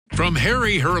From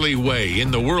Harry Hurley Way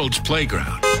in the world's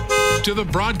playground to the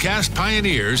broadcast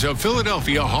pioneers of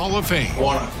Philadelphia Hall of Fame. I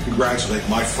want to congratulate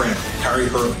my friend, Harry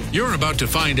Hurley. You're about to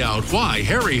find out why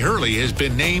Harry Hurley has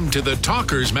been named to the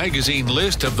Talkers Magazine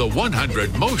list of the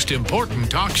 100 most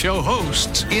important talk show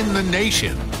hosts in the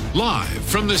nation. Live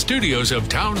from the studios of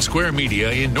Town Square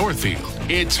Media in Northfield,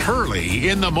 it's Hurley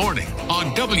in the Morning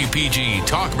on WPG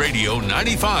Talk Radio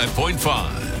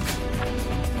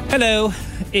 95.5. Hello.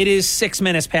 It is 6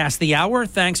 minutes past the hour.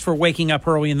 Thanks for waking up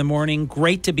early in the morning.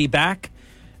 Great to be back,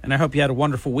 and I hope you had a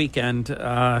wonderful weekend.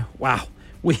 Wow,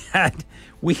 we had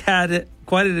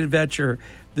quite an adventure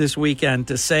this weekend,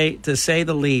 to say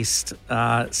the least.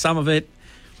 Some of it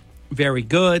very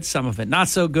good, some of it not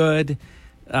so good,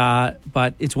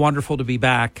 but it's wonderful to be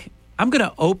back. I'm going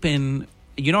to open.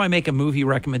 I make a movie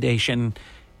recommendation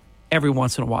every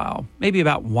once in a while, maybe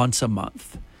about once a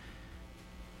month.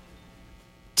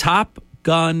 Top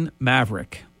Gun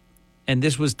Maverick, and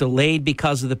this was delayed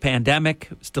because of the pandemic.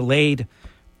 It was delayed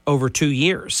over 2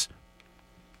 years.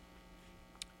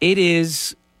 It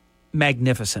is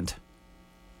magnificent.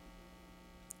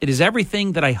 It is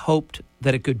everything that I hoped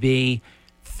that it could be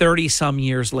 30-some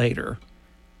years later.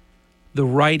 The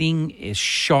writing is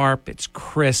sharp, it's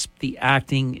crisp, the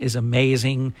acting is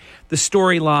amazing, the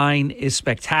storyline is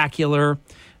spectacular.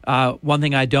 One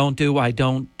thing I don't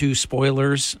do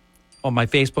spoilers. On my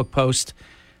Facebook post,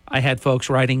 I had folks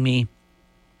writing me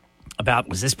about,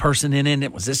 was this person in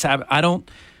it? Was this? I don't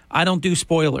do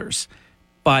spoilers,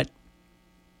 but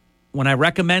when I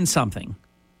recommend something,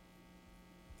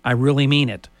 I really mean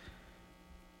it.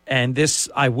 And this,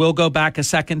 I will go back a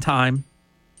second time.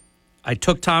 I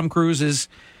took Tom Cruise's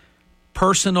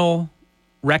personal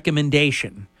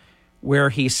recommendation where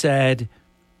he said,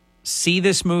 see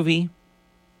this movie,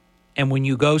 and when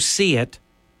you go see it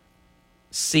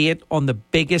on the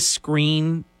biggest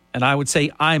screen, and I would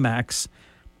say IMAX,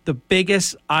 the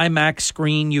biggest IMAX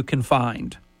screen you can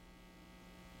find.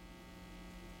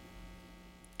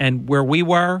 And where we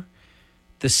were,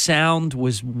 the sound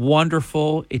was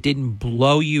wonderful. It didn't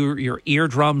blow your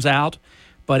eardrums out,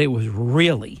 but it was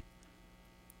really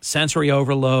sensory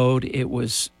overload. It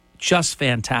was just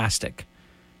fantastic.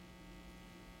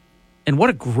 And what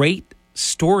a great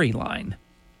storyline.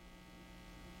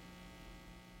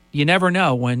 You never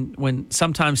know when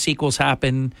sometimes sequels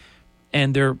happen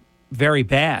and they're very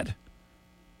bad.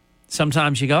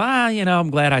 Sometimes you go, I'm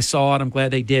glad I saw it. I'm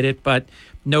glad they did it, but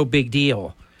no big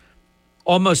deal.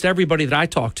 Almost everybody that I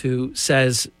talk to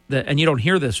says that, and you don't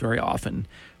hear this very often,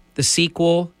 the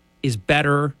sequel is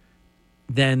better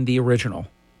than the original.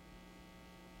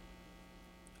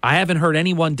 I haven't heard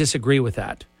anyone disagree with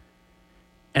that.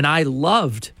 And I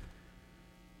loved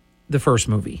the first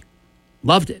movie.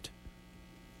 Loved it.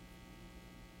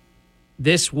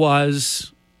 This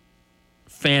was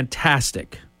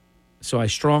fantastic. So I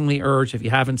strongly urge, if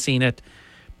you haven't seen it,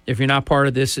 if you're not part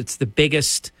of this, it's the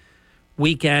biggest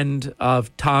weekend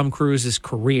of Tom Cruise's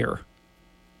career.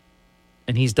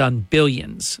 And he's done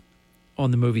billions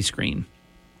on the movie screen.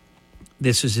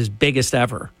 This is his biggest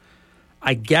ever.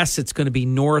 I guess it's going to be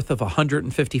north of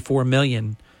 154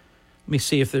 million. Let me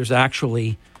see if there's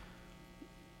actually,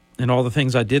 in all the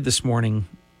things I did this morning,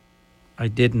 I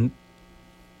didn't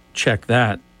check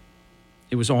that.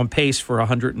 It was on pace for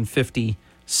 150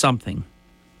 something.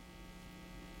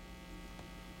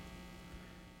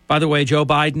 By the way, Joe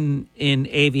Biden in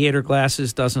aviator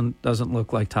glasses doesn't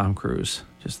look like Tom Cruise.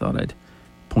 Just thought I'd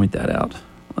point that out.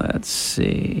 Let's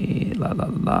see.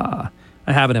 I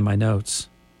have it in my notes.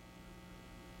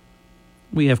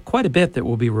 We have quite a bit that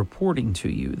we'll be reporting to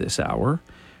you this hour.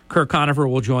 Kirk Conover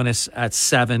will join us at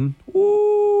 7.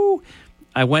 Ooh.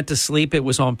 I went to sleep. It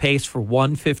was on pace for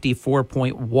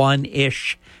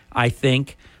 154.1-ish, I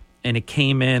think. And it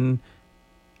came in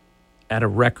at a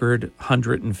record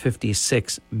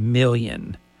 156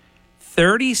 million.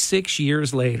 36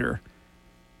 years later.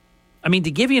 I mean,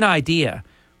 to give you an idea,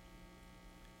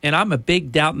 and I'm a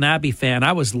big Downton Abbey fan.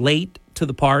 I was late to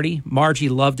the party. Margie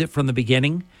loved it from the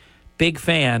beginning. Big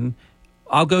fan.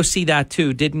 I'll go see that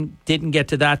too. Didn't get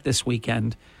to that this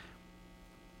weekend.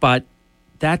 But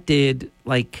that did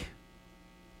I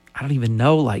don't even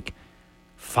know,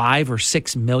 5 or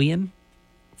 6 million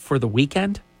for the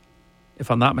weekend.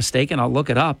 If I'm not mistaken, I'll look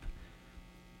it up.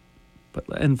 But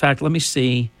in fact, let me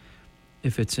see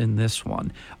if it's in this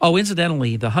one. Oh,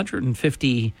 incidentally, the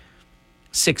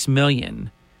 156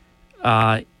 million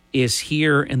is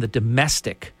here in the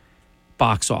domestic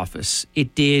box office.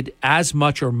 It did as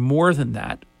much or more than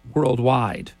that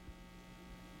worldwide.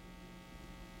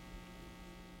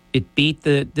 It beat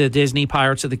the Disney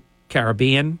Pirates of the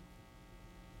Caribbean.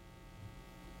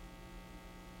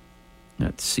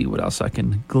 Let's see what else I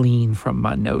can glean from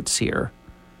my notes here.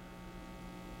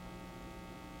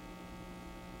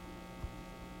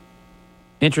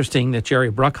 Interesting that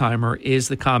Jerry Bruckheimer is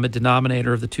the common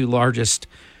denominator of the two largest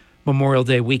Memorial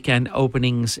Day weekend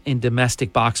openings in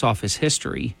domestic box office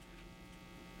history.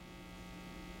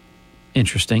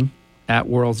 Interesting. At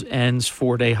World's End's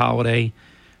 4-day holiday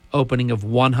opening of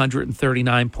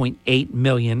 $139.8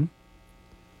 million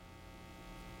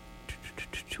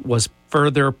was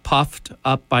further puffed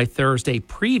up by Thursday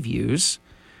previews,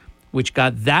 which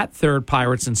got that third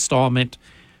Pirates installment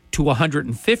to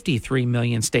 $153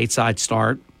 million stateside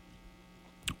start.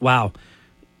 Wow.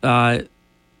 That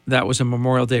was a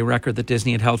Memorial Day record that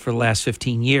Disney had held for the last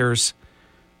 15 years.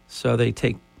 So they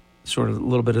take sort of a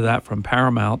little bit of that from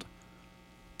Paramount.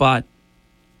 But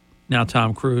now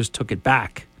Tom Cruise took it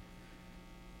back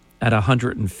at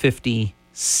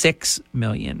 $156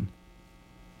 million.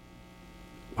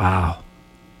 Wow.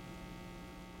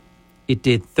 It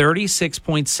did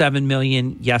 $36.7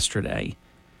 million yesterday,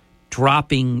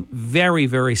 dropping very,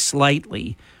 very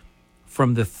slightly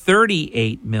from the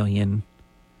 $38 million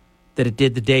that it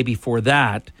did the day before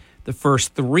that. The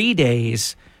first 3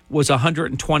 days was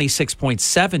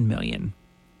 $126.7 million.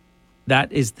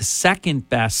 That is the second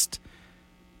best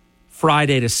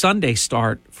Friday to Sunday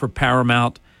start for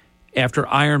Paramount after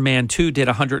Iron Man 2 did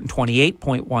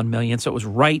 $128.1 million. So it was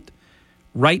right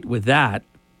with that.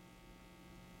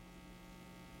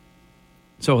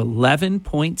 So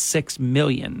 11.6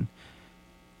 million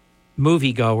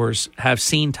moviegoers have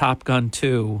seen Top Gun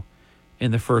 2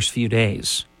 in the first few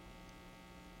days.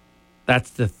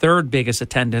 That's the third biggest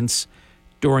attendance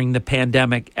during the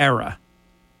pandemic era.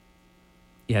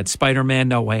 You had Spider-Man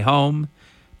No Way Home,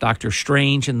 Doctor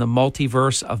Strange in the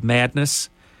Multiverse of Madness.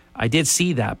 I did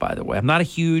see that, by the way. I'm not a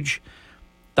huge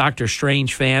Doctor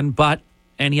Strange fan, but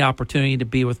any opportunity to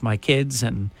be with my kids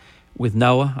and with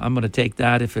Noah, I'm going to take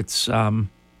that if it's any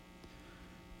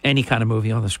kind of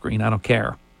movie on the screen. I don't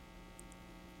care.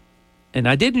 And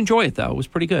I did enjoy it, though. It was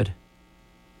pretty good.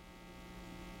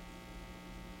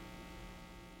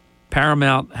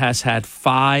 Paramount has had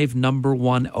 5 number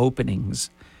one openings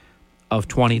of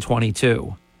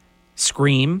 2022.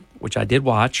 Scream, which I did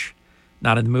watch,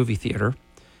 not in the movie theater.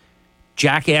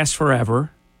 Jackass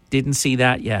Forever, didn't see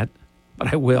that yet,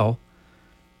 but I will.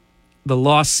 The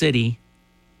Lost City,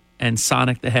 and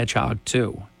Sonic the Hedgehog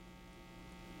 2.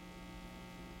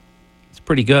 It's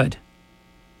pretty good.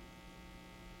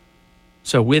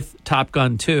 So with Top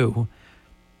Gun 2,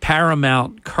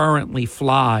 Paramount currently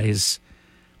flies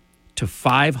to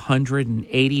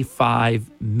 $585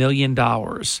 million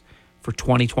for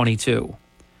 2022,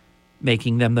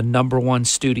 making them the number one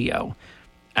studio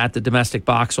at the domestic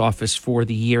box office for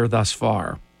the year thus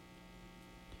far.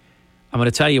 I'm going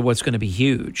to tell you what's going to be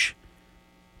huge.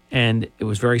 And it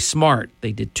was very smart.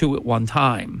 They did 2 at one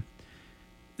time.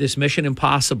 This Mission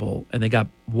Impossible, and they got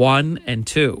 1 and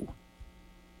 2.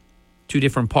 2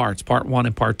 different parts, part 1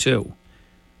 and part 2.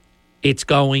 It's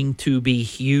going to be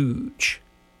huge.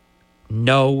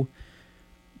 No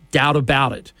doubt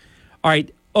about it. All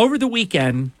right, over the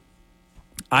weekend,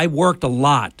 I worked a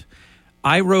lot.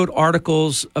 I wrote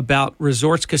articles about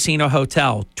Resorts Casino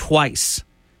Hotel twice.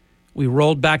 We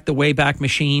rolled back the Wayback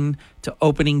Machine to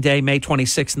opening day, May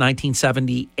 26,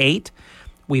 1978.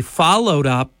 We followed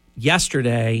up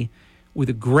yesterday with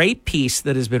a great piece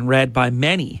that has been read by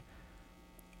many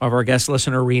of our guest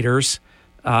listener readers,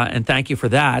 and thank you for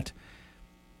that.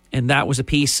 And that was a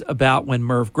piece about when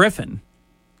Merv Griffin,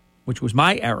 which was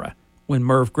my era, when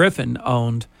Merv Griffin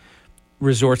owned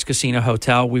Resorts Casino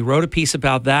Hotel. We wrote a piece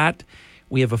about that.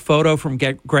 We have a photo from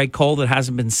Greg Cole that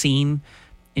hasn't been seen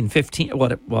in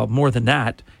more than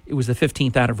that. It was the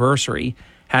 15th anniversary.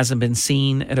 Hasn't been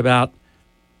seen in about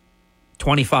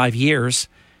 25 years.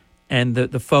 And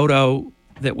the photo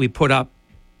that we put up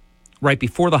right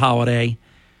before the holiday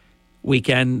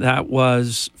weekend, that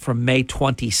was from May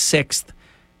 26th,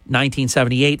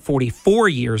 1978, 44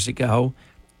 years ago,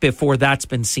 before that's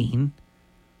been seen.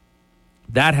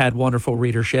 That had wonderful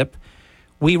readership.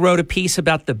 We wrote a piece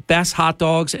about the best hot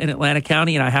dogs in Atlantic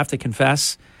County, and I have to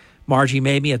confess, Margie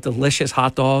made me a delicious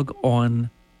hot dog on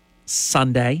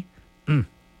Sunday.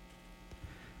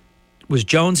 Was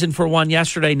jonesing for one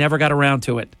yesterday, never got around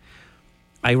to it.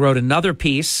 I wrote another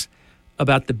piece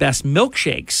about the best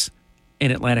milkshakes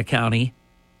in Atlantic County,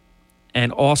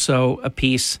 and also a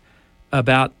piece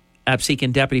about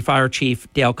Absecon Deputy Fire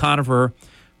Chief Dale Conover,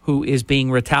 who is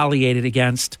being retaliated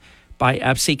against by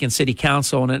Absecon City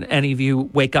Council. And any of you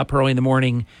wake up early in the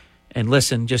morning and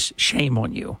listen, just shame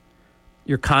on you.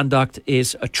 Your conduct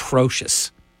is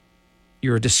atrocious.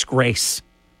 You're a disgrace.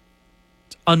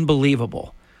 It's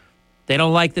unbelievable They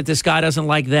don't like that this guy doesn't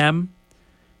like them,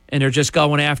 and they're just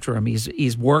going after him.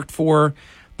 He's worked for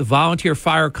the volunteer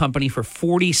fire company for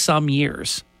 40-some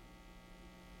years.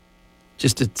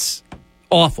 Just, it's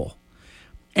awful.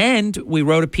 And we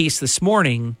wrote a piece this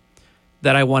morning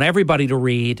that I want everybody to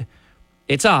read.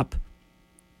 It's up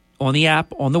on the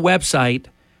app, on the website,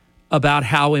 about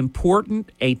how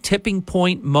important a tipping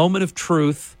point moment of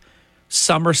truth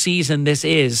summer season this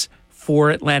is for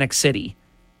Atlantic City.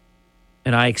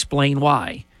 And I explain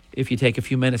why, if you take a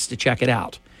few minutes to check it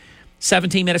out.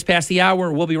 17 minutes past the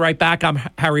hour. We'll be right back. I'm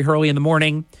Harry Hurley in the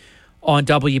morning on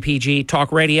WPG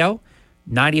Talk Radio,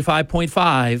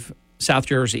 95.5, South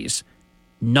Jersey's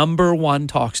 #1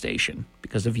 talk station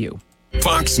because of you.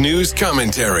 Fox News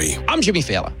commentary. I'm Jimmy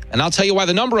Fallon, and I'll tell you why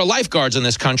the number of lifeguards in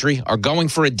this country are going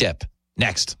for a dip.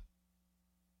 Next.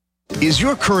 Is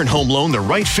your current home loan the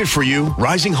right fit for you?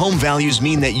 Rising home values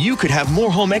mean that you could have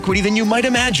more home equity than you might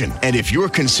imagine. And if you're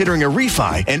considering a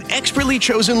refi, an expertly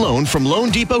chosen loan from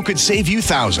Loan Depot could save you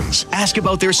thousands. Ask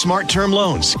about their smart term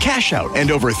loans, cash out,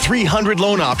 and over 300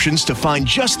 loan options to find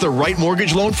just the right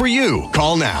mortgage loan for you.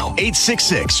 Call now,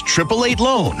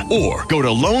 866-888-LOAN, or go to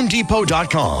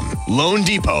loandepot.com. Loan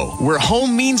Depot, where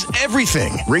home means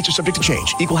everything. Rates are subject to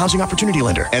change. Equal housing opportunity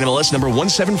lender. NMLS number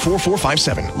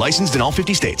 174457. Licensed in all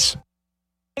 50 states.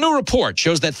 A new report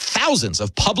shows that thousands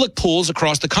of public pools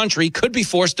across the country could be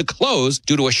forced to close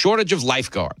due to a shortage of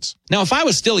lifeguards. Now, if I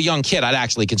was still a young kid, I'd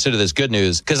actually consider this good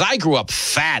news because I grew up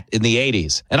fat in the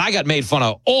 80s and I got made fun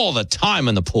of all the time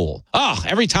in the pool. Oh,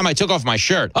 every time I took off my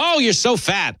shirt, oh, you're so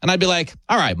fat. And I'd be like,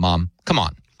 all right, Mom, come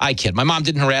on. I kid. My mom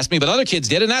didn't harass me, but other kids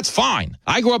did, and that's fine.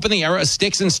 I grew up in the era of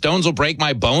sticks and stones will break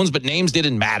my bones, but names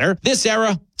didn't matter. This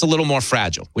era, it's a little more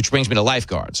fragile, which brings me to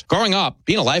lifeguards. Growing up,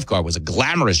 being a lifeguard was a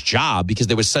glamorous job because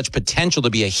there was such potential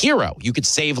to be a hero. You could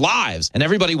save lives, and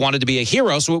everybody wanted to be a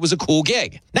hero, so it was a cool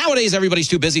gig. Nowadays, everybody's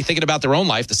too busy thinking about their own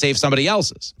life to save somebody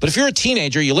else's. But if you're a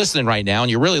teenager, you're listening right now, and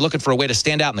you're really looking for a way to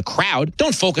stand out in the crowd,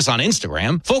 don't focus on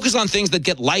Instagram. Focus on things that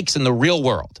get likes in the real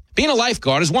world. Being a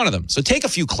lifeguard is one of them. So take a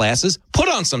few classes, put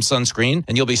on some sunscreen,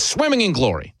 and you'll be swimming in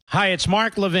glory. Hi, it's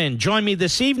Mark Levin. Join me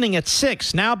this evening at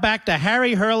 6. Now back to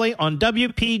Harry Hurley on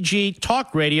WPG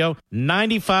Talk Radio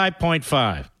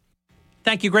 95.5.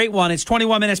 Thank you. Great one. It's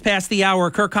 21 minutes past the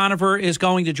hour. Kirk Conover is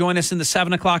going to join us in the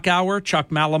 7 o'clock hour. Chuck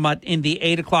Malamut in the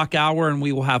 8 o'clock hour, and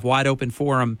we will have wide open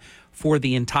forum for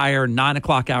the entire 9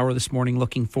 o'clock hour this morning.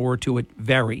 Looking forward to it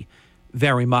very,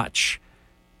 very much.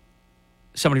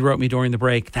 Somebody wrote me during the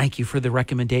break, thank you for the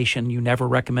recommendation. You never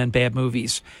recommend bad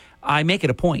movies. I make it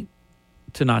a point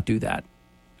to not do that.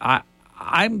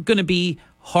 I'm going to be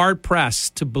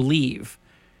hard-pressed to believe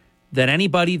that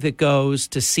anybody that goes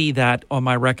to see that on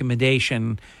my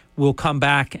recommendation will come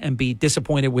back and be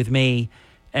disappointed with me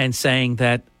and saying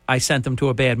that I sent them to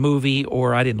a bad movie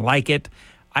or I didn't like it.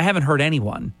 I haven't heard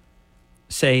anyone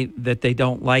say that they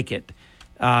don't like it.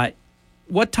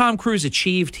 What Tom Cruise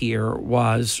achieved here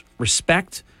was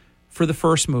respect for the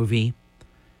first movie,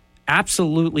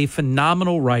 absolutely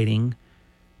phenomenal writing.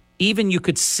 Even you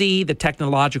could see the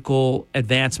technological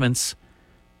advancements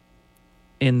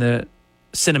in the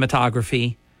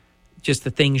cinematography, just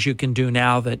the things you can do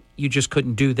now that you just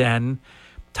couldn't do then.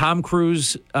 Tom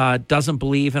Cruise doesn't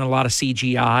believe in a lot of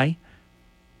CGI.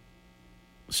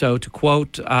 So to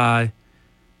quote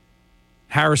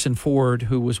Harrison Ford,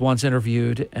 who was once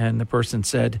interviewed, and the person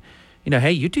said,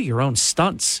 hey, you do your own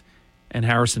stunts. And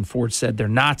Harrison Ford said, they're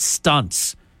not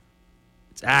stunts.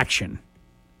 It's action.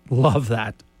 Love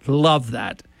that. Love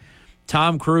that.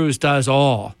 Tom Cruise does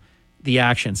all the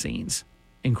action scenes.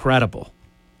 Incredible.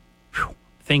 Whew.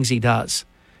 Things he does,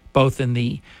 both in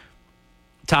the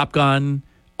Top Gun,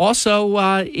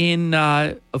 also in,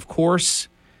 of course,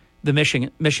 the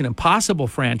Mission Impossible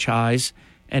franchise,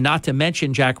 and not to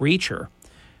mention Jack Reacher.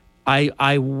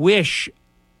 I wish,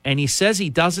 and he says he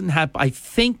doesn't have, I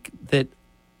think that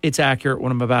it's accurate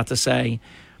what I'm about to say,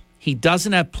 he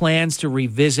doesn't have plans to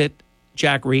revisit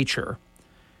Jack Reacher.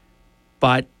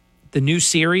 But the new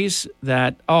series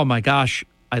that, oh my gosh,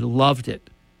 I loved it.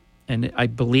 And I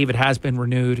believe it has been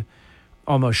renewed,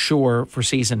 almost sure, for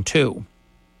season 2.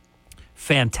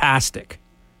 Fantastic.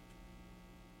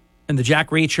 And the Jack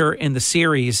Reacher in the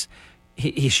series,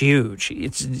 he's huge.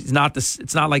 It's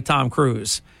not like Tom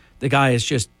Cruise. The guy is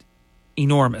just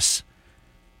enormous.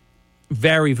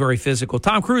 Very, very physical.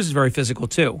 Tom Cruise is very physical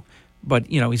too, but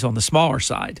he's on the smaller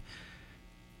side.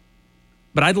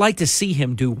 But I'd like to see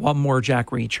him do one more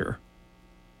Jack Reacher.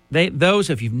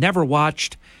 If you've never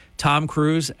watched Tom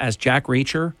Cruise as Jack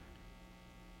Reacher,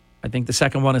 I think the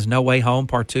second one is No Way Home,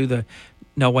 part 2, the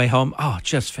No Way Home. Oh,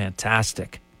 just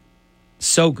fantastic.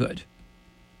 So good.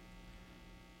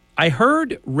 I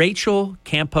heard Rachel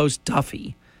Campos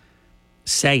Duffy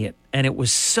say it, and it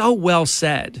was so well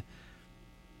said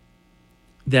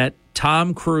that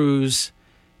Tom Cruise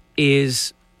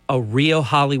is a real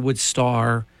Hollywood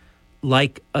star,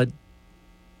 like a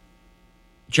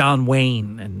John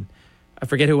Wayne, and I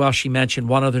forget who else she mentioned,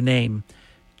 one other name.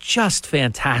 Just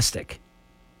fantastic.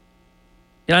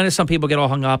 You know, I know some people get all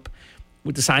hung up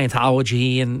with the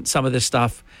Scientology and some of this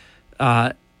stuff,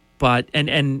 but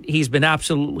he's been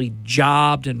absolutely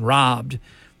jobbed and robbed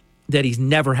that he's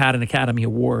never had an Academy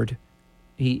Award.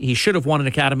 He should have won an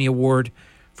Academy Award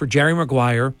for Jerry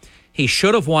Maguire. He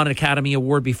should have won an Academy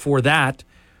Award before that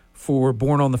for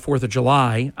Born on the 4th of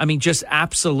July. I mean, just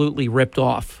absolutely ripped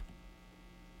off.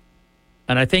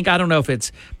 And I don't know if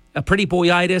it's a pretty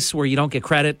boyitis where you don't get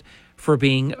credit for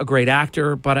being a great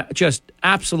actor, but just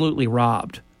absolutely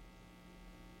robbed.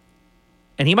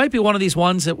 And he might be one of these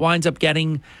ones that winds up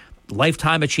getting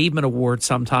Lifetime Achievement Award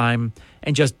sometime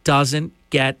and just doesn't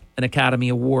get an Academy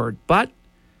Award. But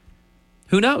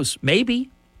who knows? Maybe.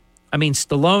 I mean,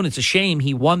 Stallone, it's a shame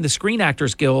he won the Screen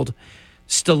Actors Guild.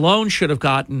 Stallone should have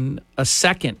gotten a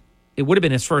second. It would have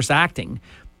been his first acting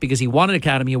because he won an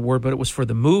Academy Award, but it was for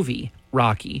the movie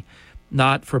Rocky,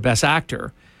 not for Best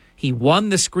Actor. He won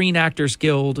the Screen Actors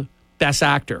Guild Best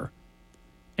Actor,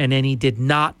 and then he did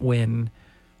not win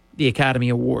the Academy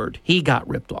Award. He got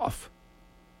ripped off.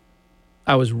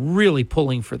 I was really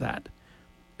pulling for that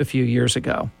a few years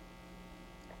ago.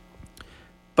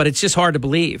 But it's just hard to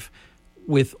believe,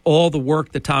 with all the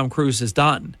work that Tom Cruise has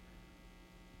done,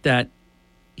 that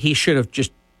he should have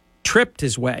just tripped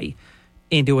his way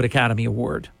into an Academy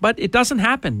Award. But it doesn't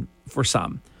happen for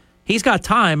some. He's got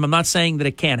time. I'm not saying that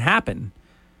it can't happen.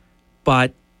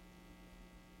 But,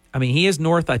 I mean, he is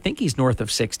north. I think he's north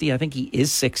of 60. I think he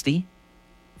is 60,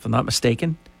 if I'm not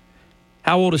mistaken.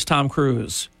 How old is Tom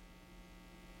Cruise?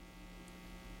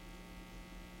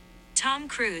 Tom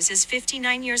Cruise is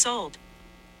 59 years old.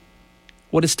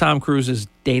 What is Tom Cruise's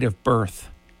date of birth?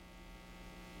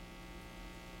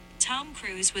 Tom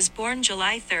Cruise was born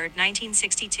July 3rd,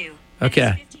 1962. Okay.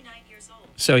 He's 59 years old.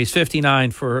 So he's 59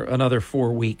 for another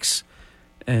 4 weeks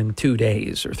and 2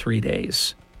 days or 3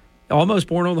 days. Almost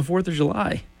born on the 4th of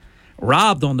July.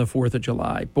 Robbed on the 4th of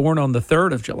July. Born on the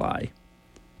 3rd of July.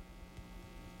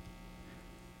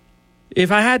 If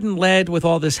I hadn't led with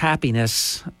all this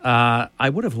happiness, I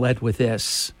would have led with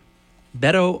this.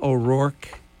 Beto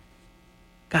O'Rourke.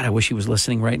 God, I wish he was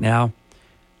listening right now.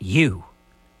 You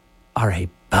are a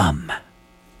bum.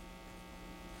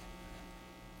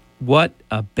 What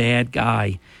a bad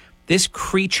guy. This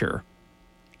creature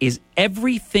is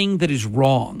everything that is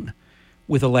wrong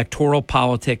with electoral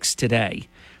politics today.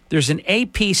 There's an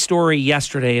AP story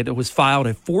yesterday that was filed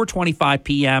at 4:25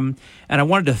 p.m., and I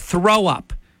wanted to throw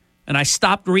up. And I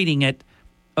stopped reading it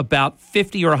about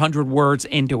 50 or 100 words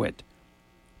into it.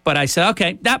 But I said,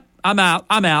 okay, I'm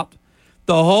out.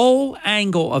 The whole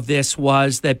angle of this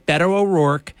was that Beto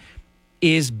O'Rourke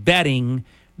is betting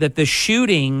that the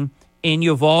shooting in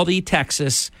Uvalde,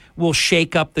 Texas, will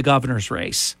shake up the governor's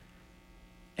race.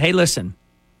 Hey, listen,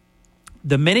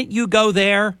 the minute you go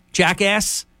there,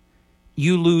 jackass,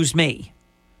 you lose me.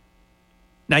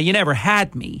 Now, you never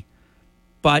had me,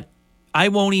 but I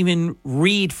won't even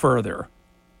read further.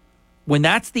 When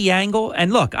that's the angle,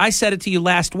 and look, I said it to you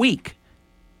last week,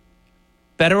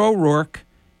 Beto O'Rourke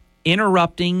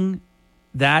interrupting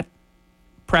that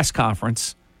press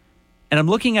conference, and I'm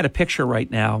looking at a picture right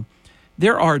now.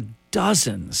 There are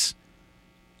dozens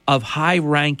of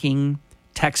high-ranking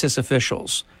Texas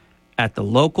officials at the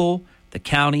local, the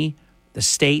county, the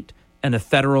state, and the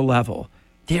federal level.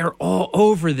 They're all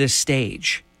over this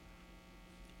stage.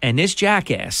 And this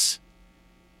jackass,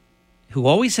 who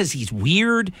always says he's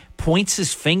weird, points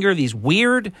his finger, these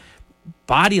weird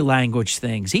body language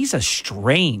things. He's a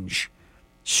strange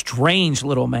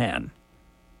little man.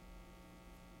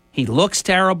 He looks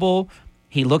terrible.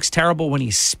 He looks terrible when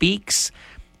he speaks.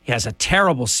 He has a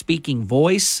terrible speaking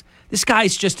voice. This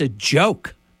guy's just a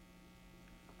joke.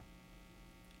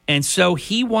 And so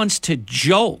he wants to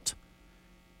jolt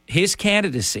his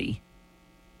candidacy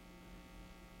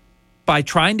by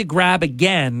trying to grab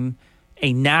again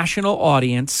a national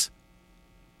audience,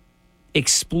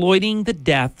 exploiting the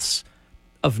deaths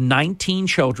of 19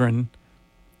 children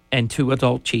and 2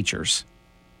 adult teachers.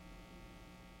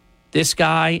 This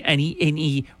guy, and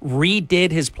he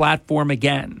redid his platform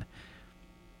again.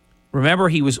 Remember,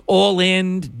 he was all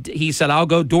in. He said, I'll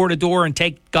go door to door and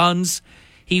take guns.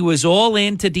 He was all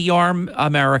in to de-arm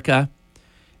America.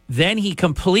 Then he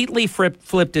completely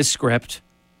flipped his script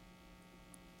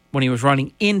when he was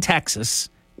running in Texas,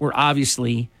 where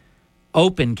obviously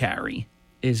open carry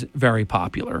is very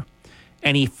popular.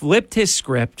 And he flipped his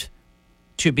script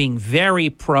to being very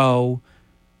pro-gun,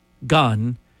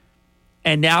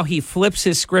 and now he flips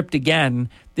his script again.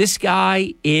 This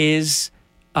guy is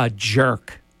a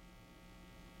jerk.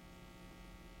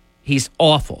 He's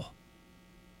awful.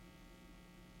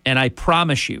 And I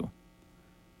promise you,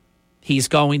 he's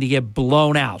going to get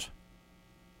blown out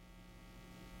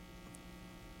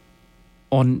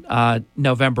on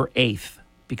November 8th,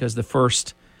 because the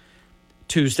first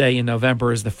Tuesday in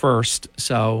November is the 1st.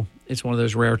 So it's one of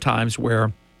those rare times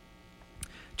where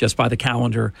just by the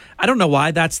calendar, I don't know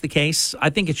why that's the case. I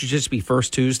think it should just be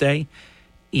first Tuesday,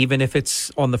 even if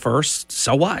it's on the 1st.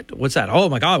 So what? What's that? Oh,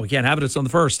 my God, we can't have it. It's on the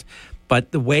 1st.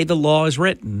 But the way the law is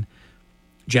written,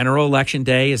 General Election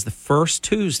Day is the first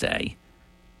Tuesday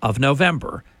of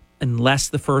November, unless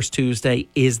the first Tuesday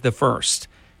is the 1st,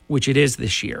 which it is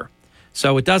this year.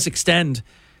 So it does extend,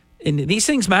 and these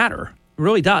things matter. It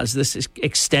really does. This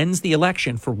extends the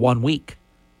election for 1 week,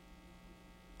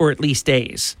 or at least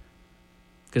days,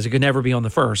 because it could never be on the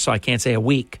 1st, so I can't say a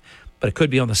week, but it could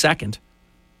be on the 2nd.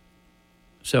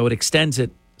 So it extends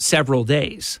it several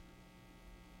days,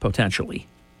 potentially,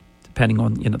 depending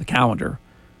on the calendar.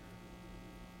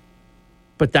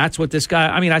 But that's what this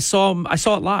guy, I saw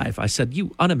it live. I said,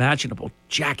 you unimaginable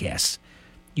jackass.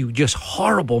 You just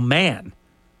horrible man.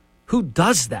 Who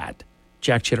does that?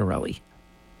 Jack Chitterelli.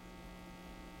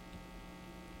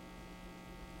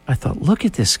 I thought, look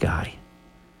at this guy.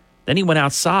 Then he went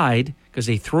outside because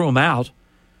they threw him out,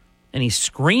 and he's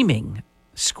screaming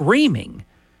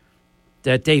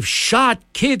that they've shot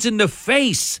kids in the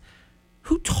face.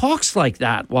 Who talks like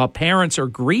that while parents are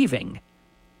grieving?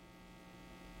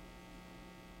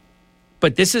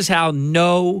 But this is how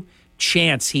no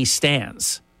chance he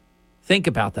stands. Think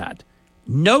about that.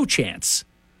 No chance.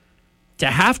 To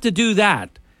have to do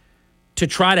that to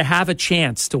try to have a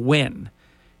chance to win.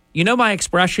 You know my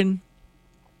expression?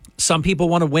 Some people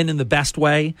want to win in the best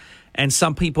way, and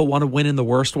some people want to win in the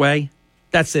worst way.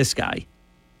 That's this guy.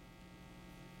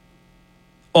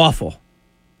 Awful.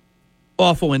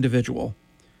 Awful individual.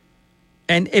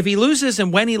 And if he loses,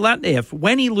 and when he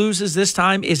loses this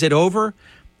time, is it over?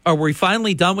 Are we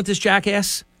finally done with this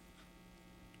jackass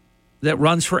that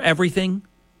runs for everything?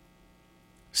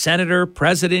 Senator,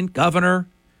 president, governor,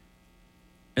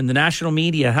 and the national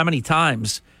media, how many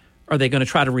times are they going to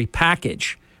try to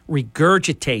repackage,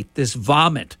 regurgitate this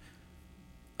vomit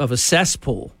of a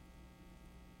cesspool,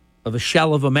 of a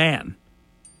shell of a man?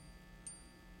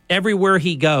 Everywhere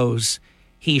he goes,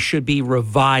 he should be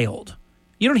reviled.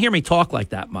 You don't hear me talk like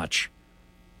that much.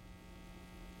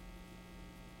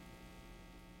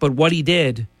 But what he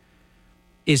did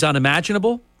is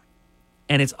unimaginable,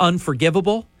 and it's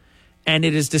unforgivable, and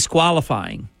it is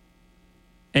disqualifying.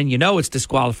 And you know it's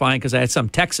disqualifying because I had some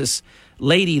Texas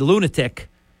lady lunatic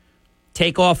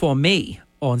take off on me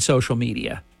on social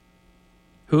media.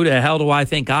 Who the hell do I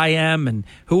think I am? And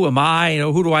who am I?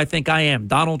 Who do I think I am?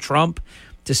 Donald Trump?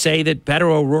 To say that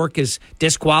Beto O'Rourke is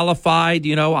disqualified,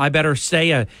 I better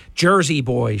stay a Jersey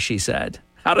boy, she said.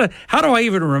 How do I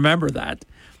even remember that?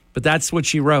 But that's what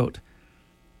she wrote.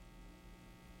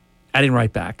 I didn't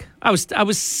write back. I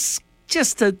was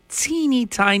just a teeny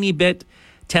tiny bit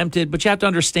tempted, but you have to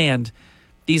understand,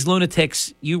 these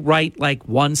lunatics, you write like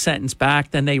one sentence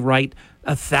back, then they write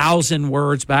 1,000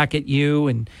 words back at you,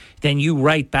 and then you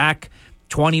write back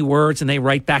 20 words and they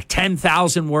write back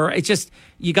 10,000 words. It's just,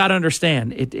 you got to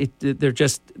understand,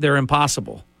 they're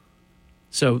impossible.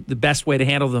 So the best way to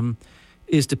handle them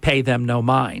is to pay them no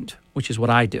mind, which is what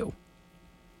I do.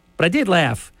 But I did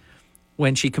laugh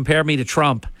when she compared me to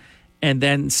Trump and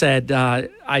then said,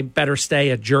 I better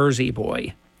stay a Jersey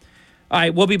boy. All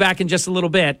right, we'll be back in just a little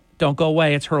bit. Don't go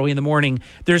away. It's Hurley in the Morning.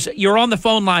 You're on the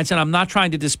phone lines, and I'm not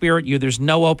trying to dispirit you. There's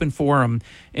no open forum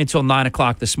until 9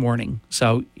 o'clock this morning.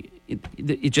 So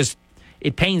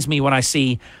it pains me when I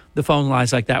see the phone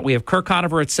lines like that. We have Kirk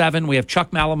Conover at 7. We have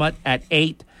Chuck Malamut at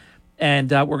 8.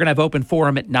 And we're going to have open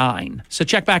forum at 9. So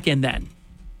check back in then.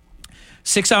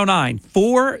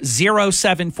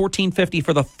 609-407-1450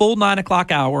 for the full 9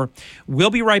 o'clock hour.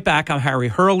 We'll be right back. I'm Harry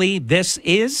Hurley. This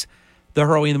is the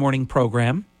Hurley in the Morning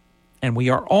program, and we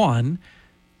are on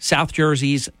South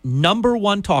Jersey's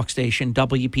 #1 talk station,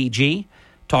 WPG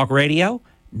Talk Radio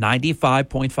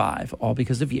 95.5, all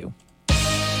because of you.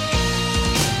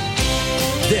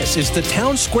 This is the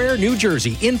Town Square, New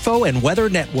Jersey Info and Weather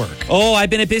Network. Oh, I've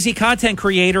been a busy content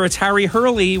creator. It's Harry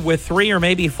Hurley with 3 or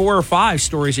maybe 4 or 5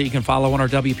 stories that you can follow on our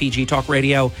WPG Talk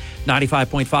Radio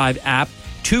 95.5 app.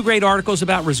 2 great articles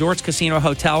about Resorts Casino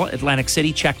Hotel, Atlantic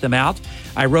City. Check them out.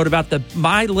 I wrote about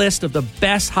my list of the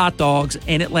best hot dogs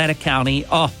in Atlantic County.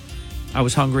 Oh, I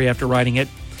was hungry after writing it.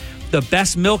 The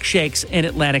best milkshakes in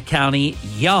Atlantic County.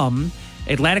 Yum.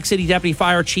 Atlantic City Deputy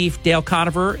Fire Chief Dale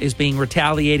Conover is being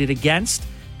retaliated against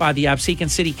by the Absecon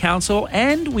City Council.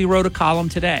 And we wrote a column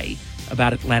today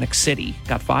about Atlantic City.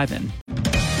 Got 5 in.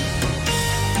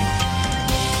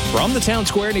 From the Town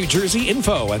Square, New Jersey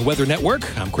Info and Weather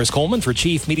Network, I'm Chris Coleman for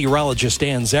Chief Meteorologist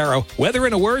Dan Zarrow. Weather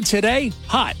in a word today,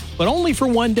 hot, but only for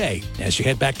one day. As you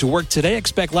head back to work today,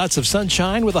 expect lots of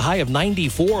sunshine with a high of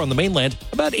 94 on the mainland,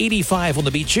 about 85 on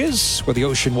the beaches, where the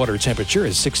ocean water temperature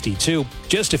is 62.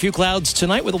 Just a few clouds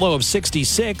tonight with a low of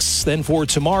 66. Then for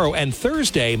tomorrow and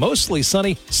Thursday, mostly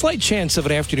sunny, slight chance of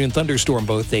an afternoon thunderstorm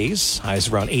both days, highs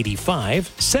around 85,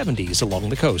 70s along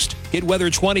the coast. Get weather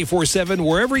 24/7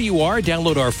 wherever you are.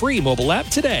 Download our free mobile app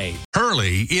today.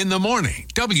 Hurley in the morning.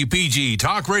 WPG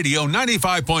Talk Radio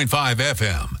 95.5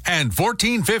 FM and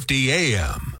 1450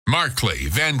 AM. Markley,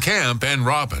 Van Camp, and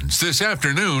Robbins this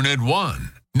afternoon at 1.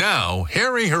 Now,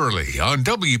 Harry Hurley on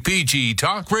WPG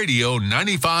Talk Radio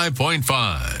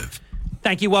 95.5.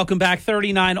 Thank you. Welcome back.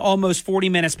 39, almost 40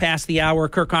 minutes past the hour.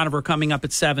 Kirk Conover coming up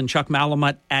at 7. Chuck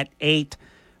Malamut at 8.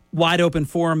 Wide Open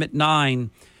Forum at 9.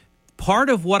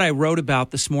 Part of what I wrote about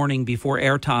this morning before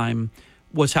airtime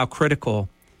was how critical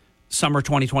summer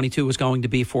 2022 was going to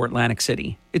be for Atlantic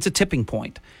City. It's a tipping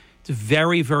point. It's a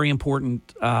very, very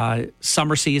important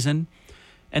summer season.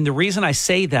 And the reason I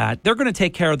say that, they're going to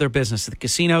take care of their business. The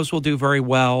casinos will do very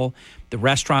well. The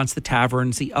restaurants, the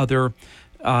taverns, the other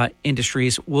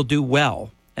industries will do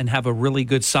well and have a really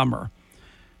good summer.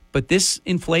 But this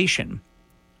inflation,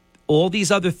 all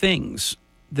these other things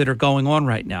that are going on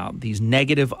right now, these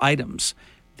negative items,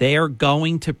 they are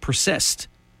going to persist.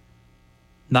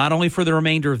 Not only for the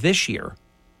remainder of this year,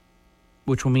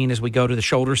 which will mean as we go to the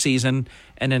shoulder season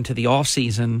and into the off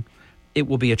season, it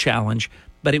will be a challenge,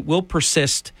 but it will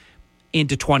persist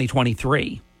into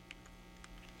 2023.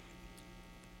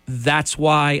 That's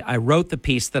why I wrote the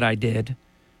piece that I did.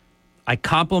 I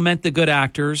compliment the good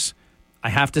actors. I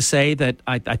have to say that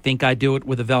I think I do it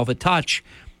with a velvet touch,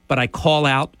 but I call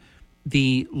out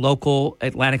the local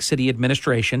Atlantic City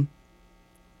administration,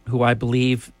 who I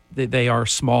believe that they are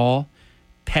small,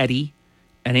 petty,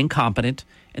 and incompetent,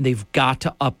 and they've got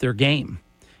to up their game.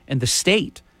 And the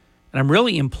state, and I'm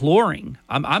really imploring,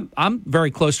 I'm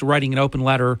very close to writing an open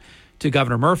letter to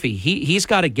Governor Murphy. He's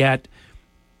got to get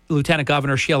Lieutenant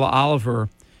Governor Sheila Oliver,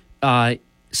 I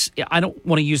don't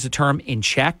want to use the term in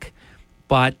check,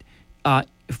 but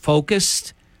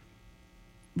focused.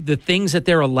 The things that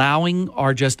they're allowing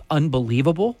are just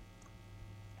unbelievable,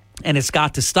 and it's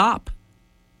got to stop.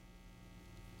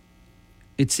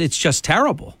 It's just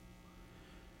terrible.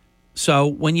 So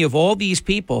when you have all these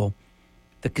people,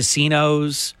 the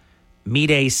casinos, Meet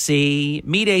AC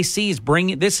is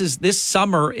bringing this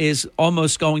summer is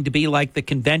almost going to be like the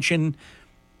convention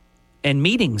and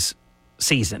meetings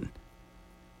season,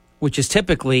 which is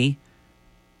typically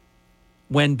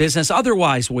when business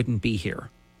otherwise wouldn't be here.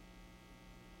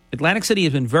 Atlantic City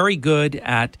has been very good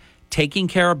at taking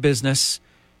care of business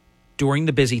during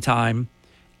the busy time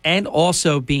and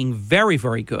also being very,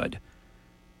 very good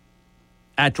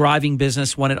at driving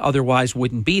business when it otherwise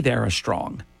wouldn't be there as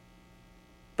strong.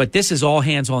 But this is all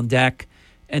hands on deck,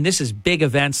 and this is big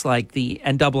events like the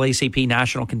NAACP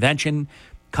National Convention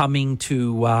coming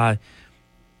to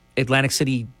Atlantic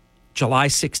City July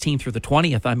 16th through the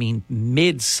 20th. I mean,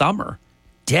 midsummer,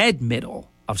 dead middle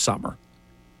of summer.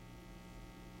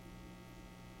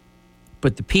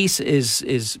 But the piece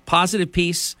is positive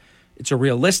piece. It's a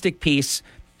realistic piece,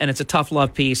 and it's a tough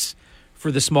love piece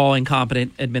for the small,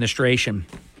 incompetent administration.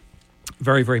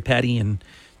 Very, very petty and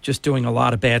just doing a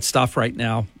lot of bad stuff right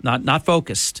now. Not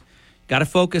focused. Got to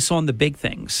focus on the big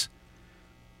things.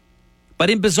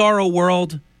 But in Bizarro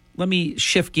World, let me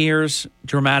shift gears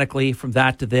dramatically from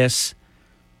that to this.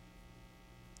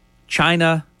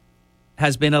 China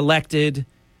has been elected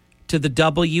to the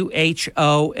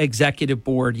WHO Executive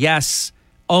Board. Yes,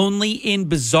 only in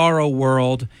Bizarro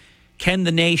World can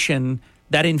the nation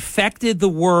that infected the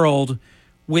world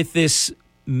with this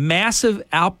massive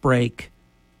outbreak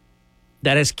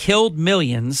that has killed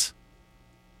millions,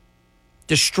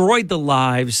 destroyed the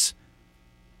lives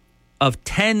of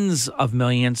tens of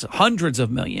millions, hundreds of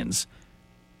millions,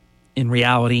 in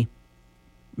reality,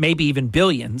 maybe even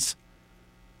billions.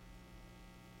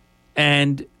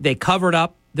 And they covered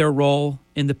up their role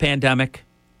in the pandemic.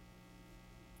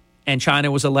 And China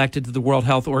was elected to the World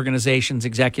Health Organization's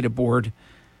executive board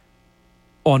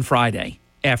on Friday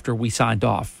after we signed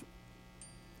off.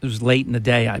 It was late in the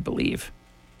day, I believe.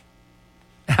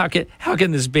 How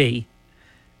can this be?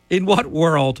 In what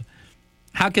world?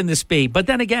 How can this be? But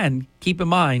then again, keep in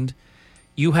mind,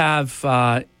 you have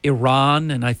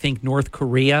Iran and I think North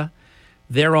Korea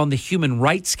They're on the Human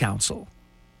Rights Council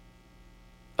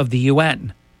of the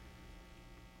UN.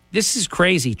 This is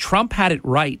crazy. Trump had it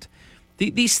right.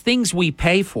 These things we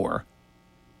pay for,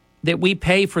 that we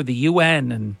pay for the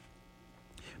UN and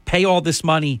pay all this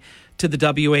money to the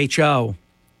WHO,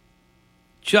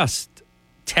 just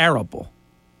terrible.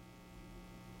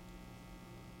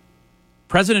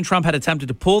 President Trump had attempted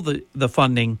to pull the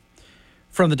funding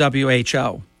from the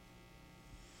WHO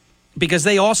because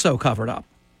they also covered up.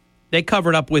 They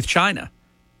covered up with China.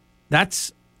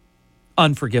 That's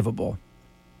unforgivable.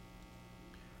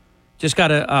 Just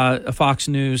got a Fox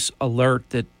News alert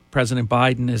that President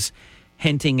Biden is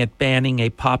hinting at banning a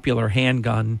popular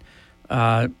handgun.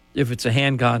 If it's a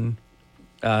handgun,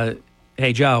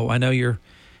 hey, Joe, I know you're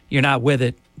not with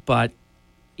it, but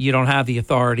you don't have the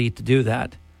authority to do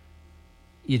that.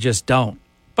 You just don't.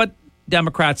 But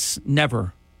Democrats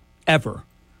never, ever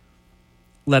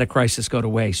let a crisis go to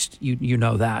waste. You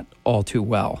know that all too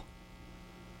well.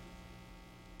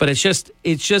 But it's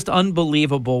just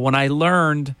unbelievable. When I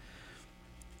learned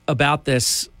about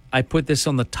this, I put this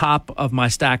on the top of my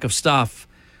stack of stuff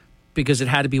because it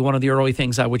had to be one of the early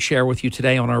things I would share with you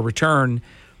today on our return,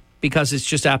 because it's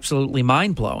just absolutely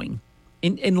mind-blowing.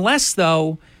 Unless,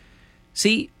 though,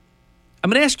 see, I'm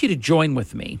going to ask you to join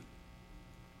with me.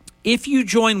 If you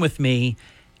join with me,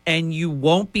 and you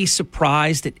won't be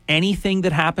surprised at anything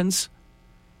that happens,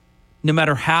 no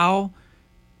matter how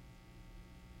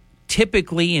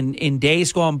typically in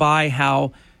days gone by,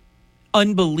 how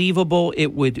unbelievable it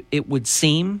would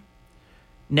seem.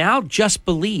 Now just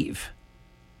believe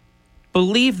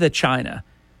that China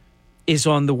is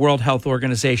on the World Health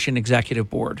Organization Executive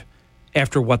Board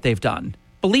after what they've done.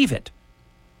 Believe it.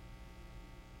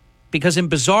 Because in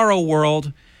Bizarro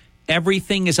World,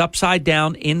 everything is upside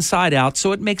down, inside out,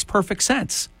 so it makes perfect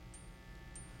sense.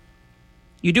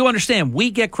 You do understand,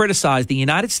 we get criticized, the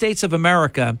United States of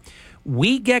America,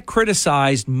 we get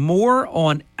criticized more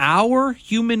on our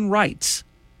human rights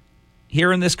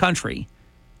here in this country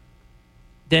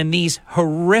than these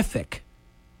horrific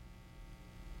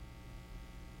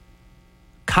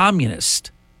communist,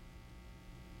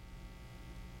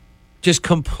 just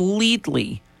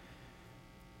completely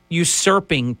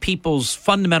usurping people's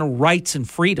fundamental rights and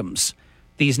freedoms,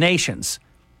 these nations.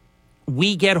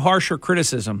 We get harsher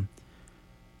criticism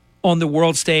on the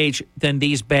world stage than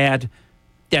these bad,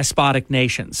 despotic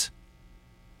nations.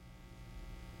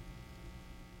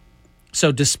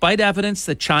 So despite evidence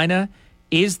that China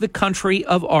is the country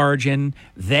of origin,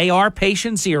 they are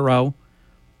patient zero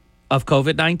of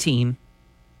COVID-19,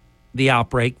 the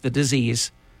outbreak, the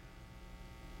disease.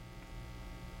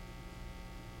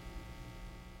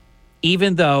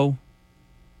 Even though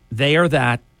they are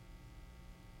that,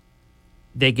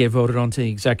 they get voted onto the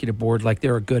executive board like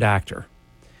they're a good actor.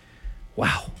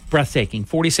 Wow. Breathtaking.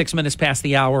 46 minutes past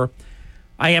the hour.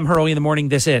 I am Hurley in the Morning.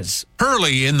 This is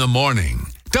Hurley in the Morning.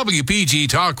 WPG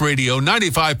Talk Radio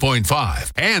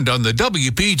 95.5 and on the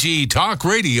WPG Talk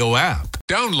Radio app.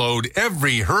 Download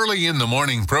every Hurley in the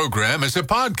Morning program as a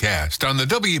podcast on the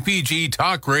WPG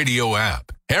Talk Radio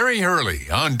app. Harry Hurley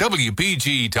on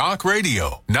WPG Talk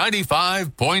Radio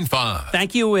 95.5.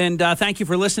 Thank you, and thank you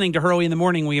for listening to Hurley in the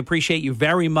Morning. We appreciate you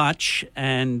very much.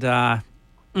 And, God,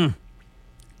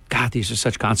 these are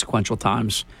such consequential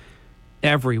times.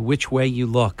 Every which way you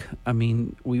look. I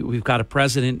mean, we've got a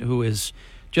president who is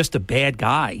just a bad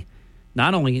guy.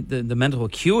 Not only the mental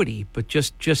acuity, but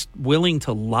just willing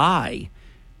to lie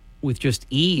with just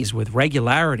ease, with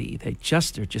regularity. They're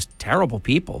just terrible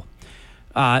people.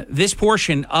 This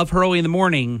portion of Hurley in the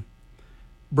Morning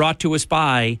brought to us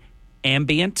by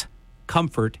Ambient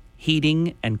Comfort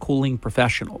Heating and Cooling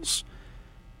Professionals.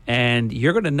 And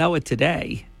you're going to know it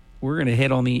today. We're going to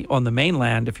hit on the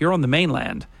mainland. If you're on the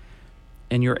mainland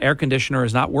and your air conditioner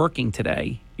is not working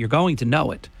today, you're going to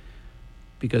know it,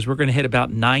 because we're going to hit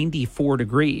about 94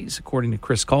 degrees, according to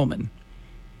Chris Coleman.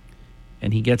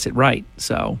 And he gets it right.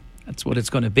 So that's what it's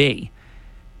going to be.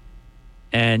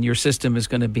 And your system is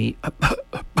going to be...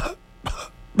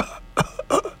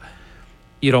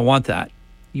 You don't want that.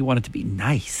 You want it to be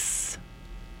nice.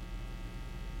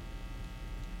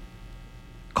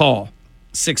 Call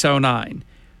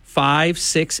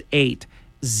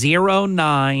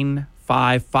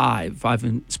 609-568-0955. If I've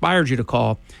inspired you to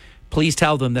call, please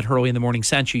tell them that Hurley in the Morning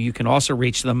sent you. You can also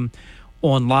reach them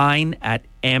online at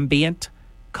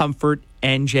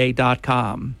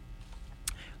ambientcomfortnj.com.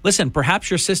 Listen,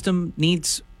 perhaps your system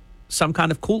needs some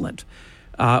kind of coolant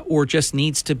or just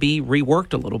needs to be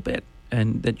reworked a little bit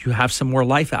and that you have some more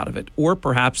life out of it. Or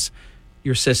perhaps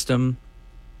your system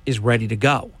is ready to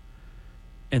go.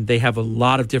 And they have a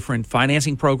lot of different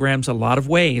financing programs, a lot of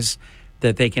ways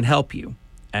that they can help you.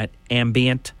 at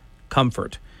Ambient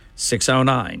Comfort.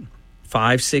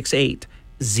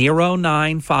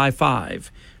 609-568-0955.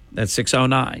 That's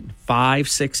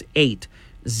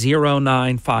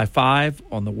 609-568-0955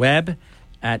 on the web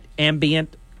at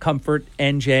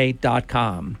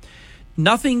ambientcomfortnj.com.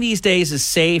 Nothing these days is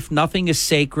safe. Nothing is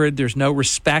sacred. There's no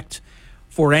respect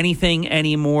for anything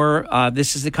anymore.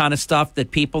 This is the kind of stuff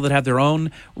that people that have their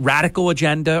own radical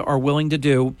agenda are willing to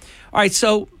do. All right,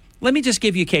 so let me just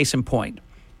give you a case in point.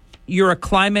 You're a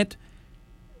climate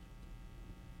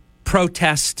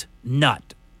protest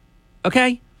nut,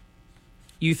 okay?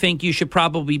 You think you should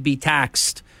probably be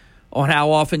taxed on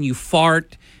how often you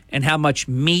fart and how much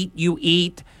meat you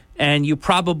eat, and you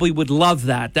probably would love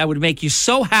that. That would make you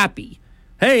so happy.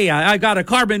 Hey, I got a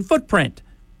carbon footprint.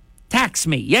 Tax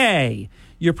me, yay.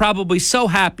 You're probably so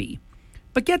happy.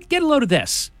 But get a load of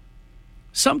this.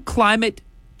 Some climate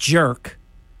jerk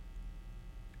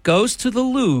goes to the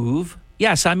Louvre,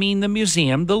 yes, I mean the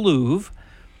museum, the Louvre,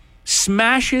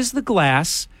 smashes the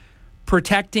glass,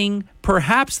 protecting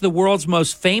perhaps the world's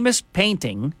most famous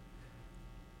painting,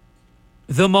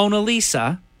 the Mona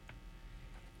Lisa,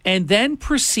 and then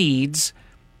proceeds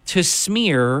to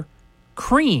smear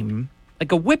cream,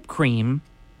 like a whipped cream,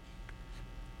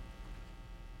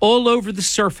 all over the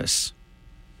surface.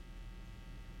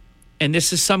 And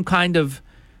this is some kind of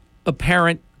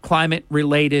apparent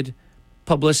climate-related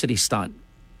publicity stunt.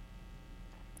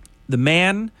 The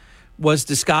man was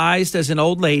disguised as an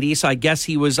old lady, so I guess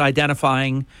he was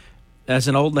identifying as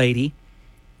an old lady,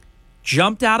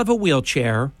 jumped out of a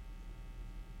wheelchair,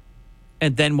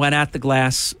 and then went at the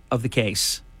glass of the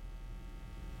case.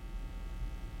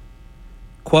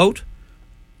 Quote,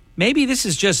 "Maybe this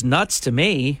is just nuts to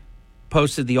me,"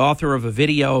 posted the author of a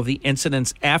video of the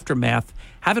incident's aftermath.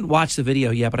 Haven't watched the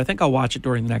video yet, but I think I'll watch it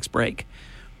during the next break.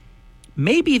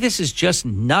 "Maybe this is just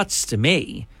nuts to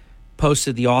me,"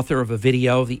 posted the author of a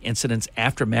video of the incident's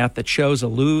aftermath that shows a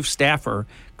Louvre staffer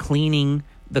cleaning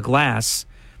the glass.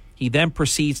 He then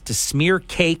proceeds to smear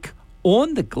cake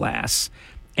on the glass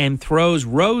and throws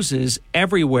roses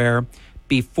everywhere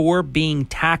before being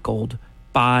tackled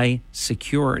by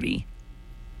security.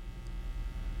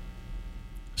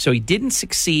 So he didn't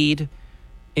succeed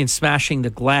in smashing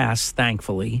the glass,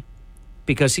 thankfully,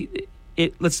 because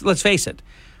let's face it,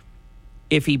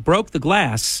 if he broke the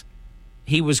glass,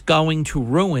 he was going to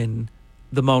ruin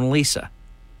the Mona Lisa.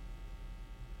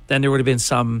 Then there would have been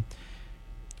some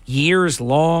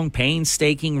years-long,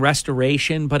 painstaking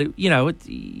restoration, but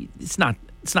it's not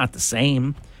the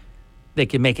same. They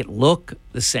can make it look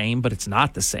the same, but it's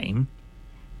not the same.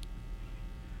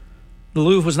 The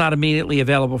Louvre was not immediately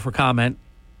available for comment.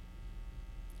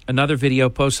 Another video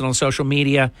posted on social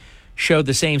media showed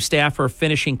the same staffer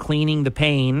finishing cleaning the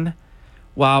pane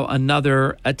while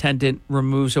another attendant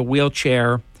removes a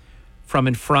wheelchair from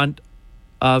in front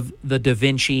of the Da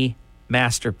Vinci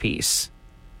masterpiece.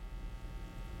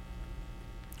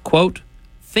 Quote,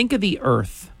 "Think of the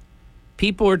earth.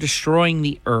 People are destroying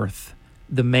the earth,"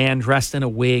 the man dressed in a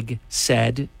wig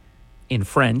said in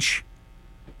French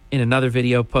in another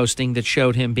video posting that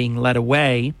showed him being led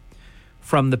away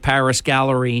from the Paris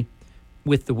gallery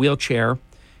with the wheelchair,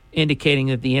 indicating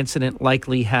that the incident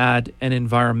likely had an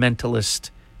environmentalist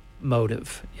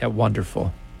motive. Yeah,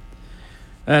 wonderful.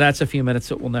 That's a few minutes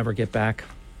that we'll never get back.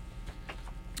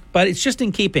 But it's just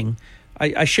in keeping.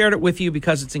 I shared it with you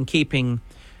because it's in keeping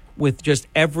with just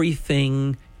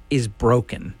everything is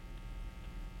broken.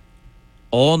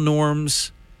 All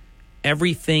norms,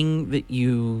 everything that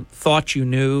you thought you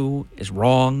knew is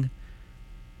wrong.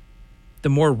 The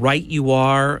more right you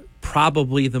are,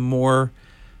 probably the more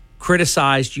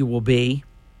criticized you will be.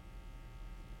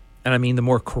 And I mean, the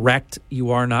more correct you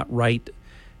are, not right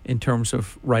in terms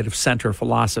of right of center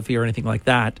philosophy or anything like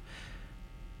that.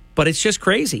 But it's just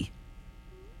crazy.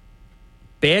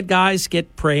 Bad guys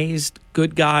get praised.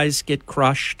 Good guys get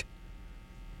crushed.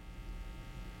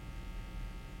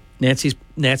 Nancy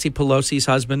Pelosi's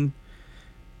husband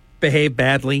behaved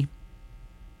badly.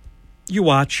 You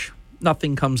watch.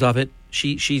 Nothing comes of it.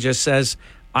 She just says,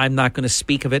 "I'm not going to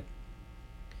speak of it."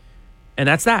 And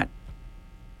that's that.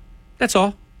 That's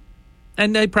all.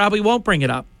 And they probably won't bring it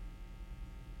up.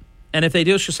 And if they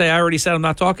do, she'll say, "I already said I'm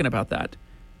not talking about that."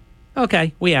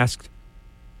 Okay, we asked.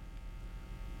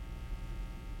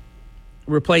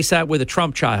 Replace that with a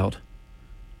Trump child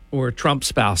or a Trump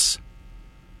spouse.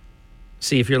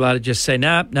 See if you're allowed to just say,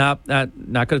 not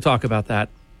going to talk about that.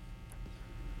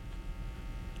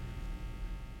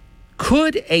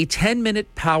 Could a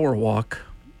 10-minute power walk,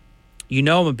 I'm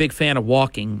a big fan of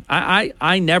walking.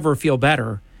 I never feel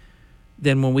better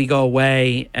than when we go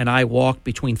away and I walk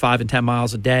between 5 and 10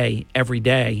 miles a day, every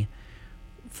day,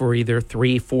 for either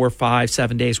 3, 4, 5,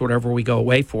 7 days, whatever we go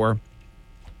away for.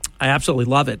 I absolutely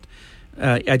love it.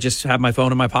 I just have my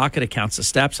phone in my pocket. It counts the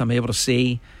steps. I'm able to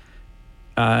see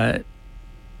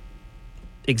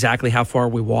exactly how far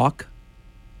we walk.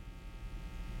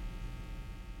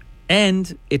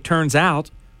 And it turns out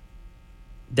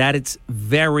that it's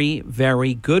very,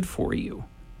 very good for you.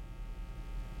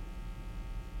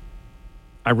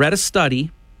 I read a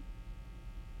study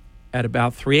at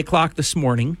about 3 o'clock this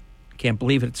morning. Can't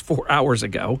believe it. It's 4 hours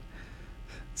ago.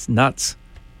 It's nuts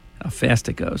how fast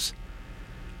it goes.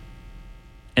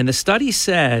 And the study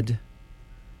said,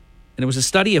 and it was a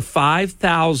study of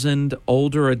 5,000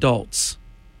 older adults,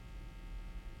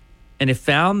 and it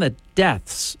found that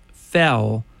deaths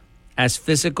fell as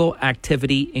physical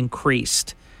activity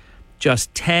increased.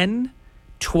 Just 10,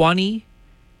 20,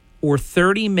 or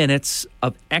 30 minutes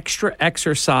of extra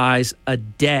exercise a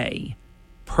day,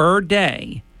 per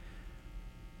day,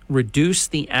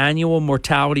 reduced the annual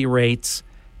mortality rates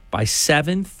by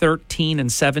 7, 13, and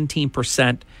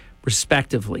 17%,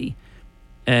 respectively.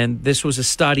 And this was a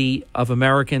study of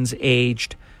Americans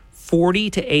aged 40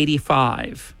 to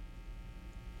 85.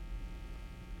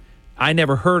 I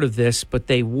never heard of this, but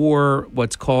they wore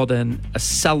what's called an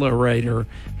accelerator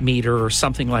meter or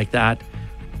something like that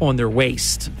on their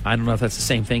waist. I don't know if that's the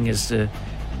same thing as the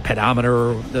pedometer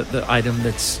or the item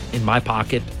that's in my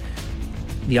pocket.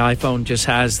 The iPhone just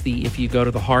has if you go to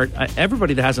the heart,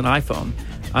 everybody that has an iPhone,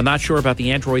 I'm not sure about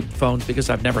the Android phones because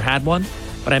I've never had one,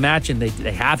 but I imagine they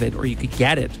have it or you could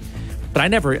get it. But I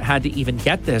never had to even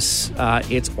get this.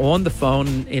 It's on the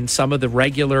phone in some of the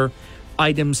regular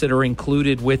items that are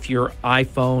included with your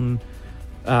iPhone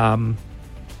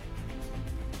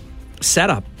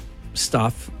setup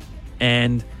stuff.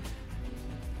 And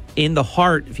in the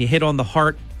heart, if you hit on the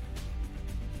heart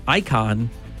icon,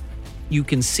 you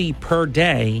can see per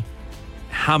day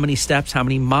how many steps, how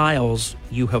many miles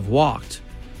you have walked.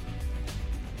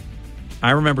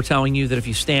 I remember telling you that if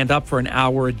you stand up for an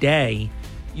hour a day,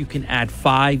 you can add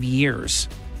 5 years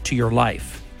to your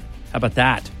life. How about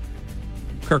that?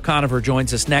 Kirk Conover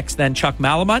joins us next, then Chuck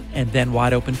Malamut, and then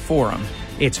Wide Open Forum.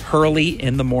 It's Hurley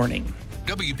in the Morning.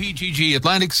 WPGG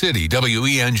Atlantic City,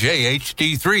 WENJ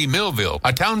HD3 Millville,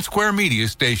 a Town Square media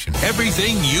station.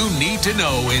 Everything you need to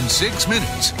know in 6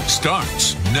 minutes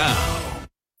starts now.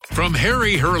 From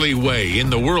Harry Hurley Way in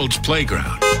the world's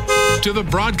playground to the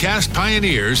broadcast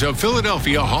pioneers of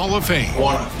Philadelphia Hall of Fame. I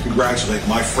want to congratulate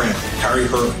my friend, Harry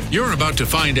Hurley. You're about to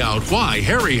find out why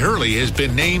Harry Hurley has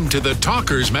been named to the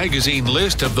Talkers Magazine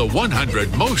list of the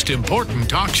 100 most important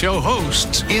talk show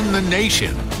hosts in the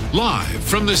nation. Live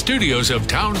from the studios of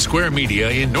Town Square Media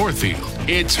in Northfield,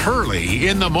 it's Hurley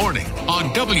in the Morning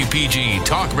on WPG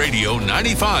Talk Radio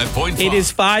 95.5. It is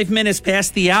 5 minutes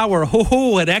past the hour.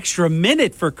 Oh, an extra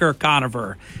minute for Kirk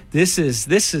Conover. This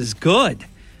is good.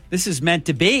 This is meant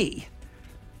to be.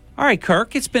 All right,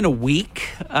 Kirk, it's been a week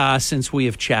since we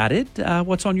have chatted.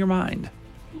 What's on your mind?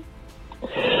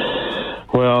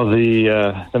 Well,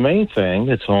 the main thing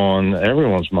that's on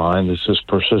everyone's mind is this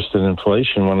persistent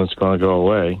inflation, when it's going to go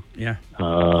away. Yeah.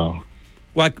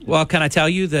 Well, can I tell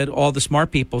you that all the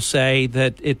smart people say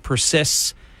that it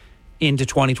persists into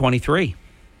 2023?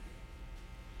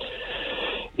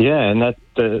 Yeah, and that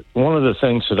one of the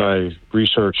things that I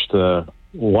researched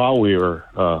while we were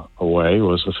away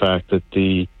was the fact that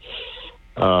the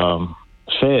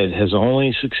Fed has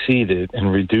only succeeded in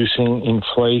reducing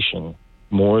inflation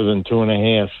more than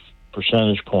 2.5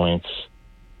 percentage points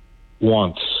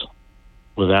once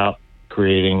without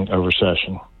creating a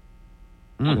recession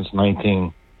since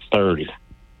 1930.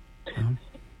 Mm-hmm.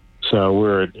 So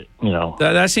we're,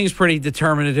 that seems pretty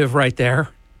determinative right there.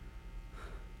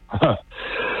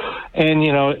 And,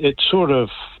 it's sort of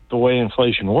the way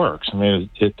inflation works. I mean,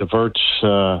 it diverts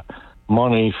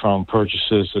money from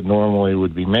purchases that normally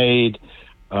would be made.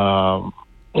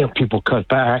 People cut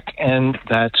back, and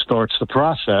that starts the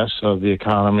process of the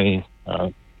economy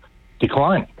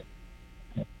declining.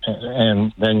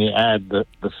 And then you add the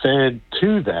Fed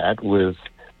to that with,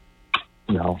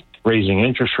 raising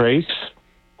interest rates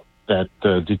that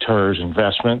deters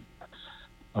investment.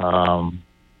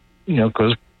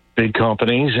 Because big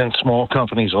companies and small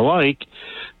companies alike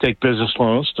take business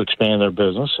loans to expand their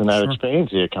business, and that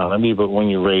expands the economy. But when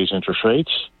you raise interest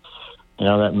rates,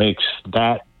 that makes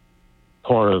that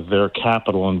part of their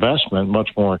capital investment much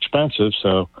more expensive.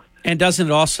 And doesn't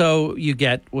it also, you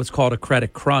get what's called a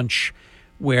credit crunch,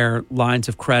 where lines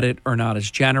of credit are not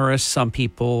as generous. Some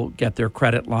people get their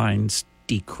credit lines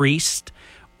decreased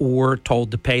or told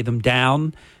to pay them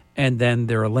down, and then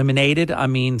they're eliminated. I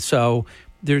mean, so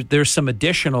there's some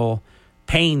additional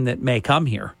pain that may come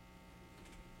here.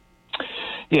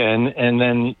 Yeah, and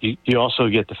then you also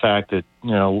get the fact that,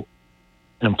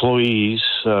 employees,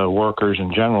 workers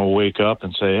in general wake up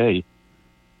and say, hey,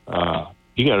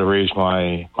 you got to raise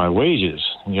my wages.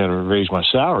 You got to raise my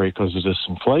salary because of this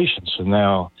inflation. So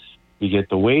now you get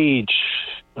the wage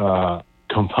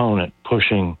component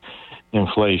pushing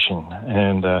inflation.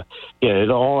 And, it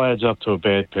all adds up to a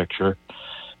bad picture.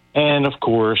 And, of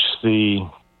course, the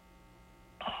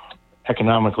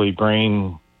economically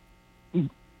brain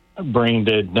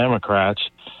dead Democrats,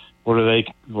 what are they,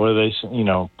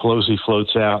 Pelosi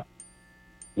floats out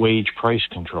wage price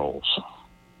controls.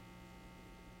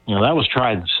 That was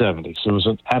tried in the 70s. It was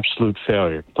an absolute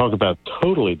failure. Talk about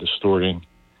totally distorting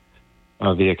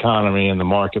the economy and the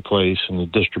marketplace and the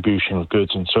distribution of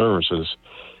goods and services.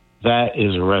 That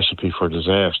is a recipe for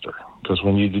disaster, because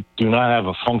when you do not have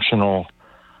a functional,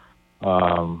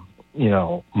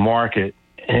 market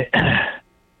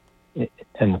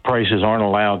and the prices aren't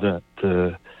allowed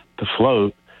to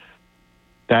float,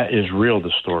 that is real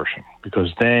distortion,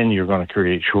 because then you're going to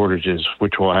create shortages,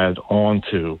 which will add on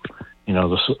to,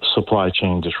 the supply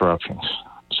chain disruptions.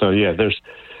 So,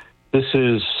 this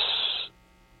is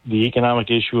the economic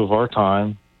issue of our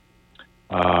time.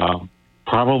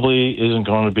 Probably isn't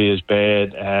going to be as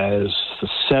bad as the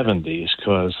 70s,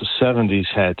 because the 70s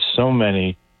had so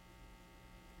many,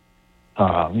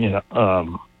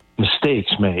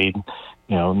 mistakes made.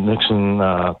 Nixon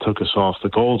took us off the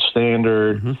gold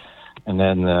standard. Mm-hmm. And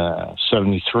then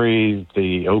 73,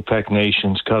 the OPEC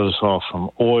nations cut us off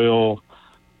from oil.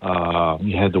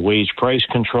 You had the wage price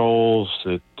controls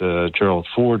that Gerald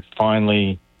Ford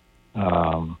finally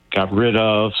got rid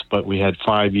of, but we had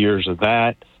 5 years of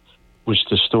that, which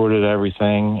distorted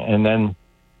everything. And then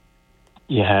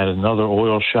you had another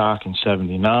oil shock in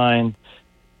 79.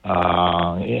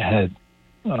 You had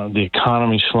the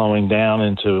economy slowing down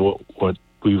into what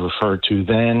we referred to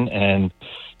then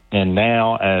and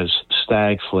now as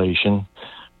stagflation,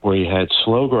 where you had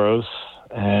slow growth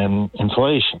and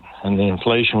inflation. And the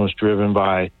inflation was driven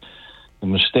by the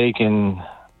mistaken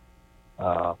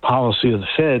policy of the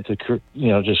Fed to,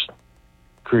 just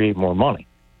create more money,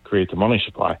 create the money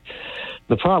supply.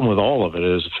 The problem with all of it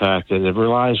is the fact that it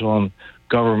relies on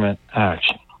government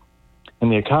action.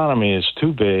 And the economy is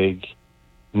too big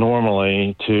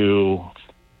normally to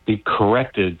be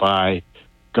corrected by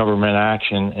government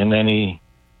action in any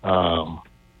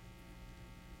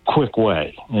quick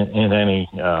way, in any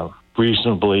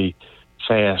reasonably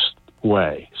fast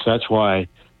way. So that's why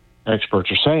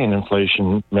experts are saying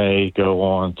inflation may go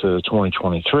on to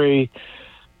 2023.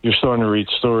 You're starting to read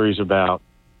stories about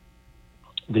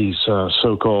these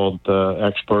so-called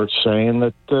experts saying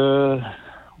that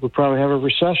we'll probably have a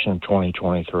recession in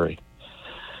 2023.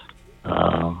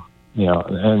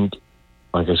 And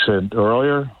like I said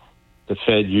earlier, the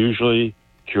Fed usually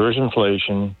cures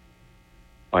inflation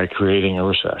by creating a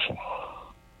recession.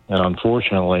 And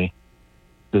unfortunately,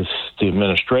 the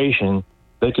administration,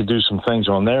 they could do some things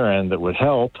on their end that would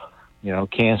help,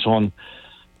 canceling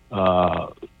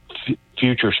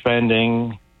future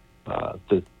spending.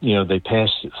 They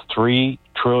passed $3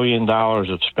 trillion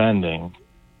of spending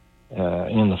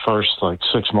in the first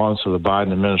 6 months of the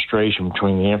Biden administration,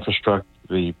 between the infrastructure,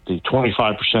 the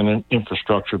 25%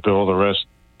 infrastructure bill, the rest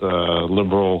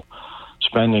liberal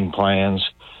spending plans.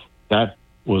 That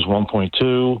was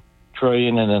 $1.2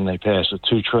 trillion, and then they passed a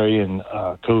 $2 trillion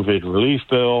COVID relief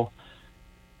bill.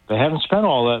 They haven't spent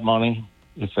all that money.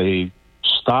 If they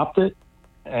stopped it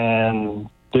and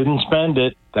didn't spend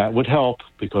it, that would help,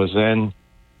 because then,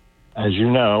 as you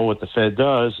know, what the Fed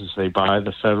does is they buy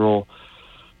the federal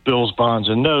bills, bonds,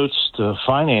 and notes to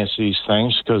finance these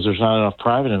things, because there's not enough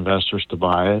private investors to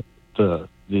buy it, the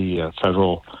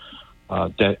federal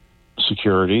debt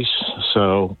securities.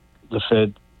 So the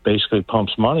Fed basically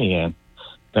pumps money in.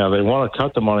 Now, they want to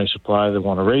cut the money supply, they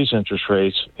want to raise interest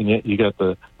rates, and yet you got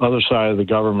the other side of the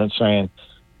government saying,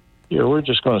 we're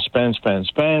just going to spend,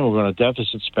 we're going to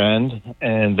deficit spend,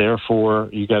 and therefore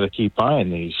you got to keep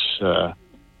buying these,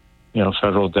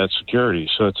 federal debt securities.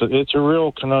 So it's a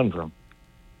real conundrum.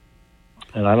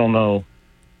 And I don't know,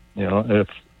 if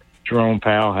Jerome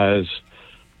Powell has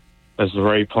the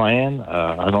right plan.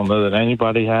 I don't know that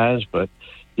anybody has, but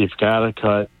you've got to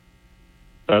cut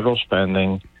federal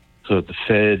spending so that the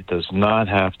Fed does not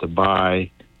have to buy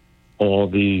all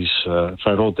these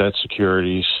federal debt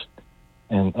securities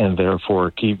and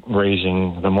therefore keep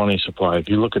raising the money supply. If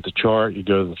you look at the chart, you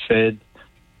go to the Fed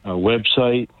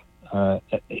website,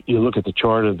 you look at the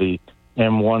chart of the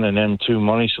M1 and M2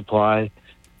 money supply.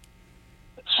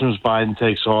 As soon as Biden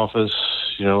takes office,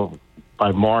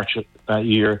 by March that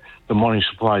year, the money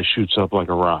supply shoots up like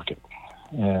a rocket.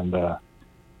 And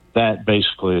that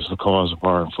basically is the cause of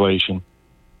our inflation.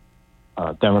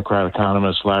 Democrat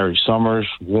economist Larry Summers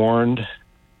warned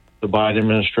the Biden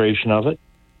administration of it.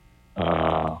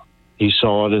 He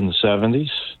saw it in the 70s,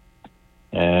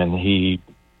 and he,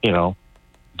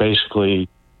 basically,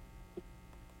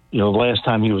 the last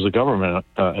time he was a government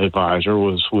advisor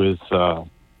was with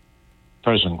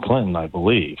President Clinton, I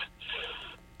believe.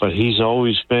 But he's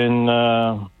always been,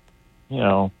 sort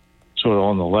of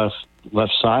on the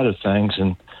left side of things,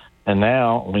 and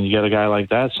now when you get a guy like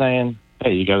that saying,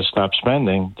 "Hey, you got to stop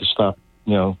spending to stop,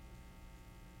 to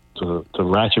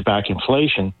ratchet back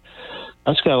inflation,"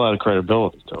 that's got a lot of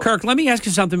credibility to it. Kirk, let me ask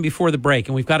you something before the break,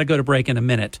 and we've got to go to break in a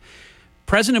minute.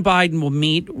 President Biden will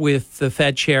meet with the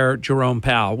Fed chair, Jerome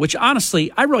Powell, which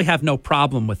honestly, I really have no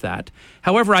problem with that.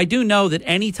 However, I do know that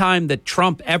any time that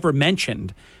Trump ever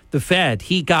mentioned the Fed,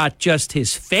 he got just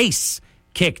his face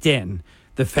kicked in.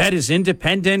 The Fed is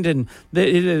independent and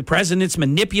the president's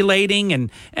manipulating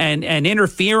and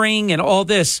interfering and all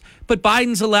this. But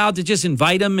Biden's allowed to just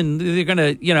invite him and they're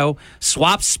going to,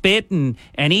 swap spit and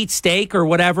eat steak or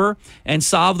whatever and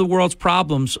solve the world's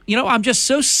problems. I'm just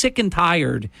so sick and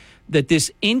tired that this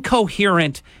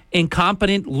incoherent,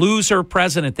 incompetent loser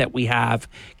president that we have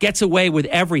gets away with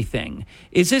everything.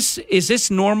 Is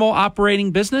this normal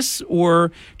operating business,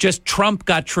 or just Trump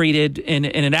got treated in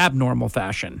an abnormal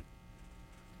fashion?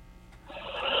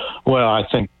 Well, I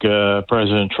think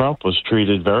President Trump was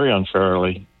treated very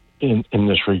unfairly in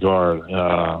this regard.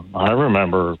 I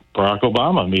remember Barack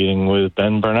Obama meeting with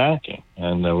Ben Bernanke,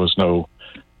 and there was no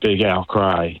big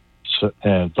outcry.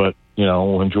 But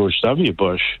when George W.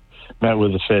 Bush met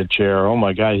with the Fed chair, oh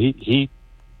my God, he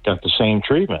got the same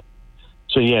treatment.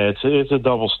 So yeah, it's a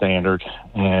double standard,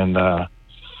 and the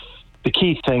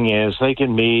key thing is they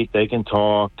can meet, they can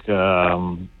talk. I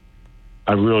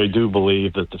really do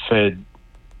believe that the Fed,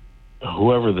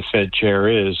 whoever the Fed chair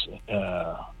is,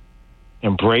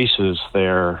 embraces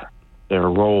their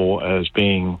role as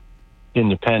being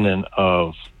independent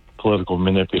of political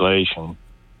manipulation.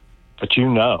 But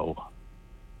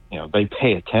they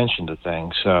pay attention to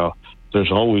things, so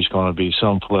there's always going to be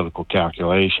some political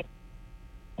calculation.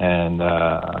 And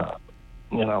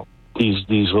these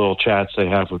little chats they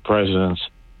have with presidents,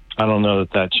 I don't know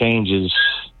that changes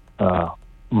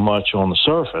much on the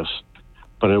surface,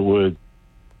 but it would,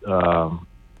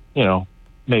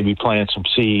 maybe plant some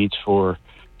seeds for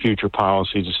future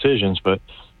policy decisions. But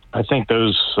I think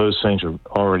those things are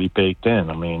already baked in.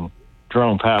 I mean,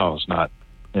 Jerome Powell is not,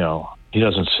 he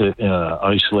doesn't sit in an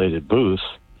isolated booth.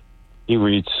 He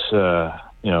reads, the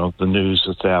news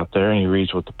that's out there, and he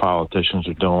reads what the politicians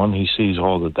are doing. He sees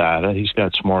all the data. He's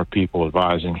got smart people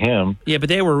advising him. Yeah, but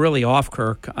they were really off,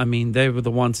 Kirk. I mean, they were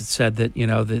the ones that said that,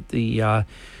 that the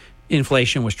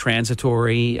inflation was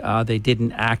transitory. They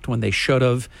didn't act when they should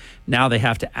have. Now they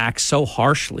have to act so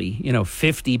harshly,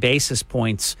 50 basis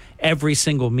points every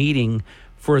single meeting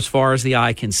for as far as the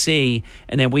eye can see.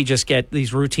 And then we just get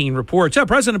these routine reports. Oh,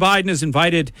 President Biden has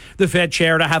invited the Fed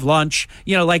chair to have lunch.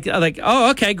 Like,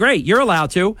 oh, okay, great. You're allowed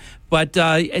to. But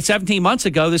 17 months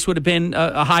ago, this would have been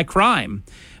a high crime.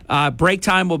 Break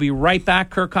time. We'll be right back.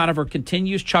 Kirk Conover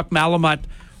continues. Chuck Malamut,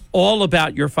 all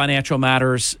about your financial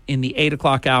matters in the 8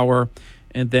 o'clock hour.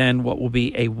 And then what will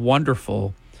be a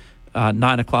wonderful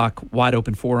 9 o'clock wide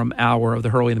open forum hour of the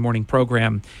Hurley in the Morning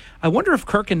program. I wonder if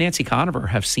Kirk and Nancy Conover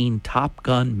have seen Top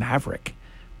Gun Maverick,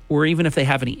 or even if they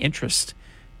have any interest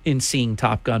in seeing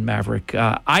Top Gun Maverick.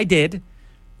 I did.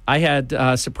 I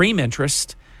had supreme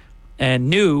interest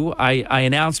and knew I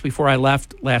announced before I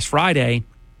left last Friday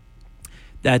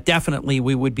that definitely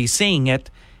we would be seeing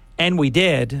it, and we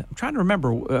did. I'm trying to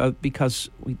remember because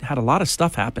we had a lot of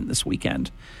stuff happen this weekend.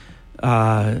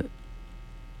 Let's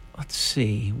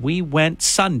see. We went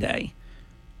Sunday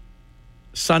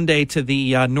to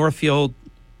the Northfield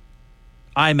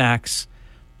IMAX.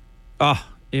 Oh,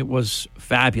 it was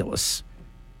fabulous.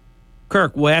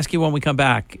 Kirk, we'll ask you when we come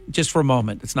back, just for a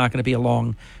moment. It's not going to be a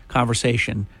long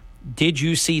conversation. Did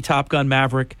you see Top Gun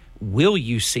Maverick? Will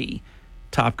you see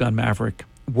Top Gun Maverick?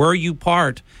 Were you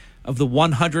part of the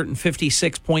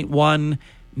 $156.1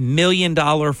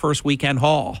 million first weekend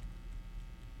haul?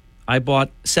 I bought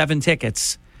 7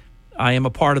 tickets. I am a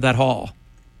part of that haul.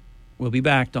 We'll be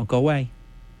back. Don't go away.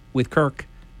 With Kirk,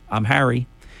 I'm Harry,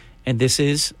 and this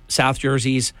is South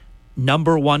Jersey's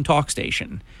 #1 talk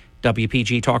station,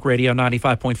 WPG Talk Radio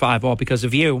 95.5, all because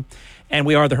of you. And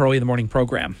we are the Hurley in the Morning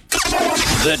program.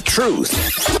 The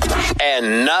truth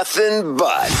and nothing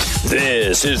but.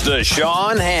 This is the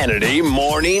Sean Hannity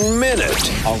Morning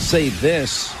Minute. I'll say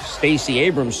this. Stacey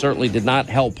Abrams certainly did not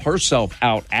help herself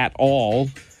out at all.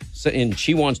 And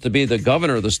she wants to be the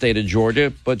governor of the state of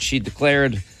Georgia, but she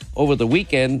declared over the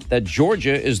weekend that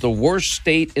Georgia is the worst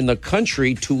state in the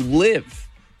country to live.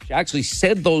 She actually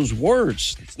said those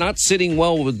words. It's not sitting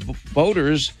well with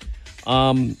voters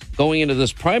going into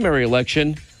this primary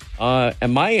election.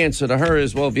 And my answer to her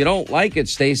is, well, if you don't like it,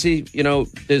 Stacey,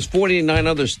 there's 49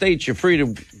 other states you're free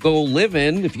to go live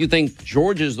in. If you think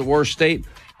Georgia is the worst state,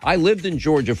 I lived in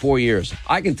Georgia 4 years.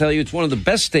 I can tell you it's one of the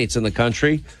best states in the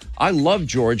country. I love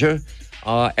Georgia.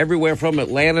 Everywhere from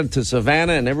Atlanta to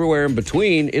Savannah and everywhere in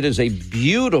between, it is a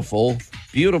beautiful,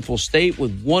 beautiful state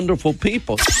with wonderful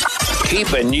people.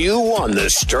 Keeping you on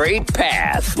the straight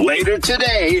path. Later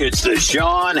today, it's the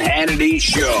Sean Hannity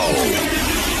Show.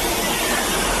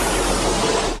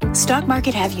 Stock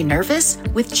market have you nervous?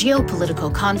 With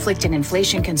geopolitical conflict and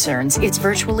inflation concerns, it's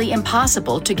virtually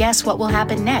impossible to guess what will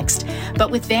happen next.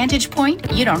 But with Vantage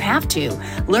Point, you don't have to.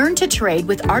 Learn to trade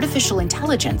with artificial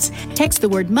intelligence. Text the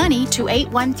word money to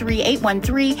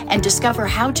 813-813 and discover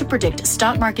how to predict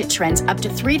stock market trends up to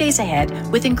 3 days ahead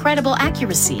with incredible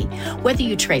accuracy. Whether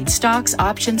you trade stocks,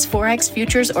 options, forex,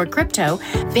 futures, or crypto,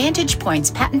 Vantage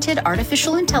Point's patented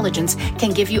artificial intelligence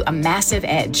can give you a massive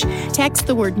edge. Text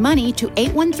the word money to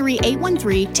 813-813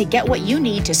 to get what you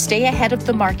need to stay ahead of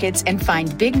the markets and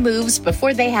find big moves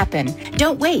before they happen.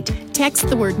 Don't wait. Text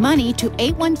the word money to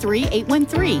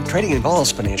 813-813. Trading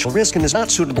involves financial risk and is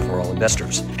not suitable for all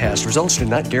investors. Past results do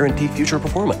not guarantee future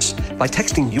performance. By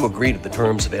texting, you agree to the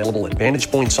terms available at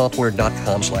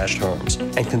VantagePointSoftware.com/terms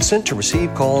and consent to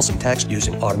receive calls and text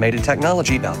using automated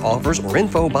technology about offers or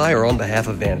info by or on behalf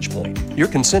of VantagePoint. Your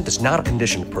consent is not a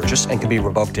condition of purchase and can be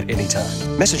revoked at any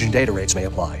time. Message and data rates may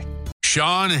apply.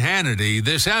 Sean Hannity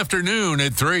this afternoon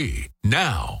at 3.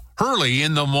 Now, Hurley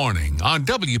in the Morning on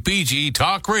WPG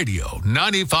Talk Radio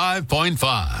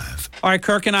 95.5. All right,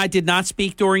 Kirk and I did not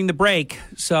speak during the break,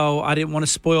 so I didn't want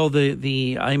to spoil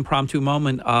the impromptu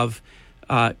moment of,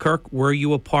 Kirk, were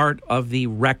you a part of the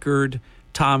record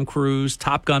Tom Cruise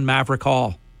Top Gun Maverick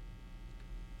haul?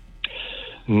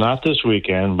 Not this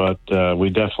weekend, but we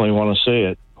definitely want to see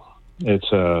it. It's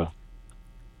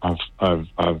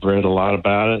I've read a lot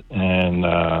about it and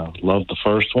loved the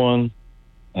first one,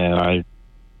 and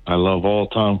I love all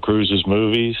Tom Cruise's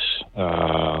movies.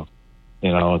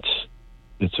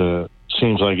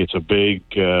 Seems like it's a big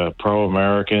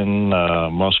pro-American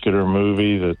muscular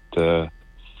movie that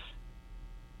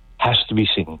has to be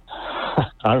seen.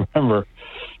 I remember,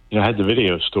 I had the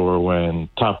video store when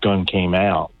Top Gun came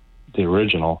out, the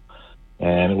original,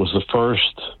 and it was the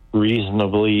first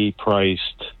reasonably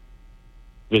priced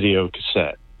video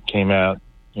cassette. Came out,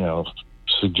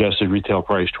 suggested retail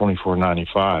price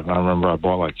 $24.95, and I remember I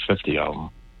bought like 50 of them.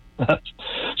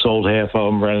 Sold half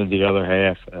of them, rented the other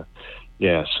half.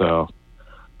 So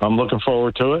I'm looking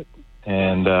forward to it,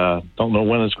 and don't know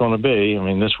when it's going to be. I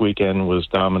mean, this weekend was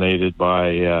dominated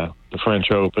by the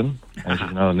French Open. As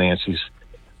you know, Nancy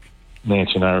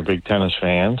and I are big tennis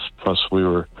fans. Plus,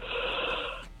 we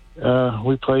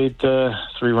played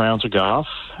 3 rounds of golf,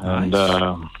 and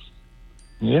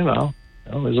it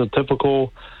was a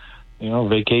typical,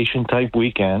 vacation type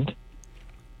weekend.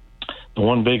 The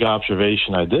one big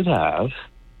observation I did have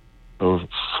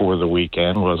for the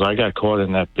weekend was I got caught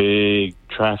in that big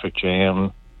traffic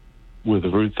jam with the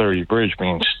Route 30 bridge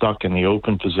being stuck in the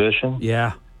open position.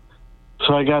 Yeah.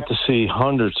 So I got to see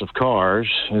hundreds of cars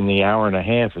in the hour and a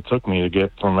half it took me to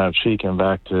get from Mount Chicken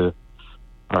back to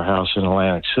our house in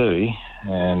Atlantic City.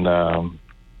 And I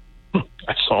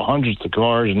saw hundreds of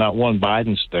cars and not one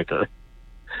Biden sticker.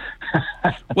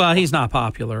 Well, he's not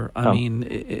popular. I mean,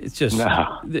 it's just.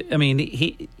 No. I mean,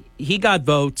 he got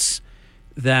votes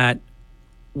that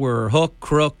were hook,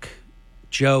 crook,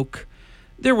 joke.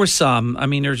 There were some. I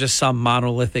mean, there's just some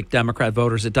monolithic Democrat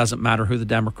voters. It doesn't matter who the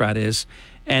Democrat is.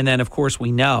 And then, of course,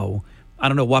 we know. I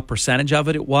don't know what percentage of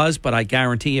it was, but I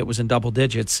guarantee it was in double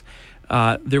digits.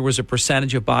 There was a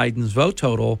percentage of Biden's vote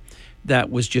total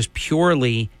that was just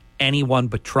purely anyone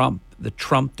but Trump, the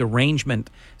Trump derangement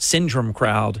syndrome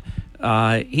crowd.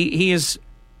 He is,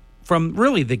 from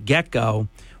really the get-go,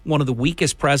 one of the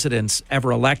weakest presidents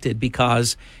ever elected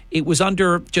because it was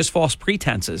under just false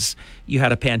pretenses. You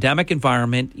had a pandemic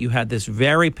environment. You had this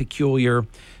very peculiar,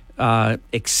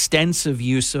 extensive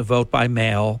use of vote by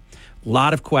mail, a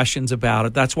lot of questions about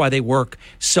it. That's why they work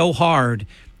so hard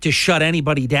to shut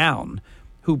anybody down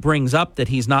who brings up that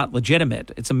he's not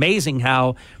legitimate. It's amazing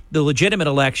how the legitimate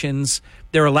elections,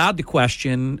 they're allowed to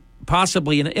question,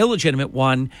 possibly an illegitimate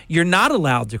one, you're not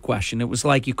allowed to question. It was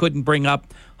like you couldn't bring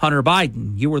up Hunter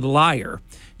Biden. You were the liar.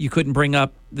 You couldn't bring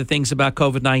up the things about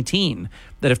COVID-19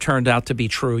 that have turned out to be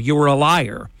true. You were a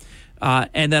liar.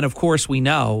 And then, of course, we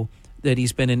know that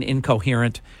he's been an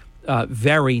incoherent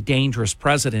very dangerous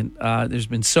president. There's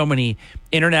been so many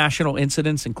international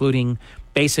incidents, including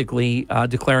basically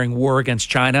declaring war against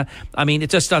China. I mean, it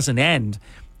just doesn't end.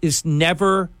 This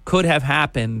never could have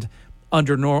happened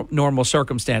under normal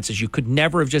circumstances. You could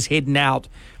never have just hidden out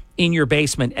in your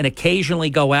basement and occasionally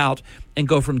go out and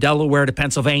go from Delaware to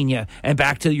Pennsylvania and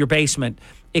back to your basement.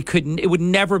 It would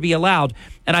never be allowed.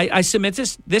 And I submit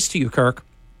this to you, Kirk.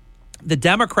 The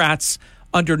Democrats,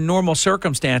 under normal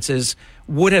circumstances,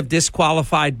 would have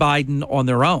disqualified Biden on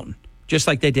their own, just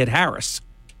like they did Harris.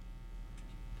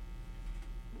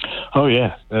 Oh,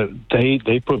 yeah.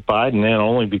 They put Biden in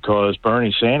only because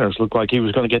Bernie Sanders looked like he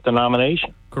was going to get the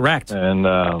nomination. Correct.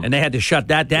 And they had to shut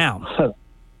that down.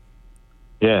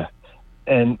 Yeah.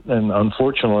 And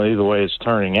unfortunately, the way it's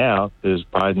turning out is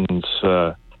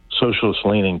Biden's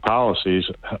socialist-leaning policies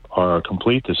are a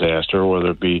complete disaster,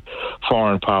 whether it be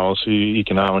foreign policy,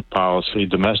 economic policy,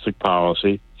 domestic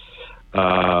policy.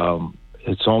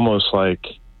 It's almost like,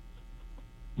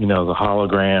 the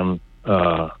hologram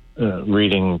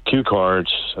reading cue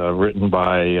cards written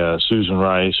by Susan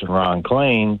Rice and Ron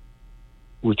Klain,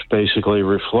 which basically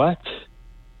reflect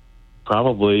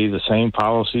probably the same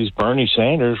policies Bernie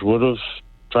Sanders would have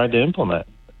tried to implement,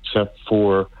 except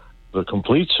for the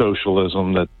complete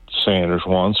socialism that Sanders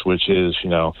wants, which is,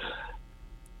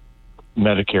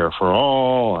 Medicare for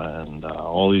all and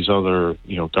all these other,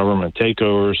 government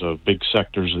takeovers of big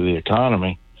sectors of the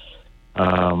economy.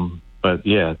 But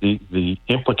yeah, the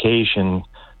implication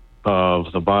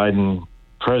of the Biden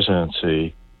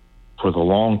presidency for the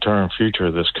long-term future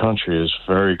of this country is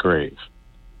very grave.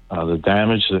 The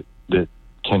damage that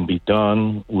can be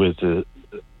done with the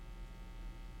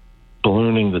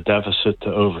ballooning the deficit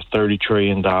to over $30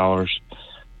 trillion,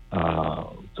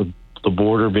 the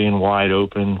border being wide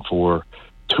open for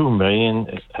 2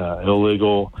 million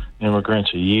illegal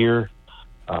immigrants a year,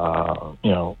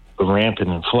 the rampant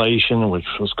inflation, which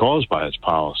was caused by its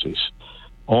policies.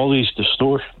 All these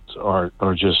distortions are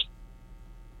just,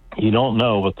 you don't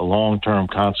know what the long-term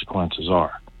consequences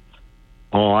are.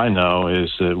 All I know is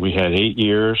that we had 8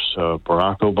 years of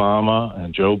Barack Obama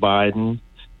and Joe Biden.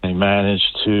 They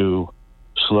managed to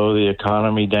slow the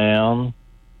economy down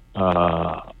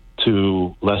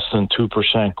to less than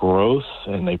 2% growth,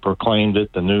 and they proclaimed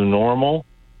it the new normal.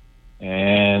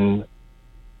 And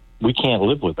we can't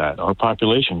live with that. Our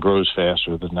population grows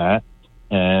faster than that.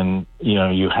 And,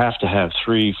 you have to have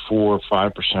 3%, 4%,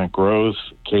 5% growth.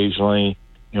 Occasionally,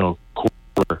 there's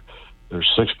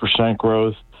 6%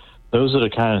 growth. Those are the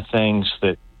kind of things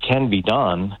that can be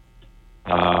done.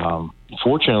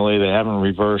 Fortunately, they haven't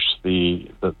reversed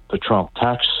the Trump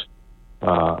tax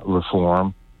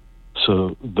reform,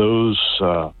 so those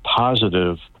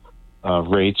positive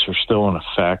rates are still in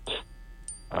effect.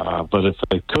 But if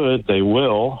they could, they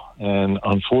will. And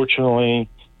unfortunately,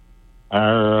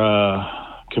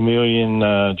 our chameleon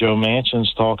Joe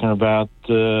Manchin's talking about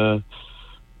a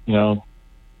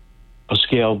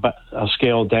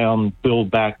scaled down Build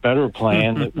Back Better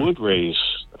plan that would raise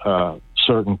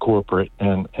certain corporate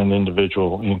and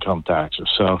individual income taxes.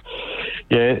 So,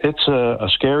 yeah, it's a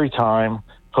scary time.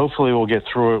 Hopefully we'll get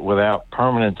through it without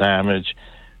permanent damage.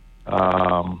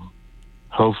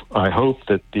 I hope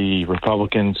that the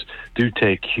Republicans do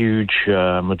take huge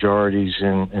majorities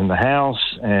in the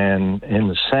House and in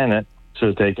the Senate so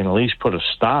that they can at least put a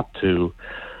stop to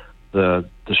the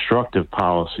destructive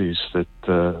policies that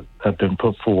have been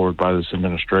put forward by this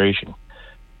administration.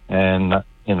 And,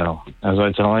 as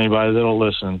I tell anybody that'll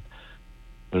listen,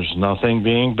 there's nothing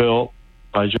being built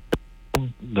by Joe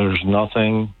Biden. There's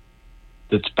nothing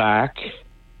that's back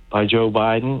by Joe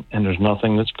Biden, and there's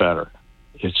nothing that's better.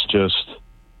 It's just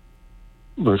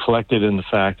reflected in the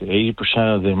fact that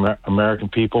 80% of the American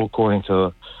people, according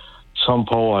to some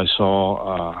poll I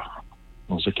saw,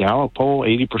 it was a Gallup poll,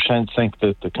 80% think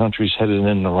that the country's headed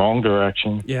in the wrong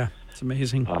direction. Yeah, it's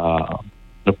amazing.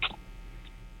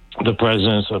 The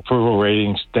president's approval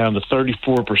ratings down to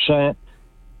 34%.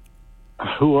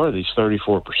 Who are these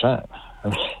 34%?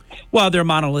 Well, they're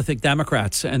monolithic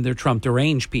Democrats and they're Trump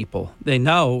deranged people. They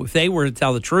know if they were to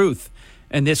tell the truth,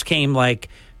 and this came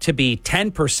to be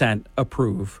 10%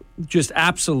 approve, just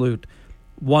absolute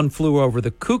one flew over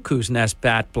the cuckoo's nest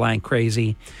bat blank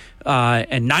crazy,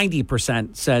 and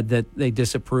 90% said that they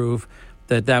disapprove,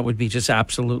 that would be just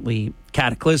absolutely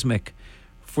cataclysmic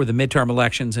for the midterm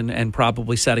elections and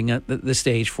probably setting the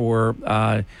stage for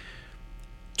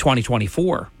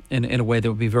 2024 in a way that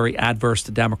would be very adverse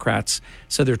to Democrats.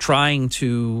 So they're trying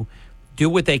to do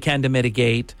what they can to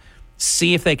mitigate,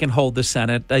 see if they can hold the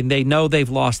Senate. They know they've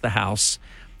lost the House,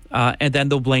 and then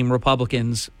they'll blame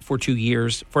Republicans for 2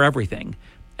 years for everything.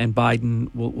 and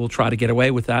Biden will try to get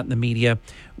away with that, and the media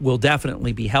will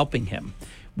definitely be helping him.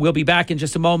 We'll be back in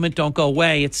just a moment. Don't go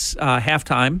away. It's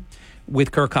halftime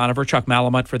with Kirk Conover, Chuck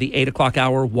Malamut for the 8 o'clock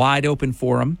hour wide open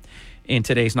forum in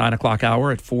today's 9 o'clock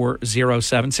hour at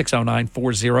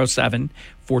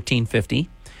 609-407-1450.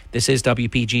 This is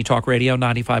WPG Talk Radio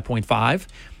 95.5,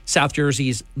 South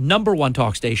Jersey's number one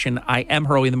talk station. I am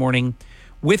Hurley in the Morning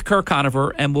with Kirk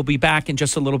Conover, and we'll be back in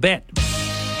just a little bit.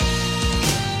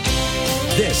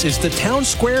 This is the Town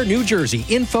Square, New Jersey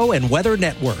Info and Weather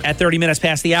Network. At 30 minutes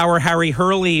past the hour, Harry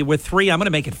Hurley with 3, I'm going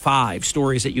to make it 5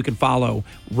 stories that you can follow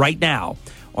right now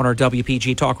on our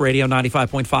WPG Talk Radio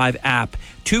 95.5 app.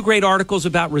 2 great articles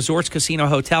about Resorts Casino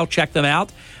Hotel. Check them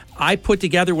out. I put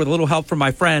together, with a little help from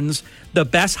my friends, the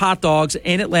best hot dogs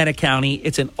in Atlantic County.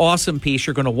 It's an awesome piece.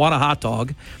 You're going to want a hot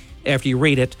dog after you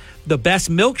read it. The best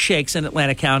milkshakes in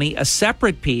Atlantic County, a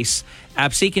separate piece.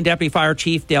 Absecon Deputy Fire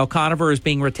Chief Dale Conover is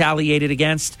being retaliated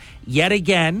against yet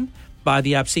again by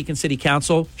the Absecon City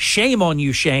Council. Shame on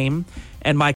you, shame.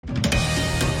 And my...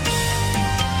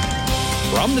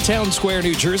 From the Town Square,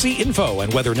 New Jersey Info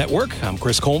and Weather Network, I'm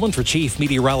Chris Coleman for Chief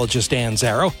Meteorologist Dan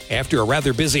Zarrow. After a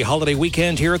rather busy holiday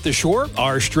weekend here at the shore,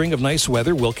 our string of nice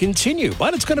weather will continue,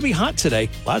 but it's going to be hot today.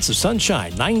 Lots of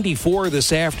sunshine. 94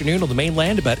 this afternoon on the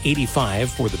mainland, about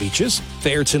 85 for the beaches.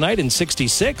 Fair tonight in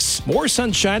 66. More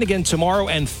sunshine again tomorrow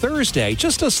and Thursday.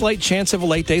 Just a slight chance of a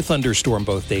late day thunderstorm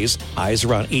both days. Highs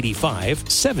around 85,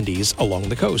 70s along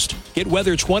the coast. Get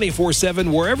weather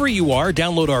 24/7 wherever you are.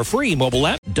 Download our free mobile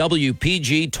app. WPG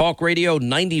Talk Radio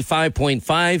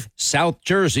 95.5, South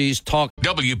Jersey's Talk.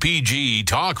 WPG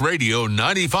Talk Radio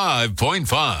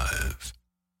 95.5.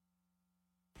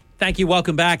 Thank you.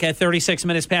 Welcome back. At 36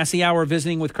 minutes past the hour,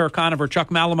 visiting with Kirk Conover, Chuck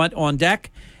Malamut on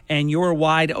deck, and your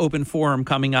wide open forum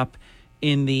coming up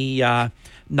in the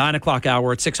 9 o'clock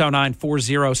hour at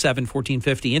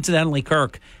 609-407-1450. Incidentally,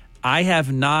 Kirk, I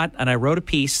have not, and I wrote a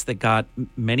piece that got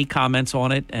many comments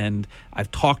on it, and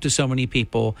I've talked to so many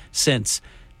people since.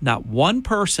 Not one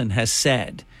person has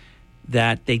said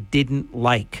that they didn't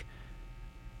like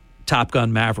Top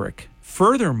Gun Maverick.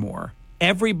 Furthermore,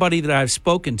 everybody that I've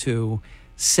spoken to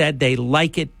said they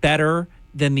like it better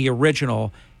than the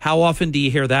original. How often do you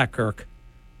hear that, Kirk?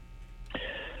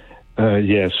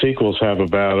 Yeah, sequels have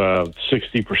about a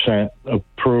 60%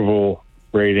 approval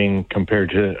rating compared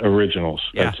to originals.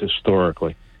 Yeah. That's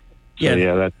historically.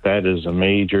 So, that is a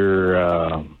major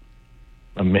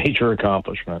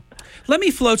accomplishment. Let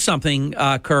me float something,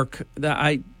 Kirk. That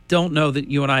I don't know that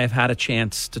you and I have had a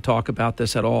chance to talk about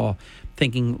this at all.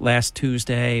 Thinking last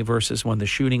Tuesday versus when the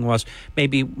shooting was.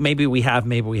 Maybe we have,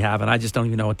 maybe we haven't. I just don't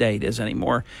even know what day it is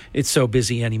anymore. It's so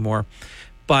busy anymore.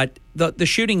 But the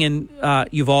shooting in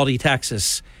Uvalde,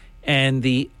 Texas, and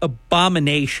the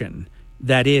abomination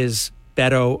that is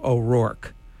Beto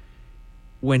O'Rourke,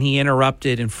 when he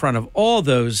interrupted in front of all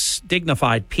those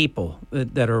dignified people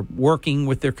that are working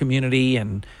with their community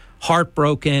and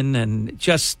heartbroken and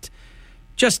just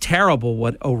terrible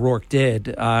what O'Rourke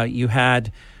did. You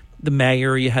had the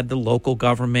mayor, you had the local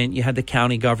government, you had the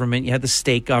county government, you had the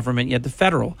state government, you had the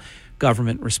federal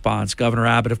government response. Governor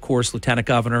Abbott, of course, Lieutenant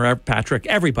Governor Patrick,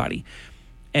 everybody.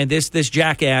 And this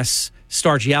jackass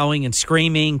starts yelling and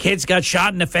screaming, kids got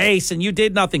shot in the face and you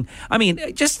did nothing. I mean,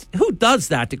 just who does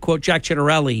that, to quote Jack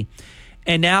Chittarelli?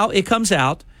 And now it comes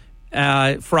out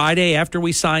Friday after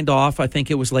we signed off. I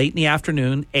think it was late in the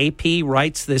afternoon. AP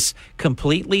writes this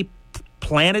completely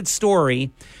planted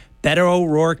story, Beto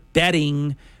O'Rourke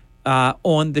betting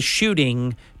on the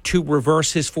shooting to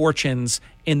reverse his fortunes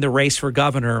in the race for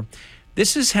governor.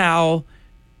 This is how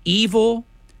evil,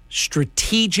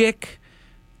 strategic,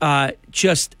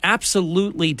 just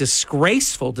absolutely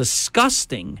disgraceful,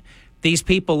 disgusting these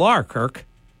people are, Kirk.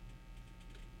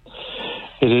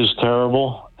 It is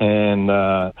terrible. And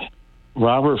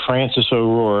Robert Francis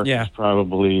O'Rourke is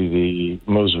probably the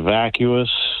most vacuous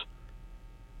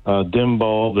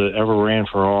dimball that ever ran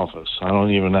for office. I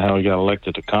don't even know how he got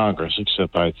elected to Congress,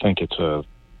 except I think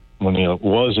when he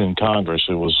was in Congress,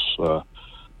 it was a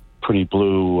pretty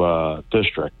blue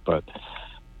district. But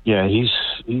yeah,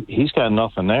 he's got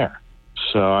nothing there.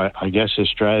 So I guess his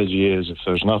strategy is, if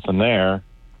there's nothing there,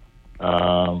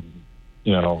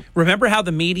 Remember how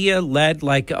the media led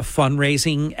like a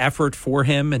fundraising effort for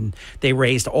him, and they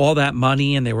raised all that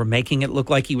money and they were making it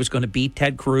look like he was going to beat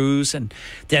Ted Cruz, and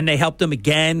then they helped him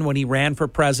again when he ran for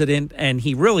president, and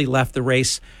he really left the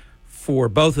race for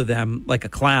both of them like a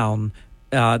clown.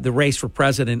 The race for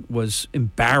president was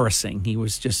embarrassing. He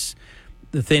was just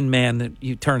the thin man that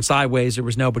you turn sideways. There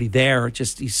was nobody there.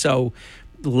 He's so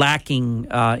lacking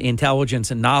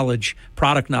intelligence and knowledge,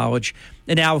 product knowledge.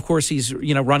 And now, of course, he's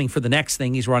running for the next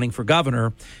thing. He's running for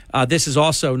governor. This is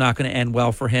also not going to end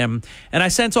well for him. And I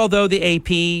sense, although the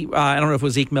AP, I don't know if it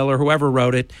was Zeke Miller, whoever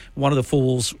wrote it, one of the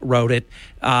fools wrote it.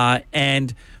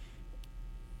 And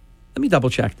let me double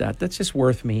check that. That's just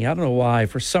worth me. I don't know why.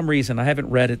 For some reason, I haven't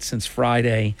read it since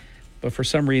Friday, but for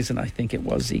some reason, I think it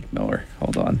was Zeke Miller.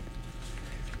 Hold on.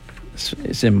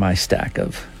 It's in my stack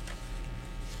of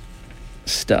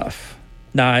stuff.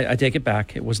 No, I take it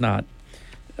back. It was not.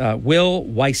 Will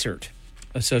Weissert,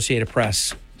 Associated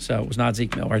Press. So it was not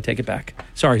Zeke Miller. I take it back.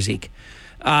 Sorry, Zeke.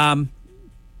 But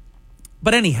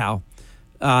anyhow,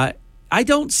 I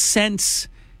don't sense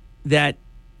that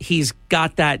he's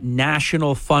got that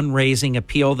national fundraising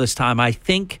appeal this time. I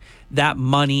think that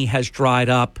money has dried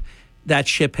up. That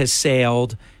ship has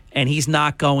sailed, and he's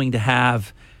not going to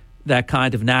have that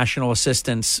kind of national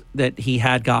assistance that he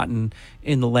had gotten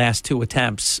in the last two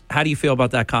attempts. How do you feel about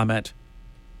that comment?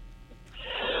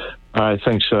 I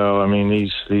think so. I mean,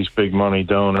 these big money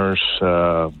donors,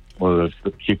 whether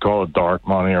you call it dark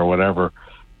money or whatever,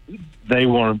 they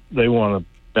want to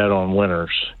bet on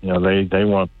winners. They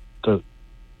want to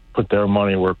put their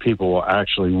money where people will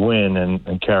actually win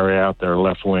and carry out their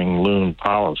left-wing loon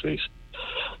policies.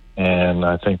 And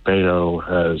I think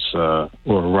Beto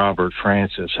or Robert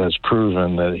Francis has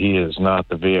proven that he is not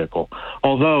the vehicle.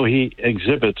 Although he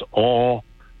exhibits all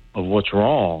of what's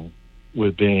wrong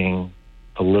with being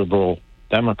a liberal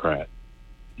Democrat.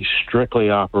 He's strictly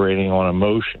operating on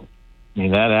emotion. I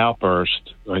mean, that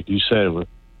outburst, like you said,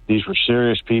 these were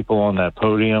serious people on that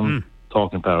podium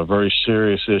talking about a very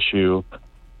serious issue,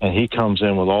 and he comes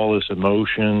in with all this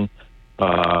emotion.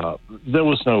 There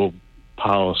was no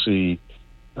policy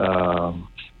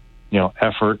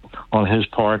effort on his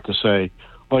part to say,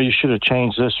 well, you should have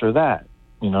changed this or that.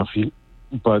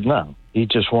 But no, he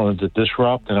just wanted to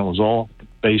disrupt, and it was all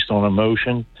based on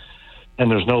emotion, and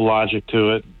there's no logic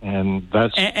to it. And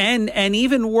that's and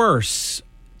even worse,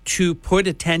 to put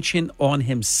attention on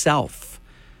himself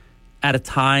at a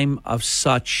time of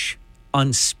such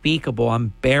unspeakable,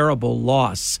 unbearable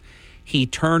loss. He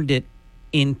turned it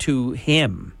into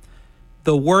him.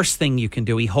 The worst thing you can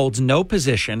do. He holds no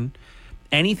position.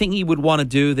 Anything he would want to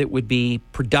do that would be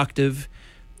productive,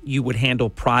 you would handle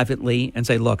privately and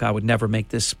say, look, I would never make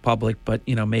this public, but,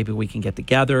 maybe we can get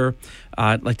together.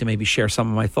 I'd like to maybe share some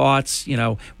of my thoughts,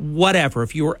 whatever.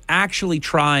 If you were actually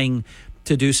trying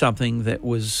to do something that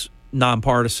was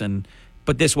nonpartisan,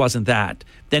 but this wasn't that.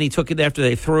 Then he took it after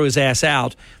they threw his ass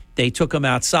out. They took him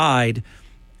outside.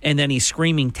 And then he's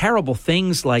screaming terrible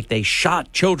things like they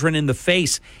shot children in the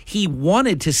face. He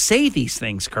wanted to say these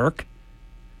things, Kirk.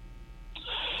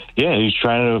 Yeah, he's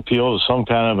trying to appeal to some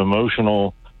kind of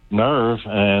emotional nerve,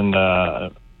 and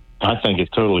I think it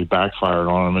totally backfired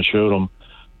on him and showed him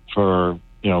for,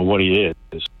 what he is.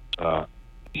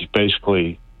 He's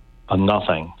basically a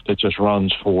nothing that just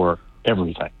runs for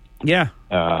everything. Yeah.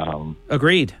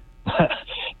 Agreed.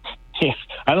 Yeah,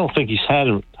 I don't think he's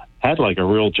had like a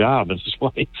real job in his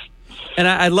life. And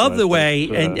I love the way,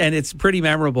 and it's pretty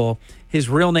memorable. His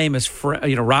real name is,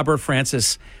 Robert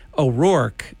Francis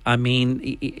O'Rourke. I mean,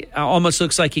 he almost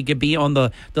looks like he could be on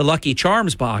the Lucky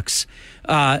Charms box.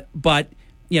 But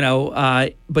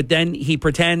then he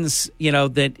pretends,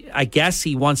 that I guess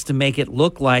he wants to make it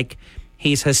look like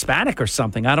he's Hispanic or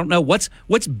something. I don't know. What's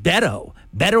Beto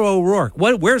O'Rourke?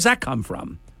 Where's that come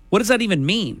from? What does that even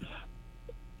mean?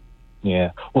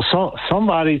 Yeah. Well,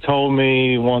 somebody told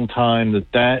me one time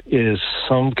that is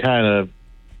some kind of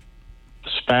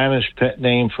Spanish pet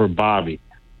name for Bobby,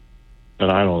 but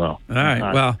I don't know. All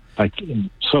right.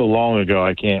 So long ago,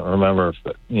 I can't remember.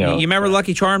 You remember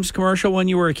Lucky Charms commercial when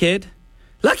you were a kid?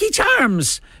 Lucky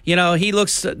Charms. He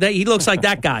looks like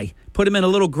that guy. Put him in a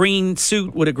little green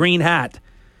suit with a green hat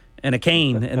and a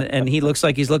cane, and he looks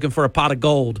like he's looking for a pot of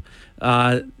gold.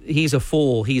 He's a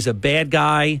fool. He's a bad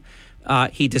guy.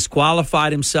 He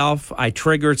disqualified himself. I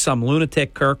triggered some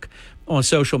lunatic, Kirk, on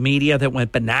social media that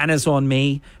went bananas on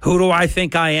me. Who do I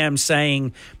think I am,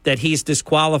 saying that he's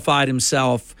disqualified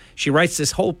himself? She writes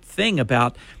this whole thing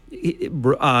about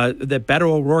that Beto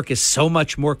O'Rourke is so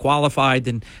much more qualified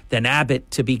than Abbott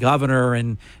to be governor,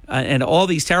 and all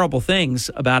these terrible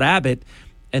things about Abbott.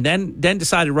 And then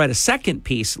decided to write a second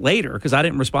piece later, because I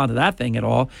didn't respond to that thing at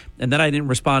all. And then I didn't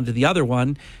respond to the other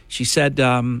one. She said,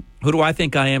 who do I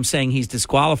think I am, saying he's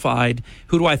disqualified?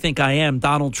 Who do I think I am,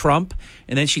 Donald Trump?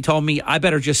 And then she told me I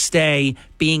better just stay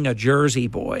being a Jersey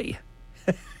boy.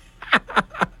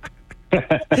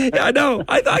 I know.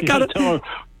 I got it.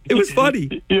 It was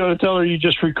funny. Tell her you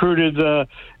just recruited,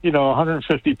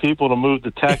 150 people to move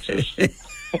to Texas.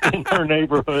 in her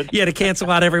neighborhood. Yeah, to cancel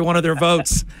out every one of their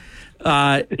votes.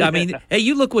 I mean, hey,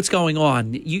 you look what's going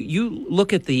on. You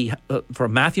look at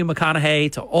from Matthew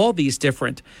McConaughey to all these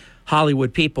different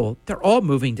Hollywood people. They're all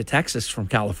moving to Texas from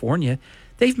California.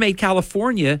 They've made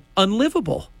California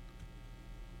unlivable.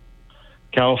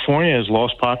 California has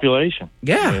lost population.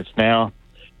 Yeah. It's now,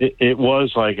 it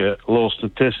was like a little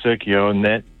statistic,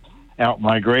 net out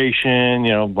migration,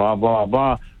 blah, blah,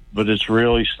 blah. But it's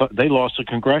really, they lost a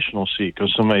congressional seat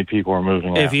because so many people are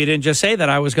moving out. If you didn't just say that,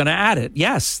 I was going to add it.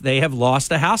 Yes, they have lost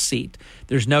a House seat.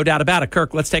 There's no doubt about it.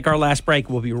 Kirk, let's take our last break.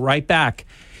 We'll be right back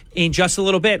in just a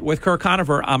little bit with Kirk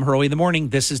Conover. I'm Hurley in the Morning.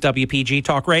 This is WPG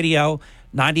Talk Radio,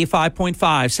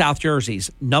 95.5, South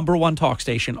Jersey's #1 talk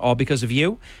station, all because of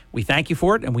you. We thank you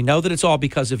for it, and we know that it's all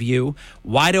because of you.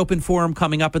 Wide open forum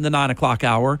coming up in the 9 o'clock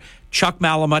hour. Chuck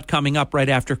Malamut coming up right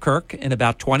after Kirk in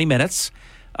about 20 minutes.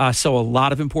 So a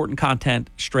lot of important content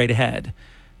straight ahead.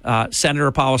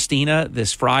 Senator Palestina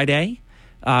this Friday.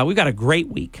 We've got a great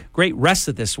week, great rest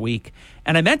of this week.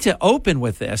 And I meant to open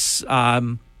with this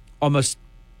almost,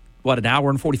 an hour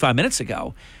and 45 minutes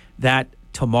ago, that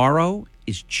tomorrow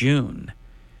is June.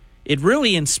 It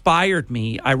really inspired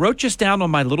me. I wrote just down on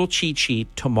my little cheat sheet,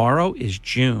 tomorrow is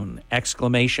June, !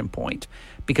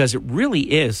 Because it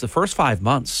really is the first 5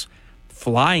 months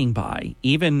flying by,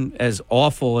 even as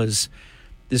awful as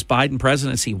this Biden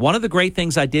presidency. One of the great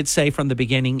things I did say from the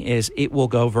beginning is it will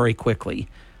go very quickly.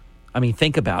 I mean,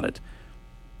 think about it.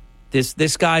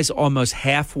 This guy's almost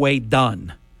halfway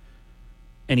done,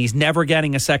 and he's never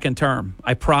getting a second term.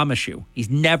 I promise you, he's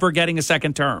never getting a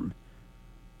second term.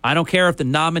 I don't care if the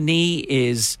nominee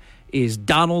is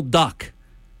Donald Duck.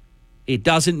 It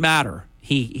doesn't matter.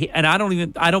 And I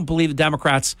don't believe the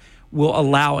Democrats will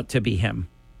allow it to be him.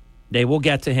 They will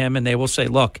get to him and they will say,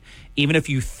 look, even if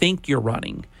you think you're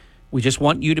running, we just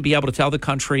want you to be able to tell the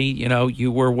country,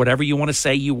 you were whatever you want to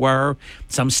say you were,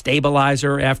 some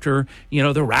stabilizer after,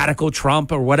 the radical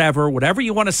Trump or whatever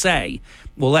you want to say,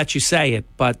 we'll let you say it,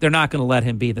 but they're not going to let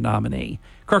him be the nominee.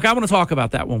 Kirk, I want to talk about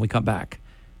that when we come back.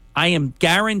 I am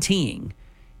guaranteeing,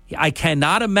 I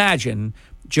cannot imagine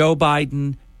Joe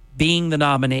Biden being the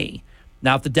nominee.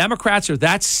 Now, if the Democrats are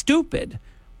that stupid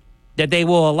that they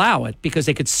will allow it, because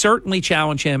they could certainly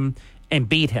challenge him and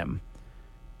beat him.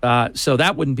 So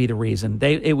that wouldn't be the reason.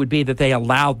 It would be that they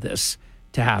allowed this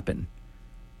to happen.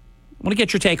 I want to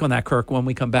get your take on that, Kirk, when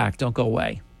we come back. Don't go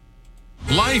away.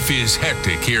 Life is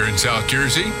hectic here in South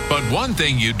Jersey, but one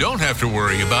thing you don't have to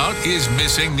worry about is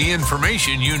missing the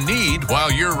information you need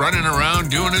while you're running around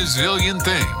doing a zillion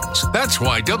things. That's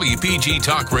why WPG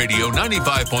Talk Radio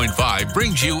 95.5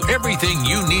 brings you everything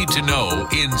you need to know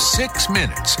in 6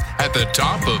 minutes at the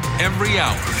top of every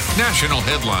hour. National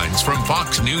headlines from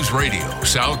Fox News Radio,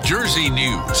 South Jersey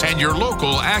News, and your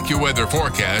local AccuWeather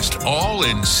forecast all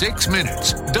in 6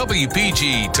 minutes.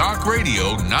 WPG Talk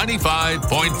Radio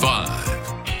 95.5.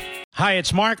 Hi,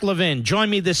 it's Mark Levin. Join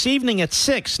me this evening at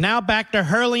 6. Now back to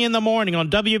Hurley in the Morning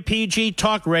on WPG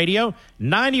Talk Radio,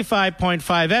 95.5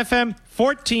 FM,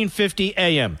 1450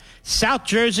 AM. South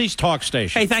Jersey's talk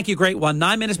station. Hey, thank you. Great one.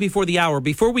 9 minutes before the hour.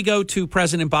 Before we go to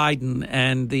President Biden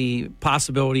and the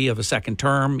possibility of a second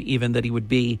term, even that he would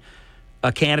be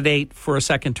a candidate for a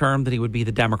second term, that he would be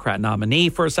the Democrat nominee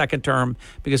for a second term,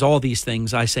 because all these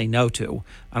things I say no to.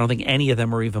 I don't think any of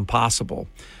them are even possible.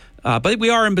 But we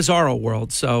are in bizarro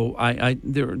world, so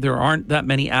there aren't that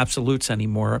many absolutes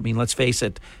anymore. I mean, let's face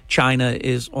it, China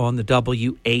is on the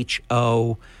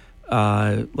WHO,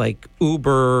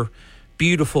 uber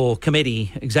beautiful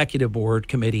committee, executive board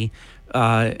committee,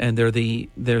 and they're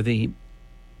the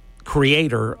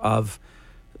creator of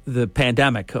the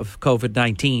pandemic of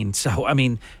COVID-19. So, I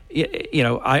mean,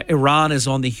 Iran is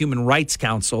on the Human Rights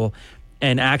Council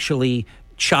and actually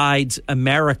chides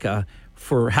America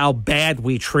for how bad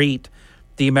we treat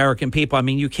the American people. I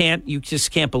mean, you just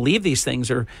can't believe these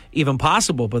things are even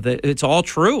possible, but it's all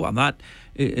true.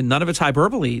 None of it's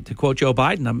hyperbole, to quote Joe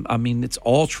Biden. I mean, it's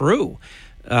all true.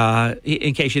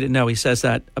 In case you didn't know, he says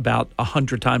that about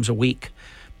 100 times a week,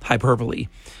 hyperbole.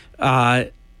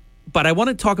 But I want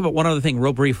to talk about one other thing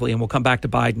real briefly, and we'll come back to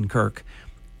Biden, Kirk.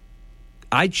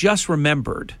 I just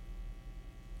remembered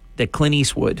that Clint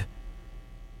Eastwood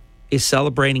is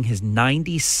celebrating his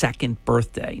 92nd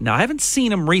birthday. Now, I haven't seen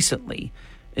him recently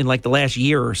in like the last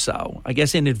year or so. I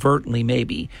guess inadvertently,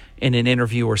 maybe in an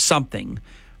interview or something.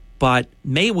 But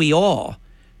may we all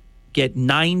get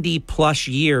 90 plus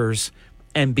years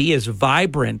and be as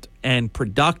vibrant and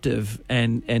productive,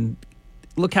 and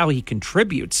look how he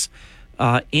contributes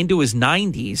into his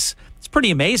 90s. It's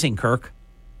pretty amazing, Kirk.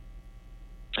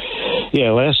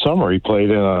 Yeah, last summer he played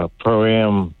in a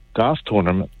Pro-Am golf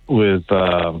tournament with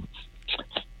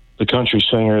the the country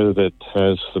singer that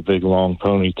has the big long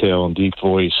ponytail and deep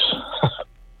voice. I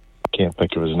can't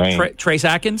think of his name. Trace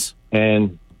Atkins?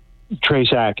 And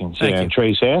Trace Atkins, Thank you. And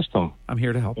Trace asked him, I'm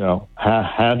here to help.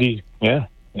 How do you, yeah,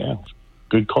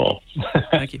 good call.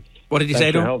 Thank you. What did he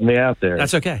say to him? Help me out there.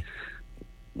 That's okay.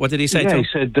 What did he say to him? He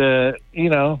said,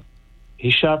 he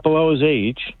shot below his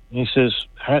age. He says,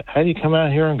 how do you come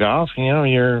out here and golf? When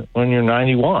you're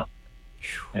 91.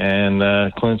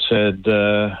 And Clint said,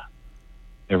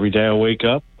 every day I wake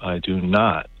up, I do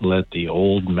not let the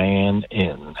old man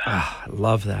in. I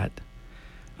love that.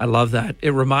 I love that.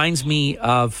 It reminds me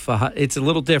of, it's a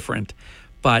little different,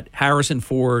 but Harrison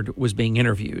Ford was being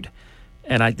interviewed.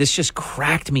 And this just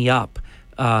cracked me up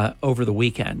over the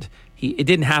weekend. It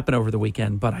didn't happen over the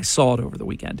weekend, but I saw it over the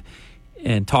weekend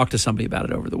and talked to somebody about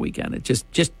it over the weekend. It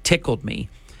just tickled me.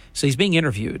 So he's being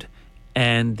interviewed,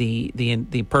 and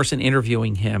the person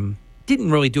interviewing him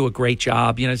didn't really do a great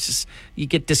job. It's just, you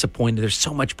get disappointed. There's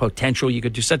so much potential. You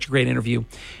could do such a great interview.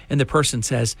 And the person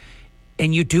says,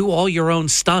 and you do all your own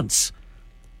stunts.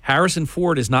 Harrison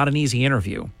Ford is not an easy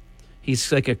interview. He's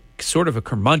like a sort of a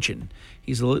curmudgeon.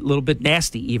 He's a little bit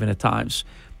nasty even at times.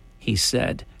 He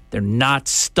said, they're not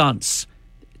stunts.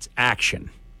 It's action.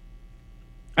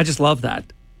 I just love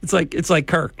that. It's like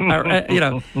Kirk,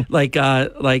 like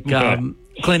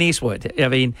Clint Eastwood. I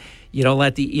mean, you don't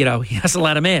let he doesn't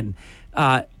let him in.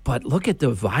 But look at the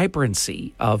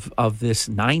vibrancy of this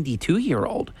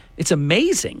 92-year-old. It's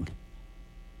amazing.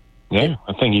 Yeah,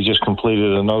 I think he just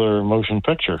completed another motion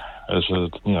picture as a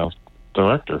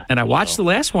director. And I watched the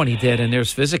last one he did, and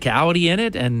there's physicality in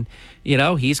it, and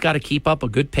he's got to keep up a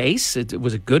good pace. It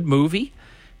was a good movie.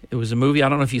 It was a movie, I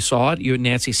don't know if you saw it, you and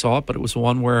Nancy saw it, but it was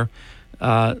one where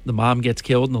the mom gets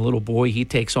killed and the little boy, he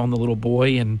takes on the little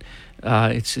boy, and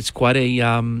it's quite a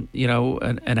an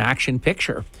action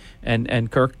picture. And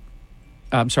Kirk,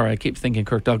 I'm sorry, I keep thinking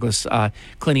Kirk Douglas,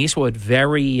 Clint Eastwood,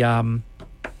 very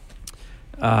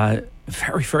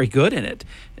very good in it.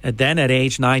 And then at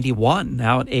age 91,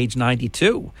 now at age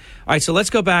 92. All right, so let's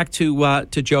go back to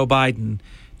Joe Biden.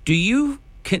 Do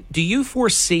you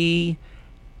foresee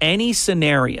any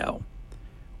scenario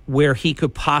where he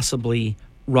could possibly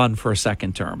run for a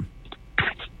second term?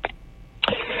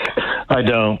 I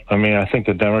don't. I mean, I think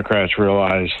the Democrats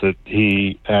realize that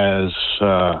he has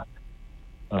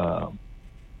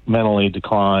mentally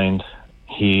declined.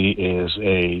 He is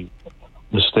a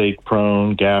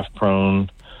mistake-prone, gaffe-prone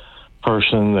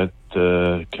person that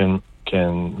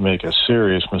can make a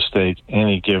serious mistake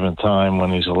any given time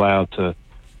when he's allowed to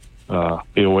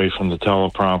be away from the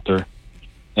teleprompter.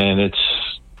 And it's,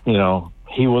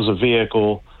 he was a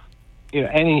vehicle,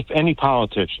 any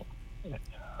politician.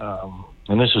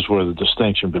 And this is where the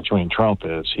distinction between Trump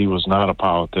is. He was not a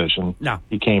politician. No.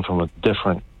 He came from a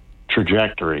different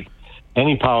trajectory.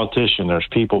 Any politician, there's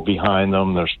people behind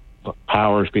them, there's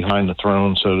powers behind the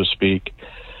throne, so to speak.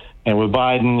 And with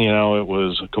Biden, it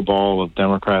was a cabal of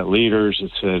Democrat leaders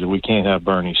that said, we can't have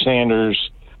Bernie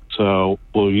Sanders, so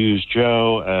we'll use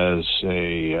Joe as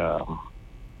a,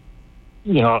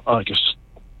 like a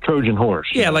Trojan horse.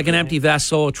 Yeah, like an empty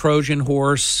vessel, a Trojan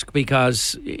horse,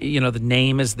 because, the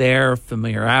name is there,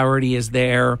 familiarity is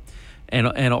there,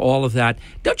 and all of that.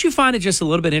 Don't you find it just a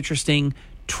little bit interesting?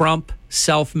 Trump,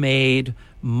 self-made,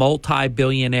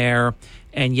 multi-billionaire,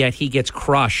 and yet he gets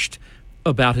crushed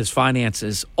about his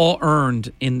finances, all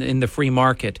earned in the free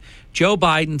market. Joe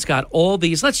Biden's got all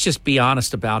these, let's just be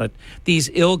honest about it, these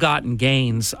ill-gotten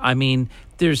gains. I mean,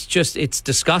 it's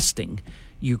disgusting.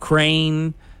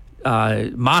 Ukraine,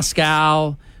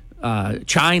 Moscow,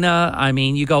 China. I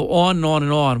mean, you go on and on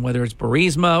and on, whether it's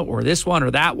Burisma or this one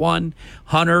or that one.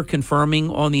 Hunter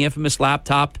confirming on the infamous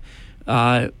laptop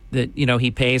that,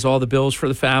 he pays all the bills for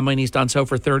the family, and he's done so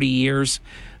for 30 years.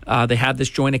 They have this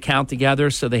joint account together,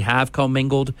 so they have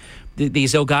commingled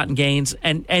these ill-gotten gains.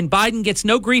 And Biden gets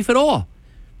no grief at all.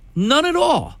 None at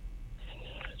all.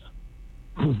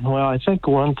 Well, I think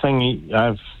one thing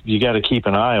you got to keep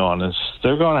an eye on is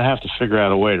they're going to have to figure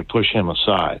out a way to push him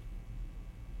aside.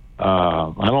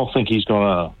 I don't think he's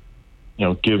going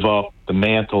to, give up the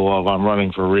mantle of I'm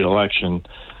running for re-election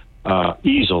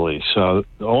easily. So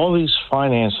all these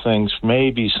finance things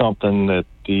may be something that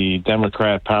the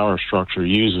Democrat power structure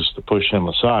uses to push him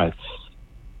aside.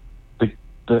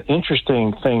 The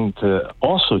interesting thing to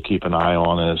also keep an eye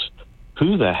on is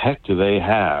who the heck do they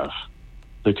have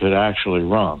that could actually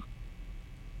run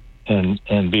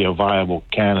and be a viable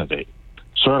candidate?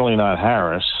 Certainly not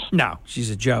Harris. No, she's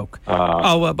a joke.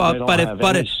 But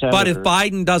if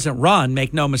Biden doesn't run,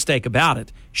 make no mistake about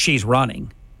it, she's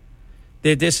running.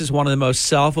 This is one of the most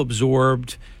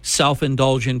self-absorbed,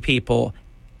 self-indulgent people,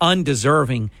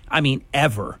 undeserving,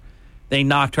 ever. They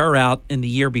knocked her out in the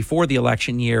year before the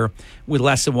election year with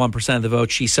less than 1% of the vote.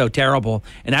 She's so terrible.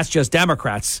 And that's just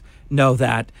Democrats know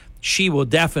that. She will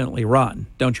definitely run.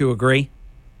 Don't you agree?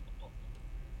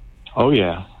 Oh,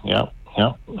 yeah.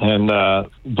 And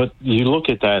but you look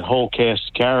at that whole cast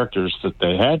of characters that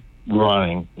they had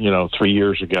running, 3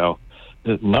 years ago,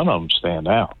 none of them stand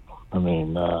out. I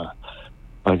mean,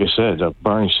 like I said,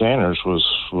 Bernie Sanders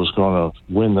was going to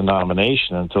win the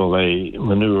nomination until they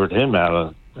maneuvered him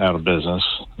out of business,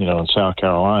 in South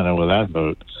Carolina with that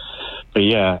vote. But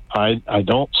yeah, I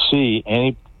don't see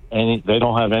any. They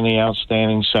don't have any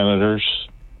outstanding senators.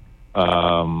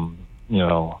 Schumer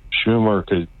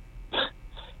could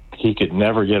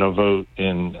never get a vote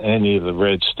in any of the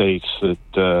red states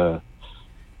that.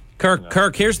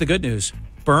 Kirk, here's the good news.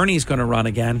 Bernie's going to run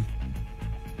again.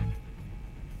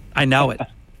 I know it.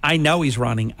 I know he's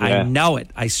running. Yeah. I know it.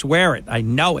 I swear it. I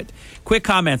know it. Quick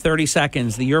comment, 30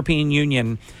 seconds. The European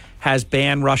Union has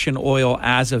banned Russian oil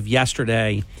as of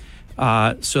yesterday,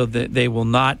 so that they will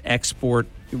not export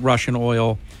Russian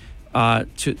oil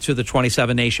to the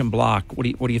 27-nation bloc. What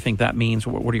do you think that means?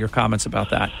 What are your comments about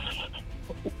that?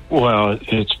 Well,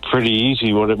 it's pretty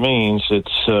easy what it means.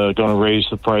 It's going to raise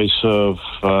the price of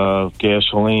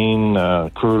gasoline.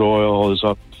 Crude oil is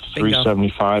up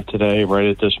 $3.75 today, right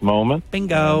at this moment.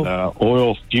 Bingo. And,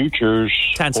 oil futures.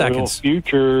 10 seconds. Oil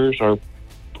futures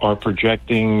are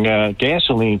projecting,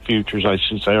 gasoline futures, I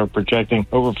should say, are projecting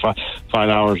over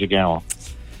 $5 a gallon.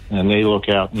 And they look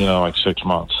out, like 6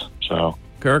 months. So,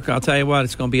 Kirk, I'll tell you what,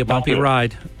 it's going to be a bumpy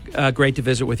ride. Great to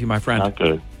visit with you, my friend. Not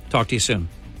good. Talk to you soon.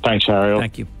 Thanks, Ariel.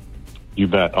 Thank you. You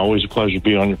bet. Always a pleasure to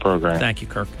be on your program. Thank you,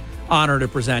 Kirk. Honor to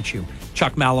present you.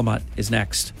 Chuck Malamut is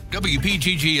next.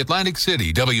 WPGG Atlantic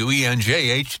City,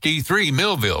 WENJ HD3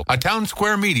 Millville, a Town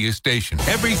Square media station.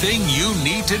 Everything you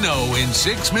need to know in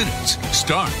 6 minutes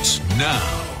starts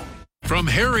now. From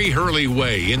Harry Hurley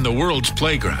Way in the world's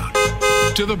playground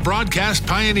to the broadcast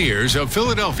pioneers of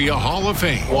Philadelphia Hall of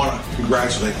Fame. I want to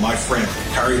congratulate my friend,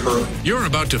 Harry Hurley. You're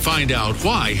about to find out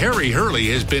why Harry Hurley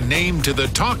has been named to the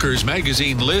Talkers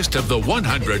Magazine list of the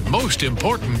 100 most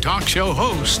important talk show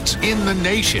hosts in the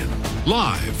nation.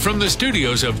 Live from the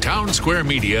studios of Town Square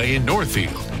Media in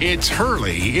Northfield, it's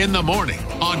Hurley in the Morning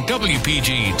on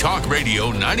WPG Talk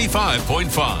Radio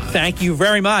 95.5. Thank you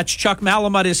very much. Chuck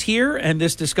Malamut is here, and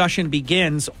this discussion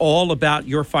begins all about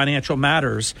your financial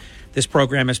matters. This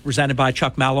program is presented by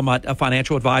Chuck Malamut, a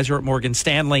financial advisor at Morgan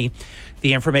Stanley.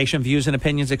 The information, views, and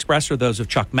opinions expressed are those of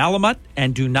Chuck Malamut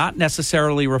and do not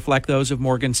necessarily reflect those of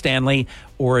Morgan Stanley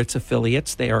or its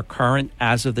affiliates. They are current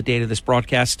as of the date of this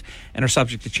broadcast and are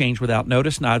subject to change without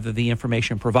notice. Neither the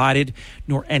information provided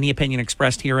nor any opinion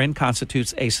expressed herein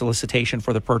constitutes a solicitation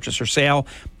for the purchase or sale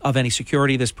of any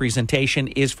security. This presentation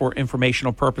is for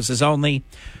informational purposes only.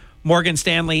 Morgan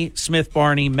Stanley, Smith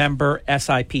Barney, member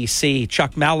SIPC.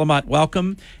 Chuck Malamut,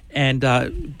 welcome. And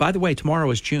by the way, tomorrow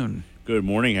is June. Good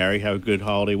morning, Harry. Have a good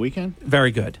holiday weekend?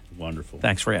 Very good. Wonderful.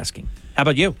 Thanks for asking. How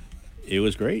about you? It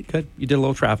was great. Good. You did a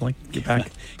little traveling. Get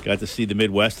back. Got to see the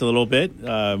Midwest a little bit.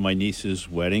 My niece's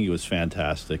wedding. It was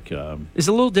fantastic. Is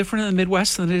it a little different in the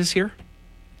Midwest than it is here?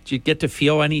 Do you get to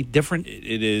feel any different?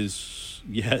 It is,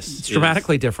 yes. It's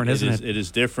dramatically different, isn't it? It is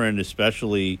different,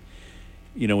 especially,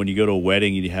 when you go to a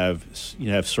wedding and you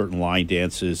have certain line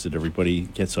dances that everybody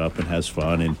gets up and has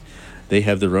fun, and they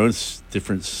have their own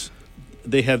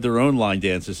They have their own line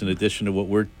dances in addition to what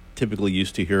we're typically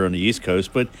used to here on the East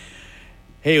Coast. But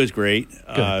hey, it was great.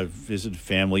 Visited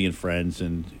family and friends,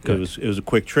 and it was a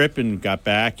quick trip, and got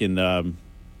back, and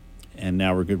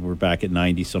now we're good. We're back at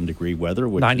 90-some degree weather,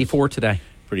 which 94 today.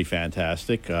 Pretty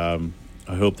fantastic.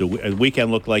 I hope the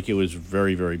weekend looked like it was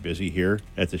very, very busy here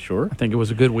at the shore. I think it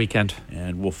was a good weekend.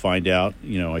 And we'll find out.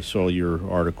 I saw your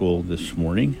article this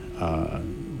morning.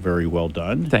 Very well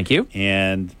done. Thank you.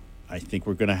 And I think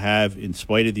we're going to have, in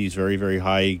spite of these very, very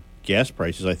high gas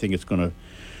prices, I think it's going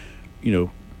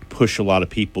to, push a lot of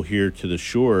people here to the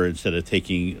shore instead of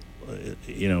taking,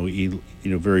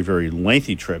 very, very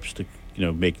lengthy trips to,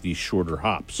 make these shorter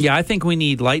hops. Yeah, I think we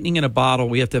need lightning in a bottle.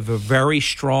 We have to have a very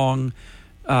strong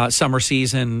summer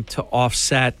season to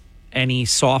offset any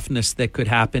softness that could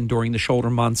happen during the shoulder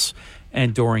months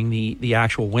and during the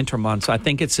actual winter months. I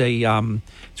think it's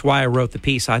it's why I wrote the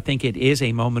piece. I think it is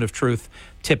a moment of truth,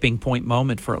 tipping point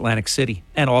moment for Atlantic City,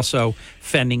 and also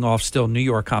fending off still New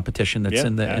York competition that's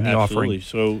in the absolutely. offering.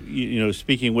 So,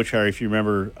 speaking of which, Harry, if you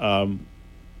remember,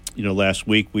 last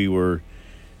week we were,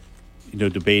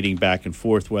 debating back and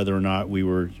forth whether or not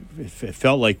it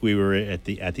felt like we were at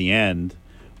the end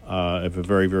of a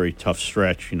very, very tough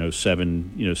stretch.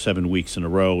 7 weeks in a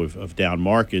row of down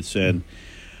markets, and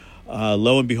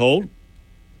lo and behold,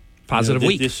 Positive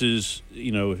week. This is,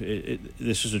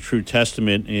 this is a true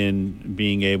testament in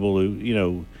being able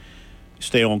to,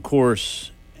 stay on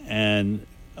course and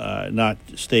not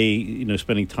stay,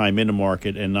 spending time in the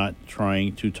market and not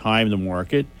trying to time the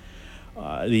market.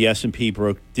 The S&P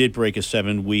did break a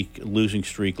 7-week losing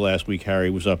streak last week. Harry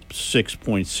was up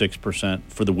 6.6%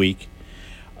 for the week.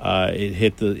 It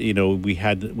hit we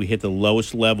hit the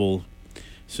lowest level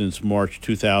since March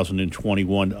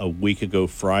 2021, a week ago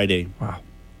Friday. Wow.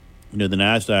 The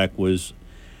NASDAQ was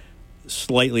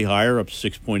slightly higher, up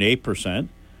 6.8%.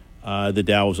 The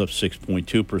Dow was up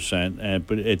 6.2%,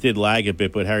 but it did lag a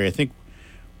bit. But Harry, I think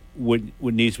what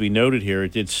needs to be noted here,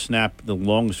 it did snap the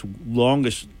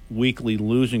longest weekly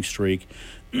losing streak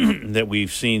that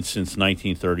we've seen since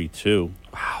 1932.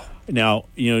 Wow. Now,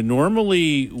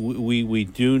 normally we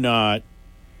do not,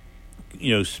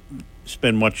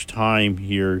 spend much time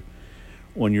here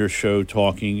on your show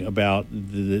talking about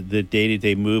the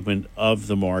day-to-day movement of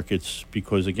the markets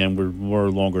because, again, we're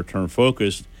more longer-term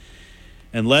focused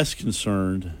and less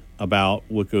concerned about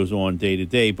what goes on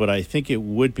day-to-day. But I think it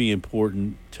would be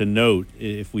important to note,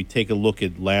 if we take a look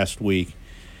at last week,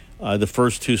 the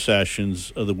first two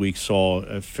sessions of the week saw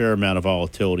a fair amount of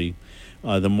volatility.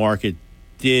 The market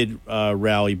did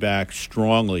rally back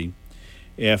strongly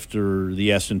after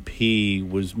the S&P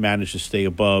managed to stay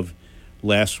above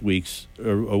last week's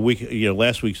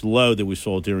low that we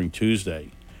saw during Tuesday.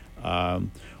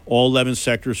 All 11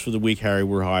 sectors for the week, Harry,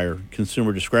 were higher.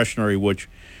 Consumer discretionary, which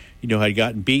had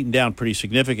gotten beaten down pretty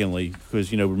significantly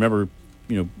because remember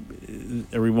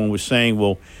everyone was saying,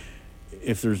 well,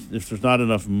 if there's not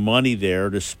enough money there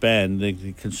to spend,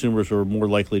 the consumers are more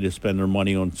likely to spend their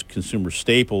money on consumer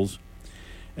staples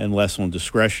and less on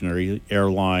discretionary,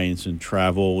 airlines and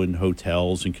travel and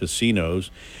hotels and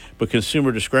casinos. But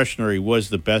consumer discretionary was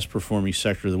the best performing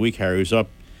sector of the week, Harry. It was up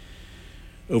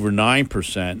over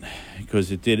 9%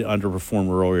 because it did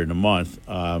underperform earlier in the month.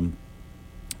 And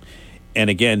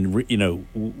again,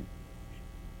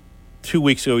 2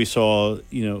 weeks ago we saw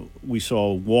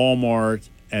Walmart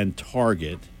and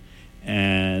Target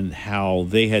and how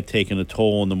they had taken a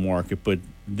toll on the market. But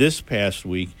this past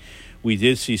week, we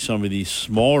did see some of these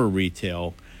smaller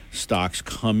retail stocks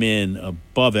come in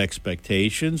above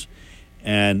expectations,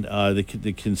 and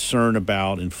the concern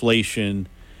about inflation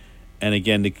and,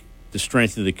 again, the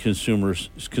strength of the consumer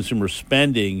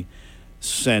spending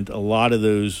sent a lot of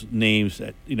those names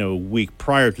at, a week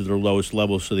prior to their lowest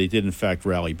level, so they did, in fact,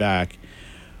 rally back.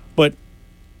 But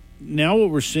now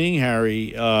what we're seeing,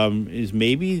 Harry, is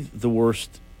maybe the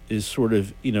worst is sort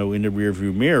of, in the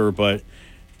rearview mirror, but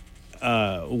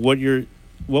what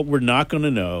we're not going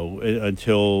to know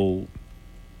until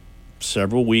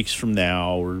several weeks from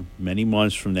now or many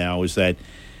months from now is that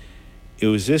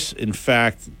was this, in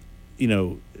fact,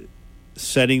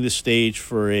 setting the stage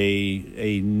for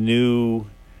a new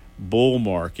bull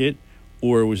market,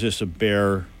 or was this a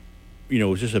bear?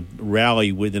 Was this a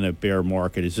rally within a bear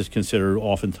market? Is this considered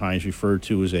oftentimes referred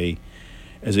to as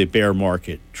a bear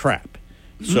market trap?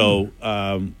 So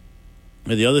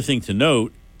the other thing to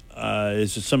note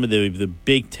is that some of the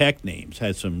big tech names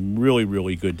had some really,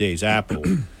 really good days. Apple,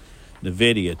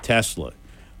 NVIDIA, Tesla.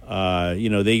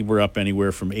 They were up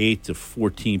anywhere from 8 to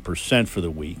 14% for the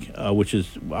week, which is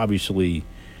obviously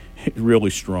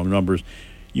really strong numbers.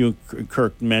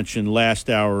 Kirk mentioned last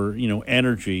hour,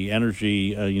 energy,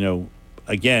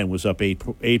 again, was up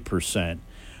 8%.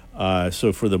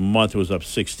 So for the month, it was up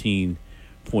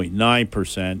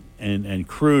 16.9%, and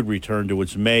crude returned to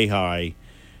its May high,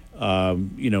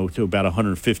 to about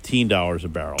 $115 a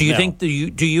barrel.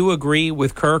 Do you agree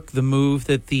with Kirk, the move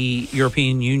that the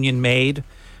European Union made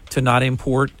to not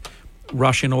import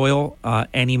Russian oil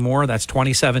anymore? That's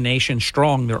 27 nations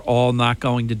strong. They're all not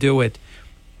going to do it.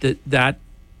 That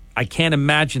I can't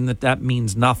imagine that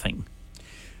means nothing.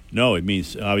 No, it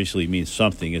means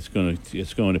something. It's going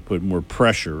to put more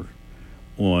pressure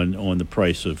on the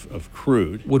price of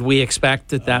crude. Would we expect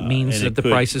that means that the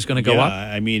price is going to go up?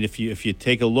 I mean, if you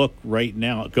take a look right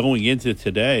now, going into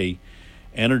today,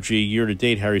 energy year to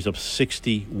date, Harry's up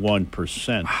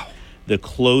 61%. Wow. The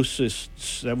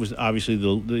closest, that was obviously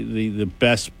the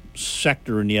best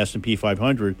sector in the S&P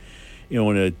 500.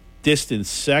 In a distant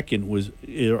second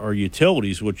are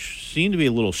utilities, which seem to be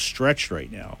a little stretched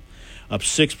right now, up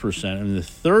 6%. And the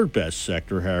third best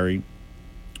sector, Harry,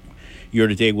 year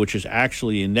to date, which is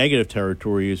actually in negative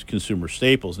territory, is consumer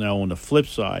staples. Now, on the flip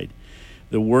side,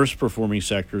 the worst performing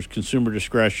sector is consumer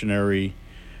discretionary,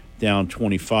 down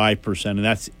 25%, and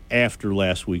that's after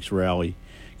last week's rally.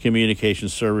 Communication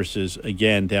services,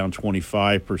 again, down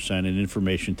 25%, and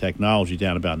information technology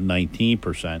down about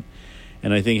 19%.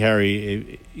 And I think,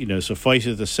 Harry, suffice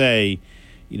it to say,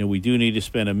 we do need to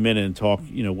spend a minute and talk.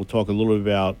 We'll talk a little bit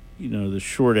about the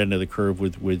short end of the curve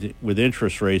with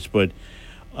interest rates, but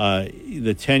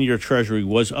the 10-year Treasury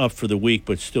was up for the week,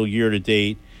 but still year to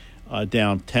date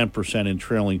down 10%, and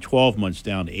trailing 12 months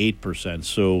down 8%.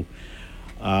 So,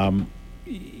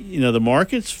 the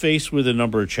market's faced with a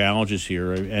number of challenges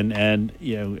here, and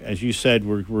as you said,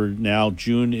 we're now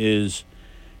June is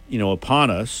upon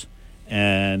us,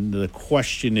 and the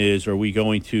question is, are we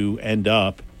going to end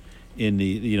up in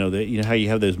how you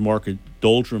have those market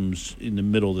doldrums in the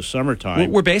middle of the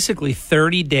summertime? We're basically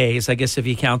 30 days, I guess if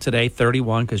you count today,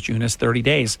 31, because June is 30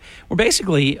 days. We're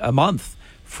basically a month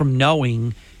from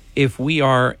knowing if we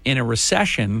are in a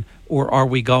recession or are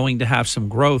we going to have some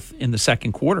growth in the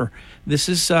second quarter. This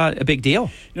is a big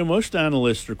deal. Most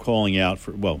analysts are calling out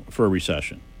for a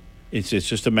recession. It's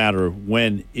just a matter of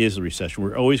when is the recession.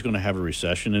 We're always going to have a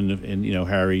recession, and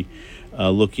Harry,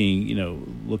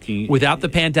 looking without the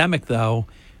pandemic, though,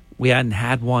 we hadn't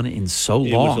had one in so long.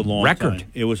 It was a long record. time.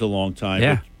 It was a long time.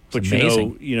 Yeah, but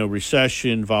amazing.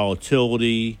 Recession,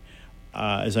 volatility.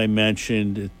 As I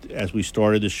mentioned, as we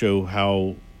started the show,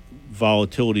 how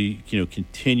volatility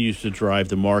continues to drive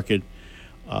the market.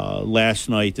 Last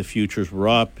night the futures were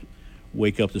up.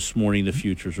 Wake up this morning, the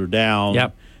futures are down.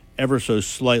 Yep. Ever so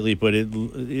slightly, but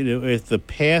if the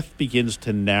path begins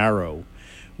to narrow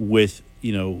with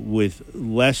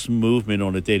less movement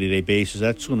on a day-to-day basis,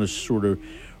 that's going to sort of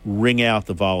wring out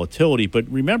the volatility. But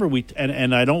remember,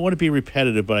 and I don't want to be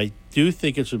repetitive, but I do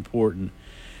think it's important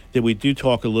that we do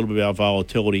talk a little bit about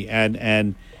volatility,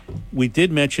 and we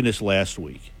did mention this last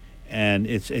week, and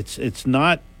it's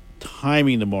not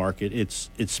timing the market, it's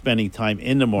spending time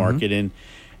in the market, and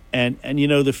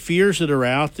the fears that are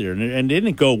out there, and they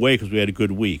didn't go away because we had a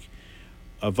good week.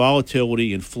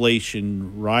 Volatility,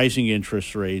 inflation, rising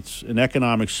interest rates, an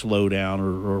economic slowdown,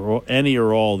 or any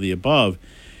or all of the above.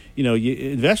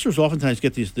 Investors oftentimes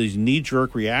get these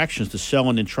knee-jerk reactions to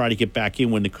selling and try to get back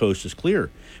in when the coast is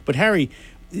clear. But Harry,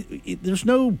 there's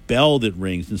no bell that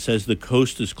rings and says the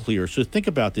coast is clear. So think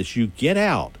about this: you get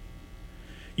out.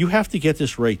 You have to get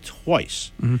this right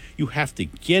twice. Mm-hmm. You have to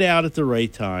get out at the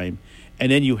right time,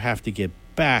 and then you have to get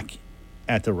back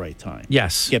at the right time.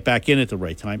 Yes. Get back in at the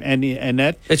right time. And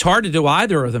that... It's hard to do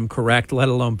either of them correct, let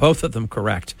alone both of them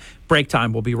correct. Break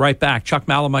time. We'll be right back. Chuck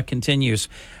Malamut continues.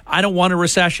 I don't want a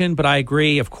recession, but I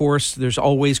agree. Of course, there's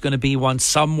always going to be one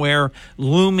somewhere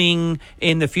looming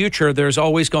in the future. There's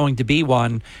always going to be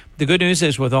one. The good news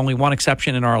is, with only one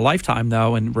exception in our lifetime,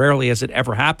 though, and rarely has it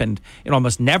ever happened, it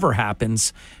almost never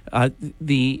happens,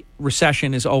 the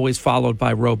recession is always followed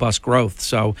by robust growth.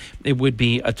 So it would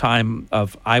be a time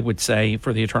of, I would say,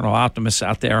 for the eternal optimists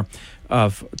out there,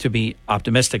 to be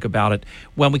optimistic about it.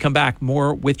 When we come back,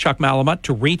 more with Chuck Malamut.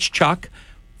 To reach Chuck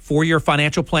for your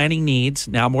financial planning needs,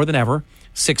 now more than ever,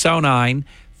 609-383-2010,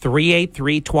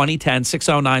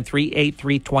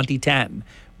 609-383-2010,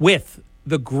 with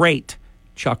the great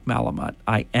Chuck Malamut.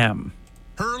 I am.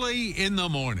 Hurley in the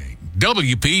morning.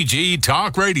 WPG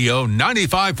Talk Radio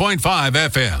 95.5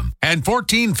 FM and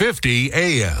 1450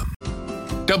 AM.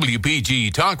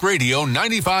 WPG Talk Radio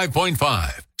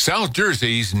 95.5. South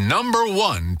Jersey's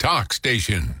 #1 talk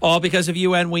station. All because of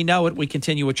you, and we know it. We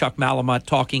continue with Chuck Malamut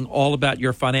talking all about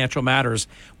your financial matters.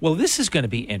 Well, this is going to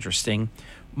be interesting.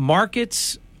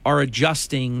 Markets are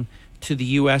adjusting to the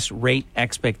U.S. rate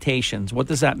expectations. What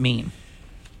does that mean?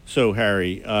 So,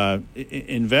 Harry,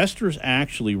 investors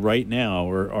actually right now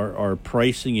are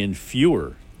pricing in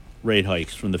fewer rate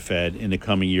hikes from the Fed in the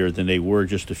coming year than they were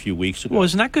just a few weeks ago. Well,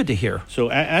 isn't that good to hear? So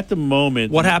at the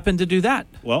moment... What happened to do that?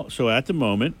 Well, so at the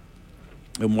moment,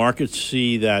 the markets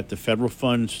see that the federal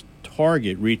funds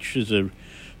target reaches a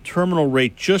terminal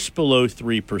rate just below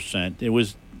 3%. It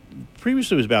was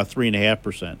previously it was about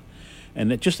 3.5%, and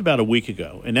that just about a week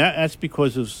ago. And that's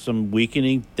because of some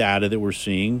weakening data that we're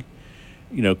seeing,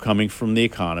 coming from the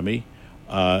economy.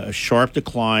 A sharp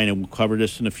decline, and we'll cover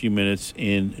this in a few minutes,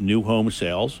 in new home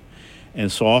sales, and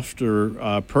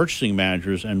softer purchasing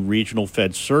managers and regional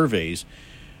Fed surveys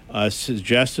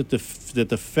suggest that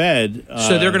the Fed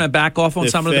so they're going to back off on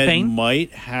some of the pain.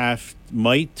 Might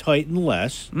tighten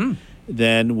less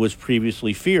than was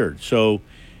previously feared. So,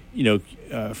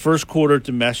 first quarter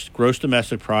gross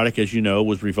domestic product, as you know,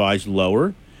 was revised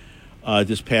lower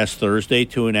this past Thursday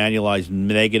to an annualized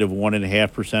negative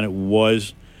 1.5%. It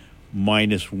was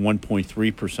minus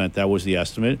 1.3%. That was the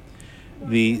estimate.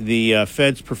 The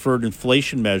Fed's preferred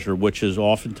inflation measure, which is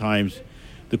oftentimes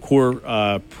the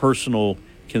core personal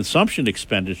consumption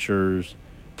expenditures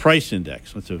price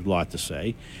index, that's a lot to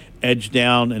say, edged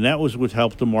down, and that was what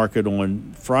helped the market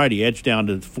on Friday, edged down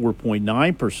to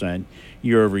 4.9%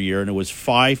 year over year, and it was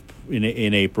 5 in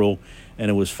April, and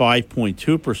it was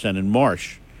 5.2% in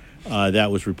March.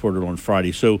 That was reported on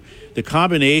Friday. So the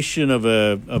combination of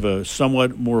a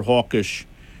somewhat more hawkish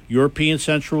European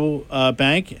Central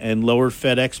Bank and lower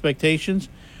Fed expectations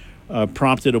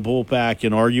prompted a pullback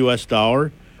in our U.S.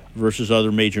 dollar versus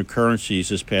other major currencies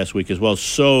this past week as well.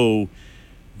 So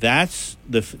that's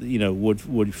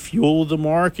what fueled the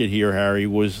market here, Harry,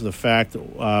 was the fact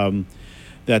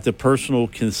that the personal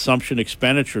consumption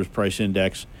expenditures price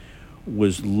index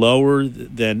was lower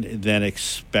than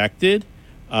expected.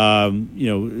 It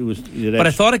was. But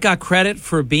I thought it got credit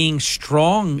for being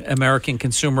strong American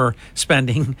consumer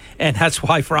spending, and that's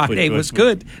why Friday was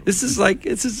good. This is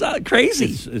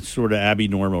crazy. It's sort of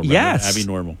abnormal. Yes,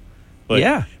 abnormal.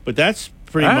 But that's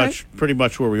pretty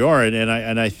much where we are,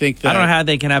 and I think that I don't know how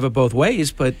they can have it both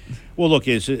ways, but look,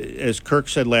 as Kirk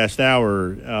said last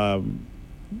hour,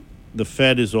 the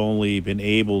Fed has only been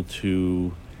able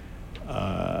to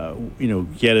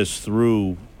get us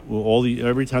through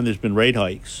every time there's been rate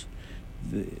hikes.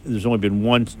 There's only been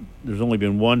one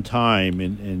time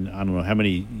in I don't know how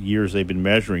many years they've been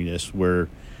measuring this where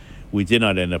we did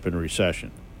not end up in a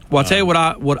recession. Well, I'll tell you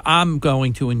what I'm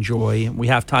going to enjoy, and we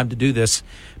have time to do this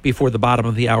before the bottom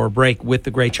of the hour break with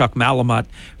the great Chuck Malamut.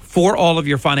 For all of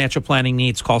your financial planning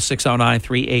needs, call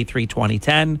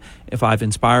 609-383-2010. If I've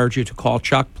inspired you to call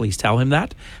Chuck, please tell him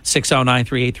that.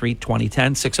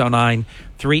 609-383-2010,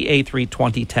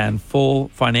 609-383-2010. Full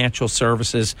financial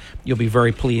services. You'll be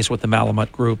very pleased with the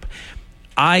Malamut Group.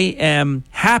 I am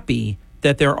happy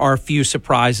that there are few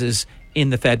surprises in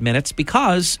the Fed minutes,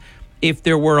 because if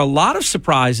there were a lot of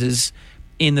surprises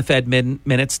in the Fed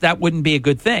minutes, that wouldn't be a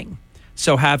good thing.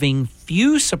 So having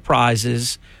few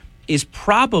surprises is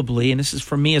probably, and this is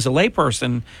for me as a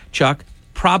layperson, Chuck,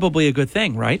 probably a good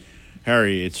thing, right?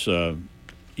 Harry, it's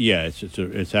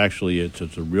actually a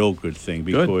real good thing,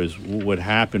 because what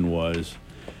happened was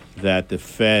that the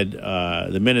Fed,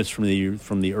 the minutes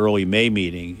from the early May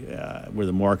meeting, where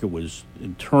the market was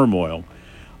in turmoil,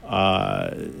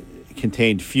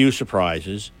 contained few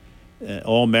surprises.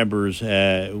 All members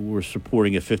were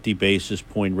supporting a 50 basis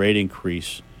point rate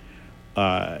increase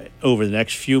over the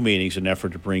next few meetings in an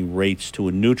effort to bring rates to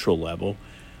a neutral level.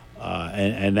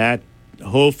 And that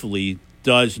hopefully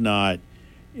does not,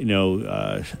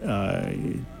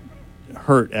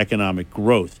 hurt economic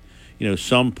growth.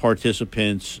 Some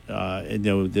participants,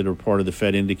 that are part of the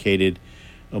Fed indicated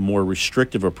a more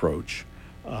restrictive approach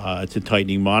to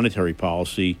tightening monetary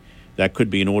policy. That could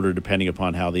be in order depending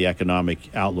upon how the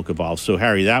economic outlook evolves. So,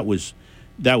 Harry, that was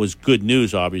good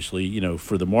news, obviously,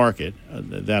 for the market.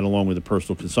 That, along with the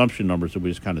personal consumption numbers that we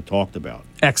just kind of talked about.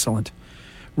 Excellent,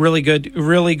 really good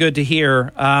to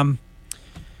hear.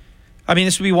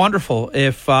 This would be wonderful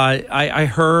if I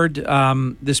heard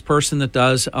this person that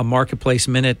does a Marketplace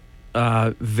Minute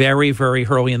very, very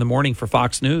early in the morning for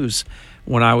Fox News,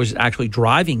 when I was actually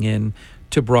driving in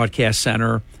to Broadcast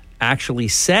Center, actually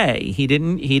say he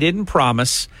didn't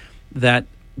promise that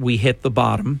we hit the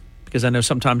bottom, because I know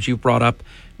sometimes you've brought up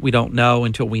we don't know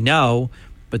until we know,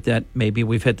 but that maybe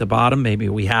we've hit the bottom, maybe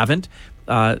we haven't.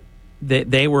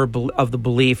 They were of the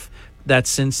belief that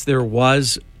since there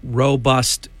was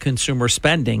robust consumer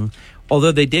spending,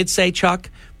 although they did say,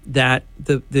 Chuck, that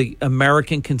the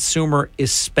American consumer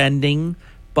is spending,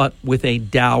 but with a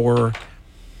dour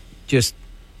just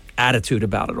attitude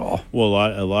about it all. Well,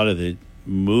 a lot of the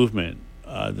movement,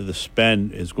 the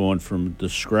spend is going from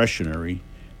discretionary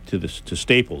to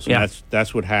staples, and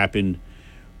that's what happened,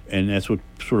 and that's what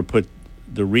sort of put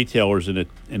the retailers in a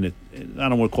I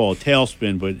don't want to call it a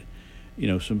tailspin, but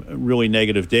some really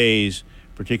negative days,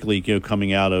 particularly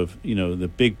coming out of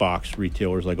the big box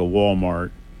retailers like a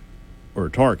Walmart or a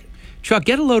Target. Chuck,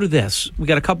 get a load of this. We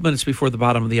got a couple minutes before the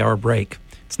bottom of the hour break.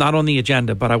 It's not on the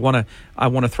agenda, but I want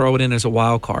to throw it in as a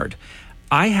wild card.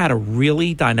 I had a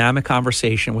really dynamic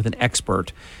conversation with an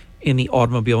expert in the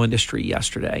automobile industry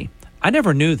yesterday. I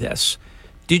never knew this.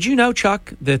 Did you know,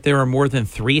 Chuck, that there are more than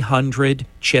 300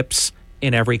 chips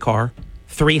in every car?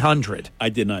 300. I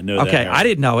did not know that. Okay, I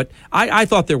didn't know it. I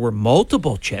thought there were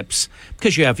multiple chips,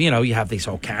 because you have these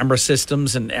whole camera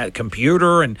systems and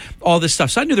computer and all this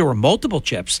stuff. So I knew there were multiple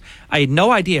chips. I had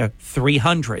no idea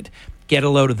 300. Get a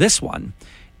load of this one.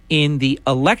 In the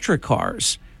electric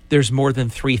cars, there's more than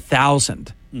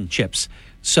 3,000 chips.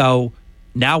 So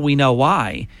now we know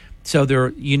why. So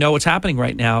what's happening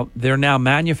right now. They're now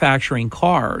manufacturing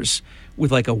cars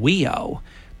with like a Wii-O.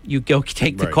 You go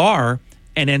take the car,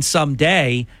 and then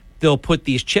someday they'll put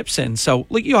these chips in. So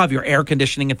you'll have your air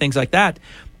conditioning and things like that,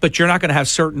 but you're not going to have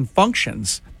certain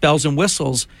functions, bells and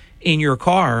whistles, in your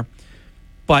car.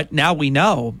 But now we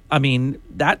know,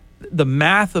 that the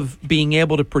math of being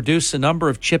able to produce the number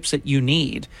of chips that you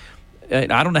need,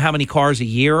 I don't know how many cars a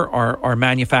year are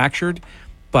manufactured,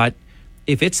 but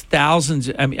if it's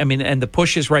thousands, I mean, and the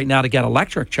push is right now to get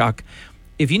electric, Chuck,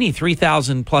 if you need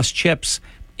 3,000 plus chips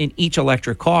in each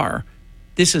electric car,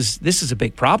 this is a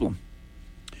big problem.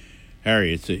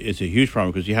 Harry, it's a huge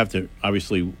problem because you have to,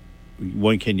 obviously,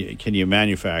 one, can you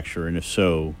manufacture, and if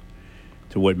so,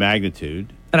 to what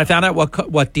magnitude? And I found out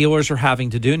what dealers are having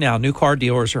to do now. New car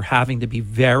dealers are having to be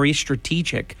very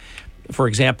strategic. For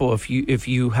example, if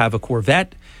you have a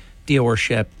Corvette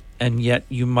dealership, and yet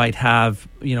you might have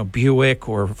Buick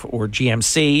or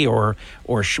GMC or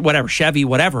whatever, Chevy,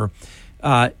 whatever,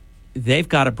 they've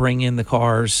got to bring in the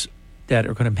cars that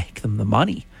are going to make them the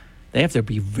money. They have to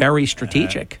be very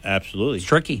strategic. Absolutely. It's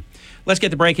tricky. Let's get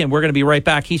the break in. We're going to be right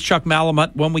back. He's Chuck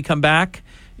Malamut. When we come back,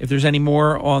 if there's any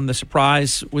more on the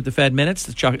surprise with the Fed minutes,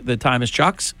 the time is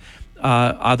Chuck's.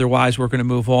 Otherwise, we're going to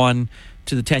move on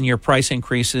to the 10-year price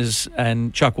increases,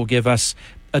 and Chuck will give us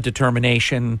a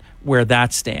determination where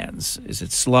that stands. Is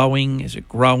it slowing? Is it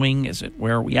growing?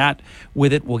 Where are we at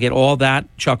with it? We'll get all that.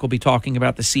 Chuck will be talking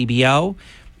about the CBO.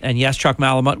 And yes, Chuck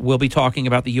Malamut will be talking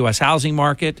about the U.S. housing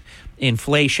market,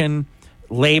 inflation,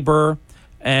 labor,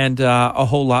 and a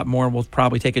whole lot more. We'll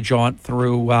probably take a jaunt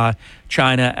through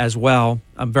China as well.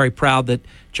 I'm very proud that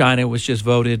China was just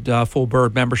voted full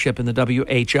bird membership in the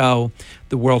WHO,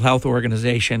 the World Health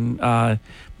Organization.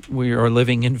 We are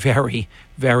living in very,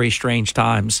 very strange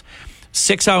times.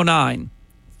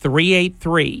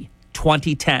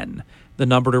 609-383-2010, the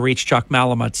number to reach Chuck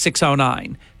Malamut,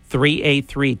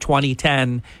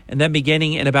 609-383-2010. And then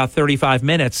beginning in about 35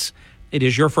 minutes, it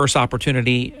is your first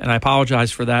opportunity, and I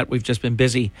apologize for that. We've just been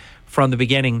busy from the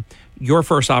beginning. Your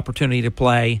first opportunity to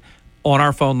play on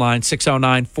our phone line,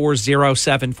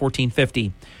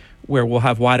 609-407-1450, where we'll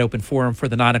have wide open forum for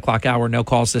the 9 o'clock hour. No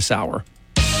calls this hour.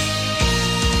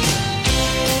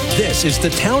 This is the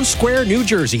Town Square, New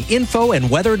Jersey Info and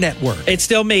Weather Network. It's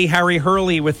still me, Harry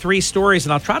Hurley, with 3 stories,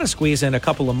 and I'll try to squeeze in a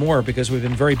couple of more because we've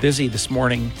been very busy this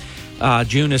morning.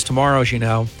 June is tomorrow, as you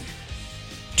know.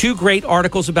 2 great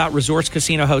articles about Resorts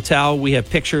Casino Hotel. We have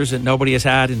pictures that nobody has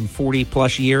had in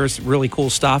 40-plus years. Really cool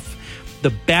stuff. The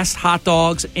best hot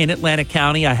dogs in Atlantic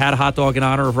County. I had a hot dog in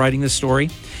honor of writing this story.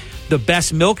 The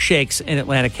best milkshakes in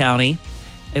Atlantic County.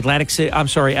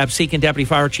 Absecon Deputy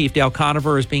Fire Chief Dale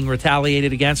Conover is being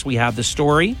retaliated against. We have the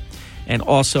story. And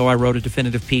also, I wrote a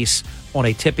definitive piece on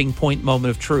a tipping point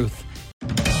moment of truth.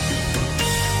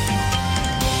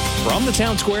 From the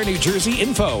Town Square, New Jersey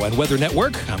Info and Weather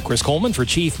Network, I'm Chris Coleman for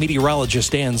Chief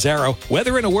Meteorologist Dan Zarrow.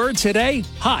 Weather in a word today,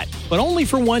 hot, but only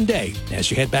for one day. As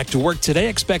you head back to work today,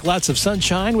 expect lots of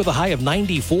sunshine with a high of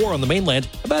 94 on the mainland,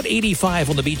 about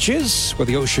 85 on the beaches, where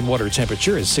the ocean water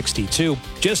temperature is 62.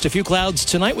 Just a few clouds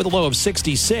tonight with a low of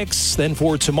 66. Then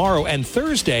for tomorrow and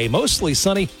Thursday, mostly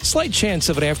sunny, slight chance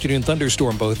of an afternoon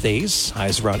thunderstorm both days,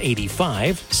 highs around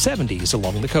 85, 70s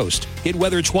along the coast. Get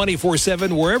weather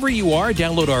 24/7 wherever you are.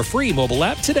 Download our free mobile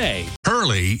app today.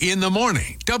 Hurley in the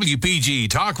morning. WPG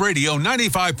Talk Radio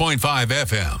 95.5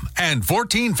 FM and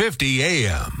 1450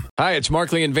 AM. Hi, it's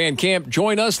Markley and Van Camp.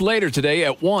 Join us later today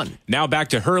at 1. Now back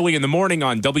to Hurley in the morning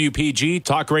on WPG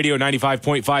Talk Radio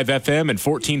 95.5 FM and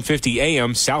 1450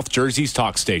 AM, South Jersey's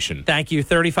talk station. Thank you.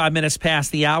 35 minutes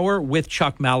past the hour with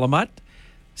Chuck Malamut.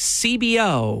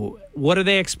 CBO, what are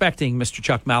they expecting, Mr.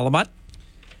 Chuck Malamut?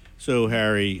 So,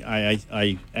 Harry,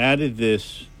 I added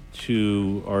this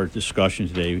to our discussion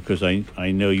today because I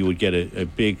know you would get a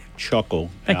big chuckle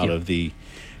out of the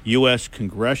U.S.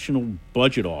 Congressional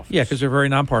Budget Office. Yeah, because they're very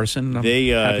nonpartisan. I'm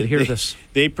happy to hear this.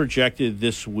 They projected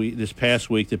this past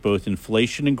week, that both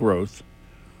inflation and growth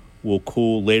will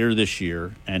cool later this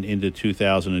year and into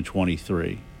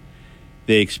 2023.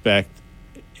 They expect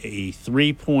a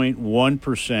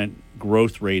 3.1%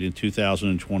 growth rate in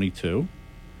 2022.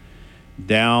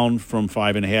 Down from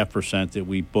 5.5% that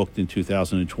we booked in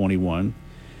 2021.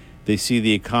 They see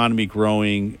the economy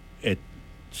growing at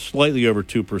slightly over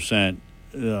 2%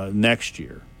 next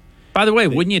year. By the way,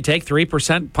 wouldn't you take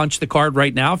 3%, punch the card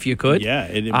right now if you could? Yeah.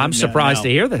 I'm surprised to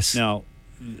hear this. Now,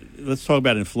 let's talk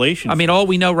about inflation. I mean, all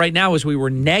we know right now is we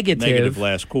were negative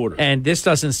last quarter. And this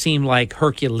doesn't seem like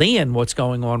Herculean what's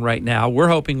going on right now. We're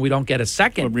hoping we don't get a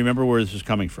second. But remember where this is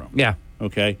coming from. Yeah.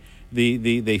 Okay.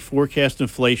 They forecast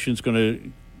inflation is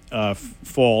going to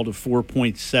fall to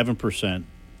 4.7%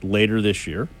 later this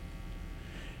year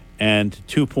and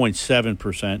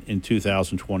 2.7% in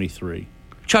 2023.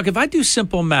 Chuck, if I do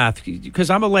simple math, because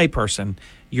I'm a layperson,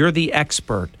 you're the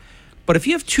expert, but if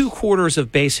you have 2 quarters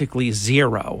of basically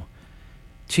 0,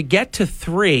 to get to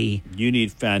 3, you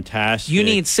need fantastic. You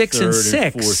need 6 and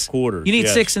 6. And fourth quarters. You need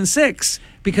 6 and 6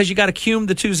 because you got to cum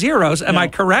the 2 zeros. Am I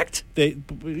correct?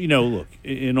 Look,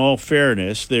 in all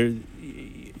fairness,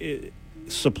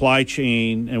 supply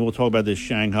chain, and we'll talk about this.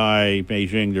 Shanghai,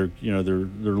 Beijing,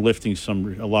 they're lifting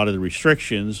a lot of the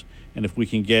restrictions, and if we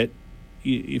can get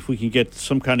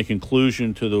some kind of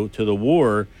conclusion to the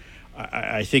war,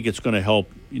 I think it's going to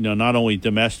help, not only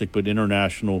domestic but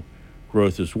international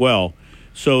growth as well.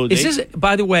 So is this,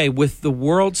 by the way, with the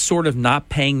world sort of not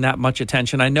paying that much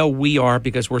attention? I know we are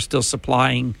because we're still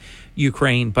supplying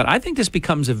Ukraine, but I think this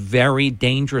becomes a very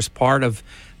dangerous part of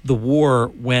the war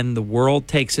when the world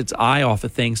takes its eye off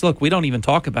of things. Look, we don't even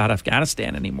talk about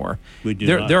Afghanistan anymore. We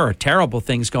do not. There are terrible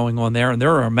things going on there, and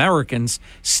there are Americans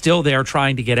still there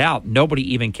trying to get out.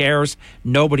 Nobody even cares.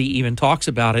 Nobody even talks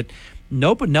about it.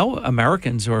 No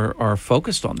Americans are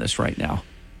focused on this right now.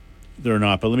 They're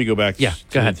not, but let me go back go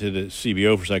ahead. to the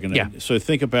CBO for a second. Yeah. So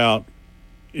think about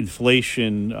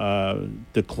inflation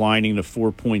declining to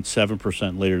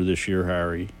 4.7% later this year,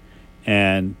 Harry,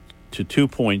 and to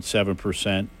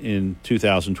 2.7% in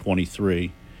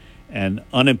 2023. And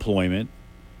unemployment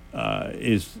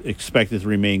is expected to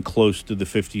remain close to the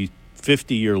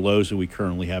 50-year lows that we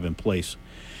currently have in place.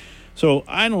 So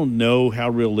I don't know how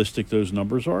realistic those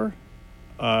numbers are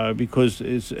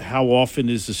because how often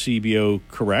is the CBO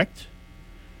correct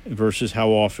versus how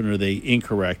often are they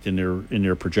incorrect in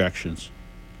their projections?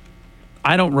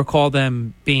 I don't recall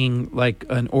them being like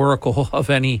an oracle of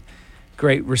any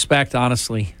great respect,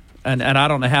 honestly. And I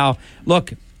don't know how.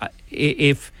 Look,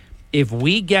 if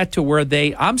we get to where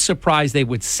I'm surprised they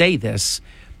would say this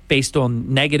based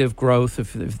on negative growth,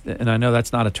 and I know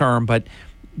that's not a term, but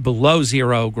below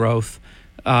zero growth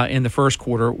in the first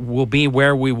quarter. We'll be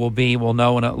where we will be. We'll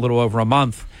know in a little over a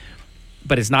month.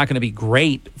 But it's not going to be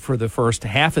great for the first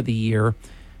half of the year.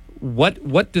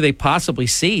 What do they possibly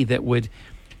see that would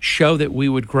show that we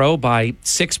would grow by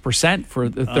 6% for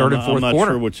the third and fourth quarter? I'm not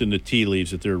sure what's in the tea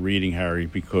leaves that they're reading, Harry,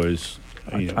 because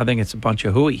I think it's a bunch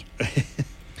of hooey.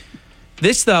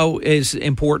 This, though, is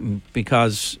important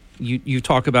because you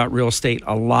talk about real estate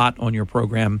a lot on your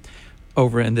program.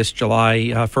 Over in this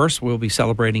July 1st, we'll be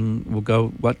celebrating,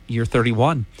 year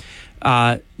 31.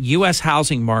 U.S.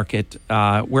 housing market,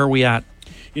 where are we at?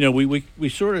 We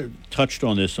sort of touched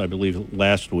on this, I believe,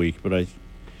 last week, but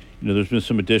there's been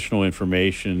some additional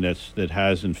information that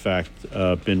has, in fact,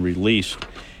 been released.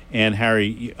 And,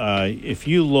 Harry, if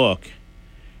you look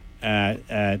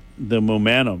at the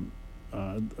momentum,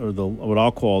 or what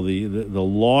I'll call the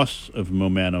loss of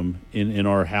momentum in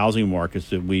our housing markets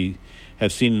that we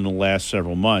have seen in the last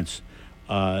several months,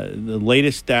 the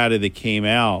latest data that came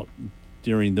out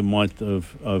during the month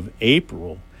of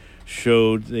April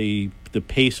showed the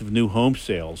pace of new home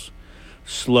sales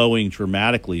slowing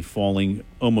dramatically, falling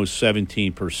almost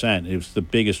 17%. It was the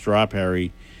biggest drop,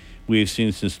 Harry, we have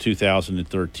seen since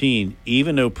 2013,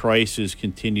 even though prices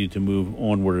continued to move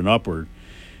onward and upward,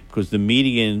 because the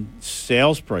median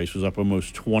sales price was up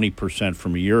almost 20%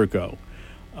 from a year ago.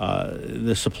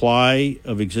 The supply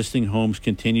of existing homes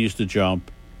continues to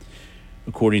jump.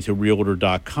 According to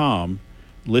Realtor.com,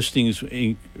 listings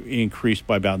increased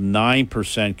by about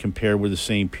 9% compared with the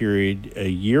same period a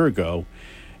year ago,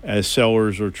 as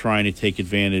sellers are trying to take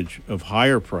advantage of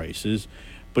higher prices.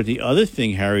 But the other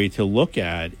thing, Harry, to look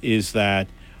at is that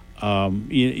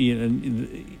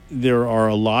there are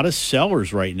a lot of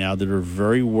sellers right now that are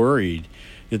very worried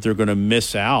that they're going to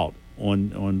miss out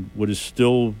on what is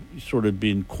still sort of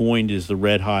been coined as the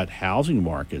red-hot housing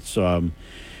markets.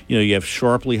 You have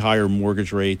sharply higher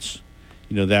mortgage rates.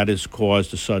 That has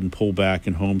caused a sudden pullback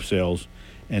in home sales,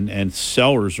 and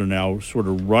sellers are now sort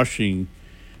of rushing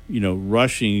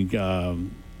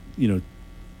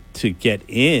to get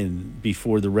in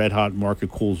before the red-hot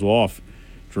market cools off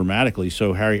dramatically.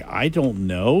 So, Harry, I don't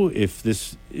know if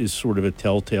this is sort of a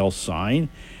telltale sign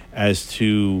as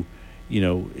to,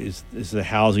 is the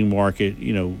housing market,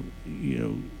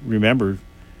 remember,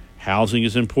 housing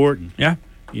is important. Yeah.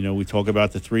 We talk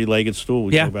about the three-legged stool.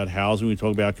 We talk about housing. We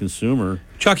talk about consumer.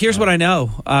 Chuck, here's what I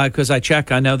know, because I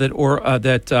check. I know that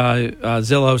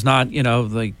Zillow's not,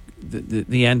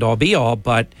 the end-all, be-all,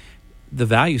 but the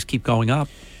values keep going up.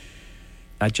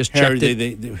 I just checked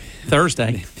it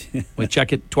Thursday. We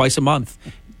check it twice a month.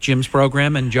 Jim's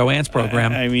program and Joanne's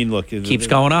program. Look, keeps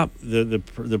going up.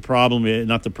 The problem is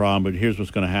not the problem, but here's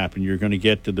what's going to happen. You're going to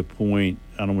get to the point,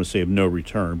 I don't want to say of no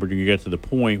return, but you're going to get to the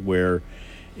point where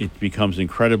it becomes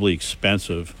incredibly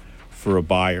expensive for a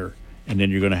buyer, and then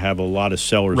you're going to have a lot of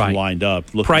sellers lined up.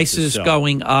 Prices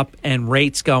going up and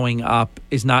rates going up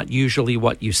is not usually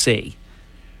what you see.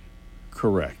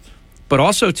 Correct. But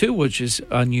also, too, which is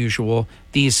unusual,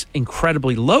 these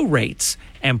incredibly low rates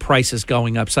and prices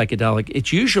going up psychedelic.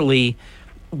 It's usually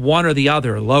one or the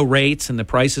other, low rates and the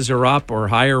prices are up, or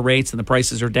higher rates and the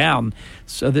prices are down.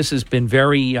 So this has been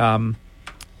very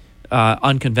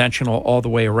unconventional all the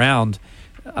way around.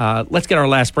 Let's get our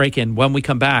last break in. When we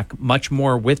come back, much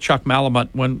more with Chuck Malamut.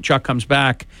 When Chuck comes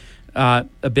back, a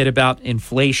bit about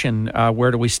inflation.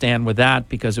 Where do we stand with that?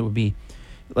 Because it would be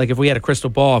like if we had a crystal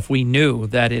ball, if we knew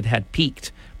that it had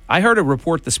peaked. I heard a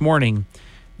report this morning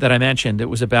that I mentioned. It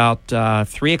was about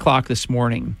 3 o'clock this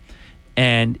morning.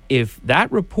 And if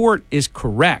that report is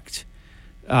correct,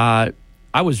 I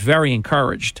was very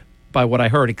encouraged by what I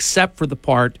heard, except for the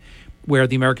part where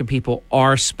the American people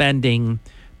are spending,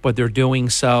 but they're doing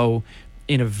so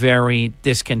in a very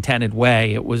discontented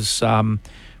way. It was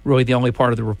really the only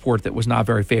part of the report that was not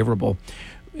very favorable.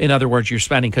 In other words, you're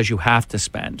spending because you have to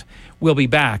spend. We'll be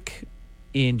back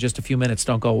in just a few minutes.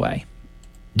 Don't go away.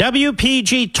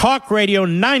 WPG Talk Radio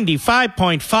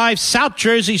 95.5, South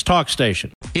Jersey's talk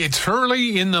station. It's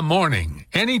Hurley in the morning,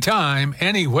 anytime,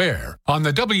 anywhere, on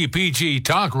the WPG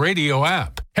Talk Radio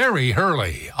app. Harry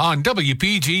Hurley on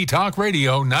WPG Talk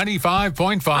Radio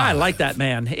 95.5. I like that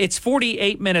man. It's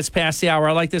 48 minutes past the hour.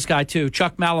 I like this guy, too.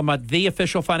 Chuck Malamut, the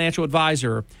official financial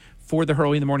advisor for the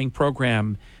Hurley in the Morning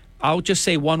program. I'll just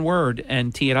say one word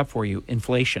and tee it up for you.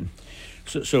 Inflation.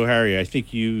 So Harry, I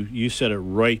think you said it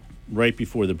right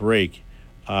before the break.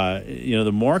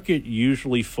 The market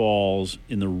usually falls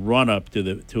in the run-up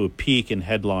to a peak in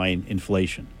headline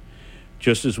inflation,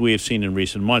 just as we have seen in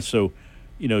recent months. So,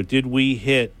 did we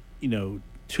hit, 2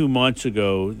 months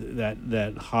ago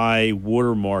that high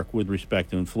watermark with respect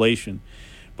to inflation?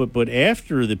 But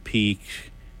after the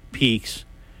peaks,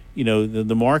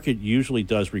 the market usually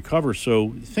does recover.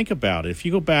 So think about it. If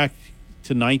you go back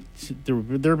to there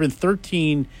have been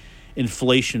 13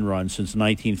 inflation runs since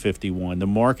 1951. The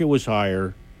market was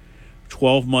higher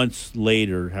 12 months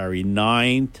later, Harry,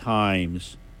 9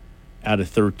 times out of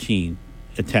 13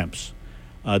 attempts.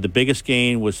 The biggest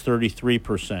gain was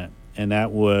 33%, and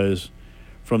that was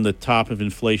from the top of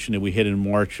inflation that we hit in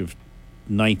March of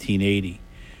 1980.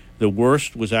 The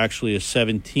worst was actually a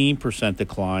 17%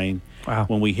 decline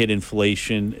when we hit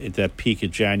inflation at that peak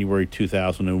of January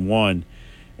 2001.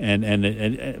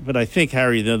 But I think,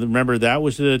 Harry, remember that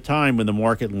was at a time when the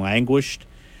market languished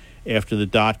after the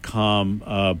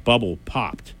dot-com bubble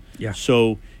popped. Yeah.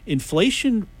 So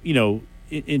inflation,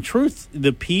 in truth,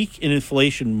 the peak in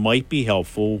inflation might be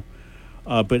helpful,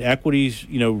 but equities,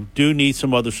 do need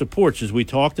some other supports, as we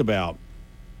talked about.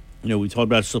 We talked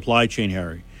about supply chain,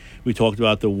 Harry. We talked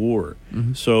about the war.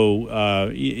 Mm-hmm. So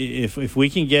if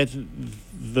we can get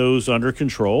those under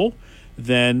control,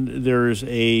 then there's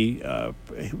a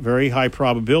very high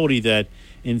probability that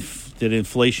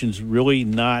inflation's really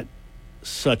not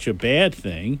such a bad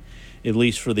thing, at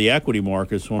least for the equity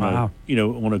markets on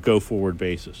a go-forward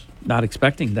basis. Not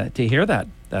expecting to hear that.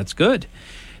 That's good.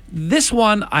 This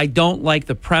one, I don't like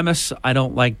the premise. I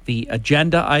don't like the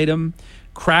agenda item.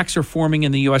 Cracks are forming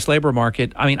in the U.S. labor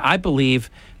market. I mean, I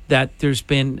believe that there's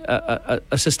been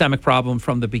a systemic problem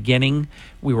from the beginning.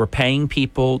 We were paying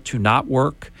people to not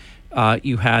work.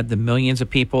 You had the millions of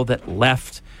people that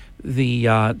left the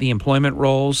employment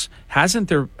roles. Haven't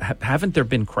there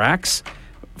been cracks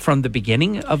from the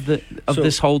beginning of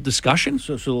this whole discussion?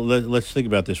 So let's think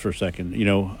about this for a second.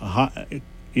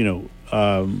 Help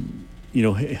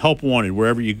wanted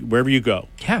wherever you go.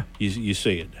 Yeah, you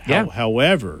see it. Yeah.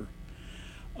 However,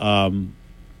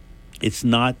 it's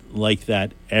not like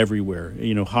that everywhere.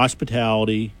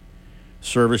 Hospitality,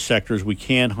 service sectors, we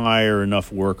can't hire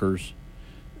enough workers.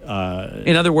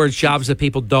 In other words, jobs that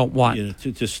people don't want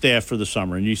to staff for the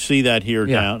summer, and you see that here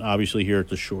down, obviously here at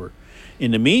the shore.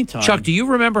 In the meantime, Chuck, do you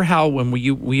remember how when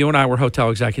you and I were hotel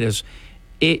executives,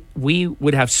 we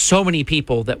would have so many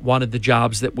people that wanted the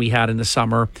jobs that we had in the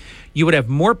summer. You would have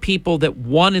more people that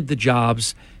wanted the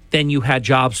jobs than you had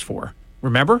jobs for.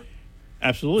 Remember?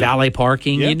 Absolutely. Valet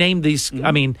parking. You name these. Mm-hmm.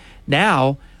 I mean,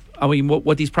 now,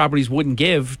 what these properties wouldn't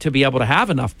give to be able to have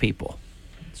enough people.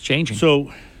 It's changing.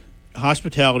 So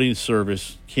hospitality and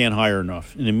service can't hire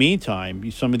enough. In the meantime,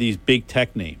 some of these big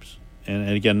tech names, and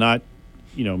again, not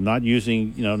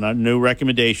using, no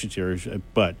recommendations here,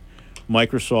 but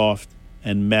Microsoft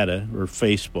and Meta or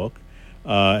Facebook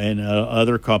and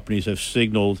other companies have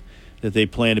signaled that they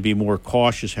plan to be more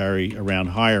cautious, Harry, around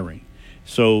hiring.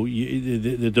 So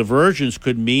the divergence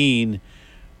could mean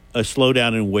a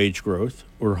slowdown in wage growth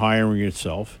or hiring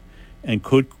itself, and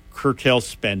could curtail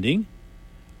spending,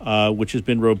 which has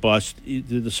been robust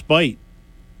despite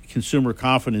consumer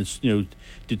confidence,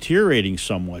 deteriorating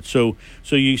somewhat. So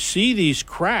you see these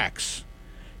cracks,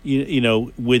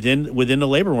 within the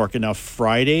labor market. Now,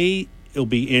 Friday it'll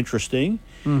be interesting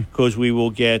because we will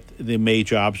get the May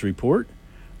jobs report,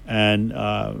 and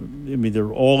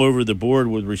they're all over the board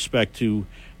with respect to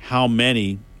how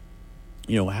many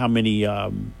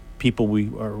people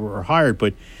were hired.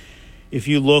 But if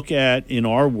you look at in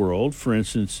our world, for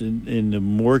instance, in the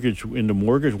mortgage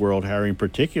world, Harry, in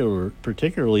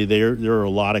particularly, there are a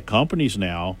lot of companies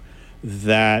now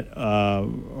that are,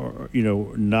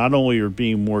 not only are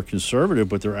being more conservative,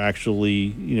 but they're actually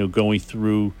going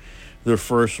through their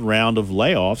first round of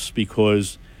layoffs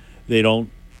because they don't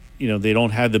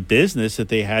have the business that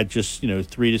they had just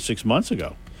 3 to 6 months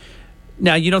ago.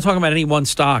 Now, you don't talk about any one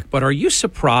stock, but are you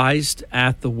surprised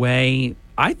at the way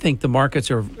I think the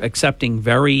markets are accepting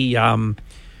very,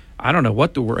 I don't know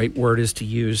what the right word is to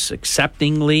use,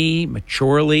 acceptingly,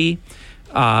 maturely,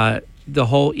 the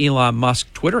whole Elon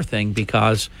Musk Twitter thing?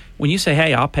 Because when you say,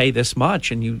 hey, I'll pay this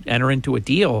much, and you enter into a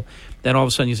deal, then all of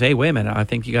a sudden you say, hey, wait a minute, I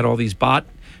think you got all these bot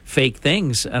fake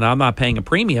things, and I'm not paying a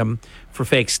premium for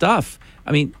fake stuff.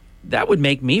 I mean, that would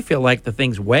make me feel like the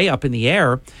thing's way up in the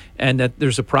air and that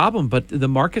there's a problem, but the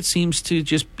market seems to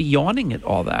just be yawning at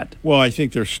all that. Well, I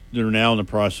think they're now in the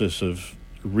process of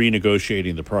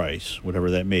renegotiating the price,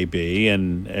 whatever that may be,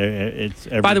 and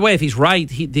by the way, if he's right,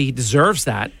 he deserves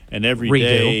that. And every redo.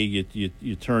 day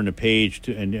you turn the page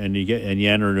and you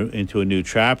enter into a new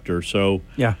chapter. So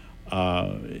yeah,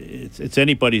 it's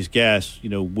anybody's guess.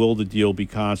 Will the deal be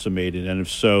consummated, and if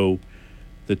so,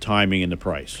 the timing and the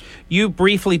price. You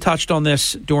briefly touched on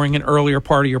this during an earlier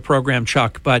part of your program,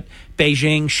 Chuck, but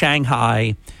Beijing,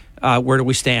 Shanghai, where do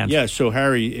we stand? Yeah, so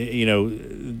Harry,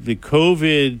 the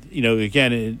COVID,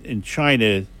 again, in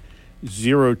China,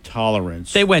 zero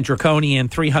tolerance. They went draconian,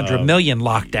 300 million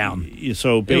lockdown.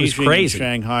 So Beijing was crazy.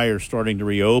 and Shanghai are starting to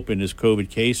reopen as COVID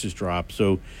cases drop.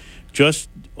 So just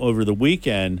over the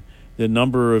weekend, the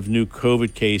number of new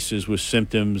COVID cases with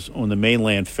symptoms on the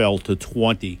mainland fell to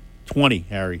 20,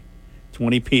 Harry.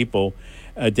 20 people,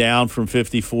 down from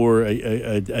 54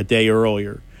 a day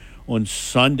earlier. On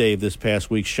Sunday of this past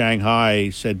week, Shanghai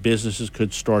said businesses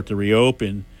could start to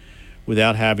reopen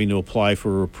without having to apply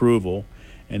for approval.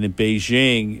 And in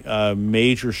Beijing,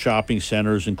 major shopping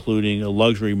centers, including a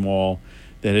luxury mall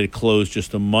that had closed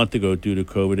just a month ago due to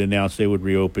COVID, announced they would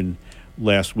reopen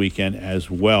last weekend as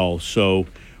well. So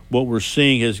what we're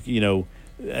seeing is,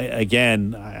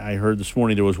 again, I heard this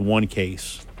morning there was one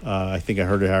case. I think I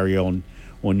heard it, Harry, on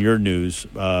your news,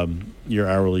 your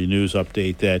hourly news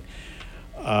update, that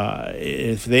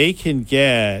if they can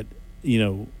get,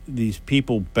 these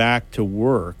people back to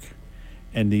work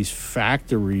and these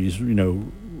factories,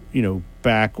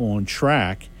 back on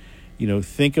track,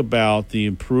 think about the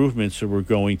improvements that we're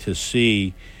going to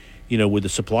see, with the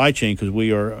supply chain, because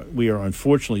we are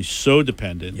unfortunately so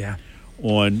dependent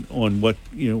on what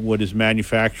is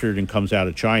manufactured and comes out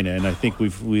of China. And I think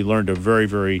we learned a very,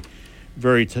 very,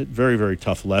 very, very, very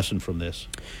tough lesson from this.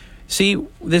 See,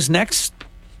 this next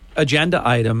agenda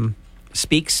item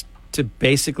speaks to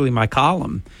basically my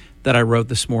column that I wrote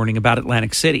this morning about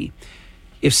Atlantic City.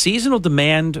 If seasonal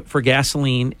demand for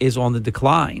gasoline is on the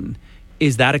decline,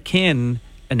 is that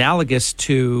analogous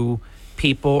to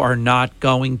people are not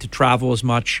going to travel as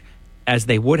much as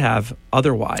they would have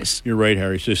otherwise? You're right,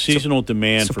 Harry. So seasonal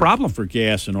demand for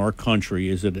gas in our country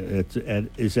is at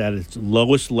its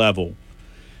lowest level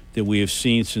that we have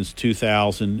seen since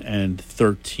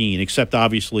 2013, except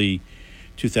obviously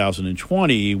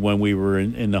 2020 when we were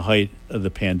in the height of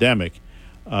the pandemic.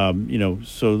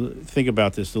 So think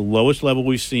about this. The lowest level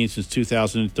we've seen since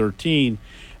 2013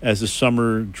 as the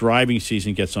summer driving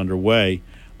season gets underway.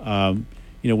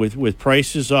 With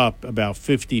prices up about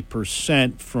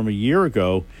 50% from a year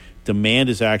ago, demand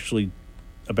is actually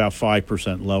about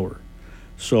 5% lower.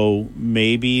 So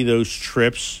maybe those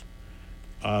trips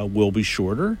will be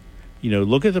shorter.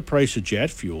 Look at the price of jet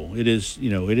fuel. It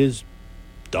is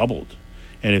doubled.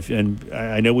 And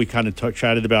I know we kind of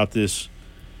chatted about this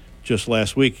just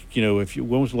last week.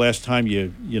 When was the last time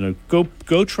you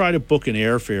go try to book an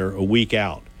airfare a week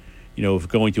out? If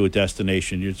going to a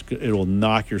destination, it'll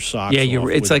knock your socks off. Yeah,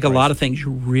 it's like a lot of things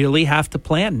you really have to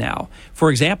plan now.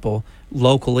 For example,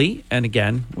 locally, and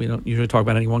again, we don't usually talk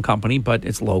about any one company, but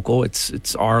it's local.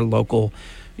 It's our local,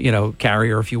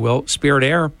 carrier, if you will. Spirit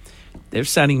Air, they're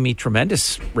sending me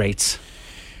tremendous rates.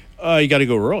 You got to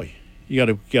go early.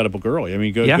 You got to book early. I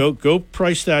mean, go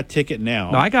price that ticket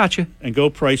now. No, I got you. And go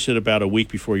price it about a week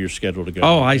before you're scheduled to go.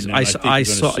 Oh, I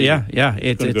saw. Yeah.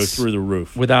 It's going to go through the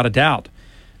roof without a doubt.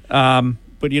 But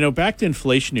back to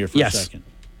inflation here for a second,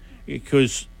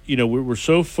 because we're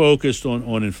so focused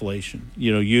on inflation.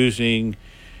 Using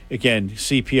again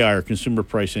CPI or Consumer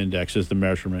Price Index as the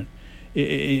measurement.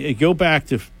 Go back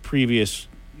to previous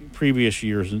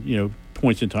years,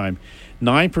 points in time. 9%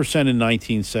 in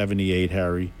 1978,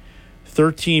 Harry.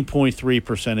 13.3%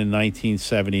 in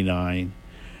 1979,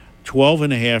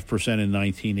 12.5% in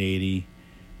 1980,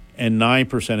 and 9%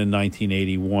 in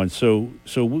 1981. So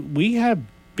we have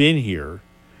been here.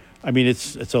 I mean,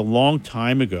 it's a long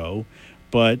time ago,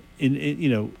 but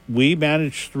we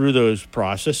managed through those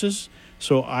processes.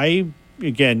 So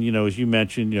again, as you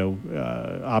mentioned,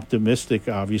 optimistic.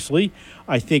 Obviously,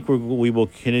 I think we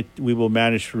will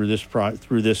manage through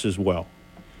this as well.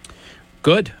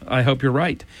 Good. I hope you're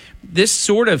right. This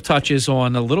sort of touches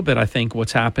on a little bit, I think,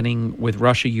 what's happening with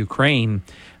Russia, Ukraine.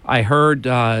 I heard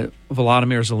Volodymyr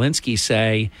Zelensky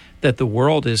say that the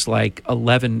world is like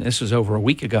 11. This was over a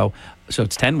week ago, so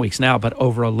it's 10 weeks now, but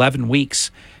over 11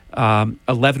 weeks,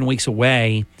 11 weeks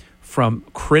away from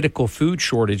critical food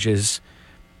shortages.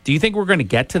 Do you think we're going to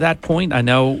get to that point? I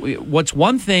know what's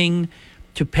one thing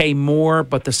to pay more,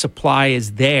 but the supply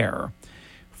is there.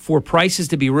 For prices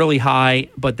to be really high,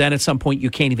 but then at some point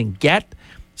you can't even get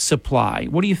supply.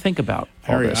 What do you think about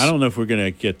all Harry, this? I don't know if we're going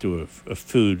to get to a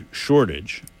food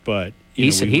shortage, but he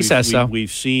says so.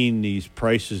 We've seen these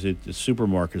prices at the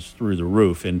supermarkets through the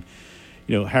roof. And,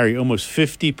 Harry, almost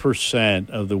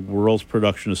 50% of the world's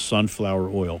production of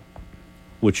sunflower oil,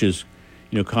 which is,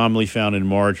 commonly found in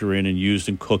margarine and used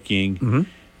in cooking,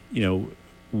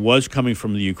 was coming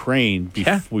from the Ukraine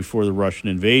before the Russian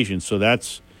invasion. So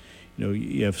that's,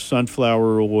 you have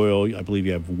sunflower oil. I believe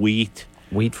you have wheat.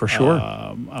 Wheat for sure.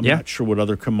 I'm not sure what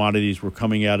other commodities were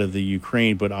coming out of the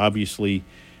Ukraine, but obviously,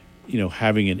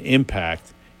 having an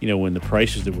impact, in the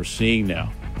prices that we're seeing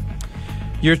now.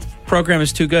 Your program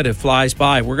is too good. It flies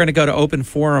by. We're going to go to open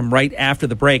forum right after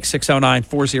the break,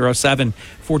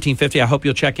 609-407-1450. I hope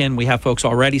you'll check in. We have folks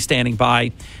already standing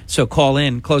by, so call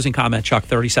in. Closing comment, Chuck,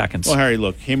 30 seconds. Well, Harry,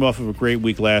 look, came off of a great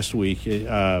week last week.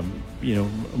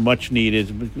 Much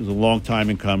needed. It was a long time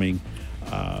in coming.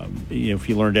 If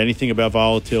you learned anything about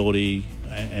volatility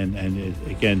and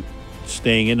again,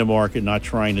 staying in the market, not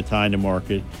trying to time the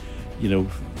market,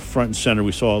 front and center,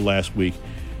 we saw it last week.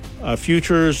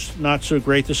 Futures not so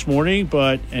great this morning,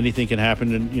 but anything can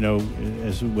happen. And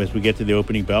as we get to the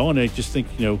opening bell, and I just think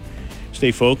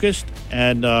stay focused.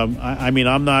 And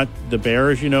I'm not the bear,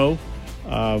 as you know.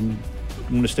 I'm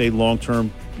going to stay long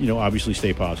term. Obviously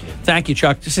stay positive. Thank you,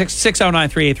 Chuck.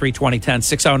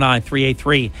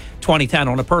 609-383-2010, 609-383-2010.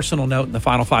 On a personal note, in the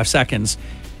final 5 seconds,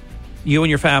 you and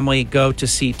your family go to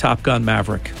see Top Gun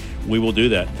Maverick. We will do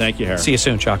that. Thank you, Harry. See you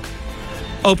soon, Chuck.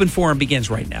 Open forum begins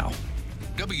right now.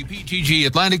 WPTG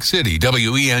Atlantic City,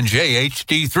 WENJ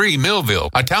HD3 Millville,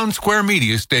 a Town Square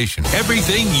media station.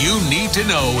 Everything you need to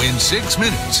know in 6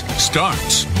 minutes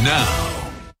starts now.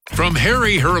 From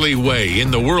Harry Hurley Way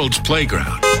in the world's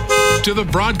playground to the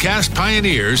broadcast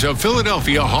pioneers of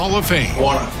Philadelphia Hall of Fame. I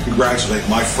want to congratulate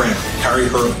my friend, Harry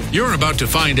Hurley. You're about to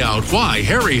find out why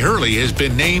Harry Hurley has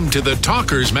been named to the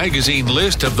Talkers Magazine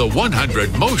list of the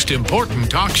 100 most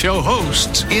important talk show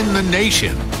hosts in the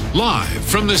nation. Live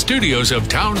from the studios of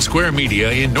Town Square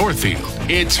Media in Northfield,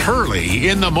 it's Hurley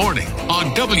in the Morning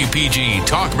on WPG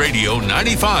Talk Radio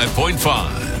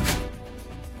 95.5.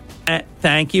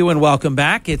 Thank you and welcome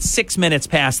back. It's 6 minutes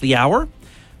past the hour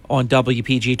on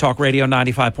WPG Talk Radio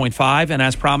 95.5. And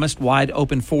as promised, wide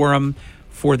open forum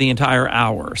for the entire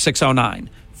hour,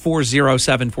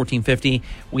 609-407-1450.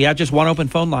 We have just one open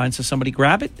phone line, so somebody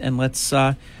grab it and let's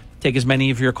take as many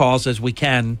of your calls as we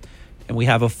can. And we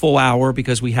have a full hour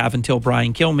because we have until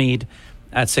Brian Kilmeade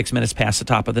at 6 minutes past the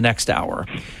top of the next hour.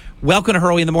 Welcome to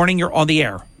Hurley in the Morning. You're on the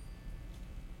air.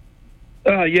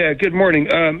 Good morning.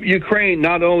 Ukraine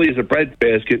not only is a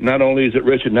breadbasket, not only is it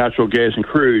rich in natural gas and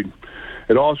crude,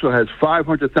 it also has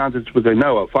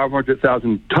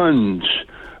 500,000 tons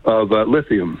of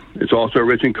lithium. It's also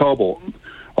rich in cobalt,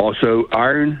 also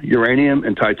iron, uranium,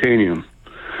 and titanium.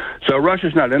 So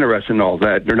Russia's not interested in all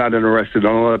that. They're not interested in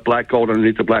all that black gold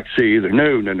underneath the Black Sea either.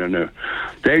 No.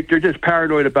 They're just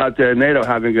paranoid about NATO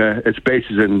having its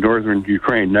bases in northern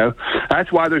Ukraine. No,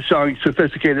 that's why they're selling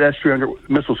sophisticated S-300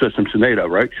 missile systems to NATO,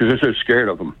 right? Because they're so scared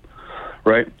of them,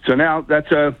 right? So now that's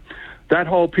that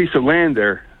whole piece of land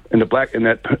there in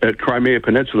that Crimea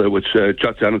Peninsula, which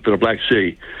juts down into the Black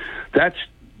Sea.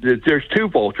 There's two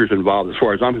vultures involved, as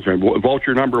far as I'm concerned.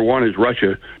 Vulture number one is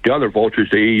Russia. The other vulture is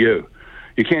the EU.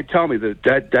 You can't tell me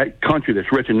that country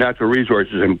that's rich in natural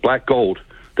resources and black gold,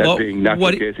 being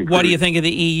natural gas and crude. What do you think of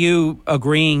the EU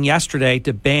agreeing yesterday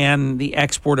to ban the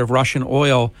export of Russian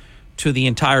oil to the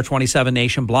entire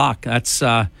 27-nation bloc? That's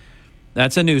a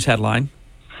news headline.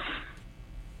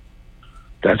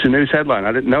 That's a news headline.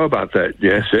 I didn't know about that.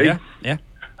 Yeah, see? Yeah.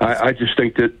 I just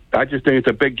think it's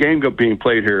a big game being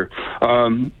played here.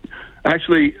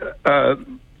 Actually,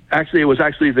 it was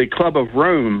actually the Club of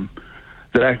Rome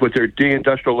that, with their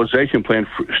deindustrialization plan,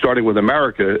 starting with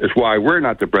America, is why we're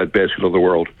not the breadbasket of the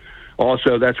world.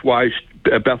 Also, that's why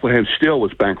Bethlehem Steel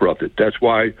was bankrupted. That's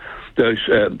why those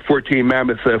 14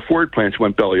 mammoth Ford plants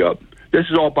went belly up. This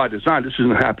is all by design. This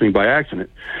isn't happening by accident.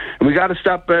 And we got to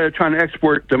stop trying to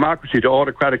export democracy to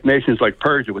autocratic nations like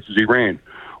Persia, which is Iran,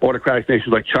 autocratic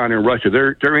nations like China and Russia.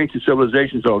 They're ancient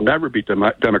civilizations that will never be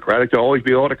democratic. They'll always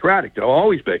be autocratic. They'll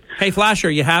always be. Hey, Flash, are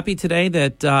you happy today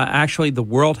that actually the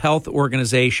World Health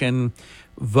Organization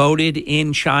voted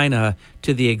in China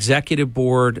to the executive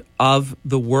board of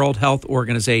the World Health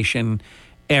Organization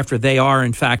after they are,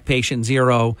 in fact, patient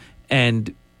zero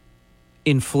and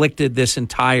inflicted this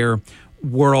entire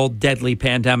world deadly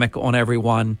pandemic on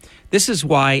everyone? This is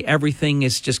why everything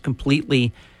is just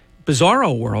completely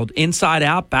bizarro world, inside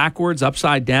out, backwards,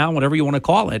 upside down, whatever you want to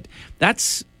call it.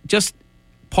 That's just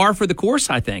par for the course,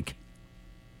 I think.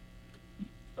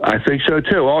 I think so,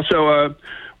 too. Also,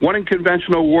 wanting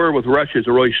conventional war with Russia is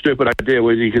a really stupid idea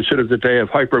when you consider that they have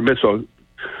hyper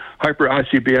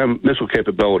ICBM missile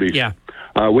capabilities. Yeah.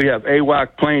 We have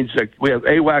AWAC planes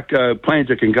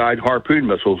that can guide Harpoon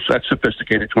missiles. That's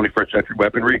sophisticated 21st century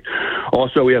weaponry.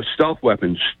 Also, we have stealth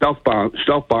weapons, stealth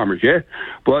bombers. Yeah,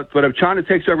 but if China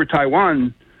takes over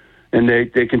Taiwan and they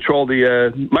control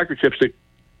the microchips,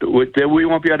 we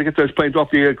won't be able to get those planes off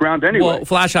the ground anyway. Well,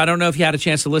 Flash, I don't know if you had a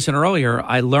chance to listen earlier.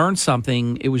 I learned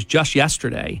something. It was just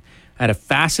yesterday. I had a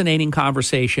fascinating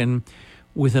conversation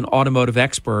with an automotive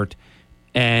expert,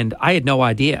 and I had no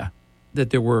idea that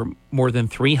there were more than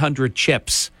 300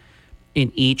 chips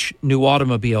in each new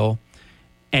automobile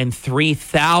and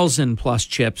 3,000 plus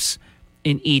chips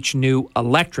in each new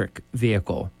electric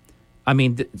vehicle. I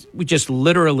mean, we just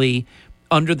literally,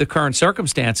 under the current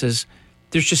circumstances,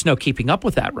 there's just no keeping up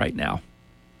with that right now.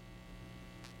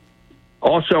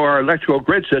 Also, our electrical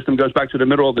grid system goes back to the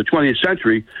middle of the 20th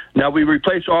century. Now, we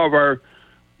replace all of our,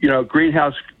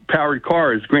 greenhouse gas-powered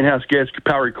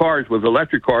cars with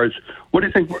electric cars. What do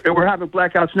you think? We're having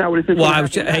blackouts now. What do you think? Well,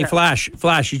 hey,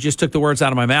 Flash, you just took the words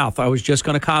out of my mouth. I was just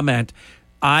going to comment.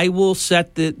 I will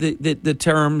set the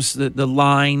terms, the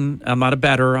line. I'm not a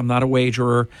bettor. I'm not a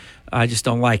wagerer. I just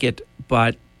don't like it.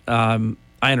 But I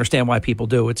understand why people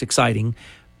do. It's exciting.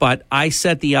 But I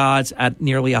set the odds at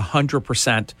nearly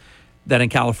 100% that in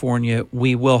California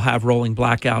we will have rolling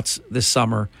blackouts this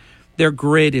summer. Their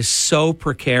grid is so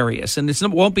precarious, and it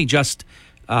won't be just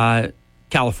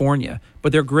California,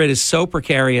 but their grid is so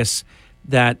precarious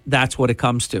that that's what it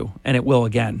comes to, and it will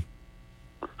again.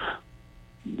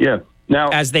 Yeah. Now,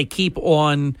 as they keep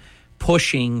on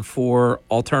pushing for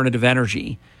alternative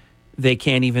energy, they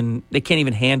can't even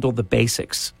handle the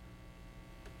basics.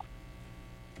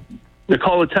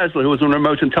 Nikola Tesla, who was one of the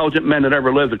most intelligent men that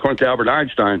ever lived, according to Albert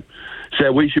Einstein,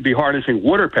 said we should be harnessing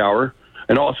water power.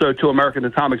 And also, two American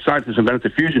atomic scientists invented the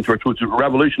fusion torch, which would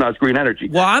revolutionize green energy.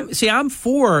 Well, I'm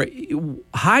for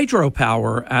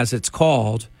hydropower, as it's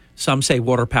called. Some say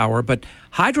water power, but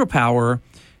hydropower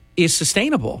is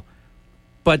sustainable.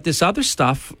 But this other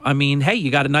stuff, I mean, hey,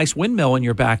 you got a nice windmill in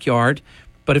your backyard,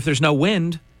 but if there's no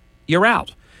wind, you're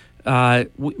out.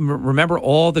 Remember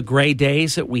all the gray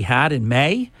days that we had in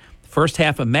May? The first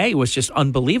half of May was just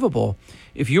unbelievable.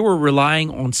 If you were relying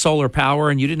on solar power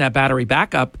and you didn't have battery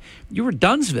backup, you were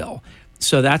Dunsville.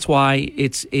 So that's why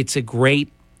it's a great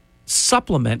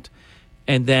supplement.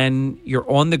 And then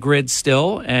you're on the grid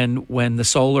still, and when the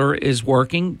solar is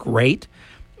working, great.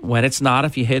 When it's not,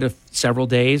 if you hit several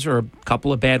days or a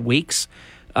couple of bad weeks,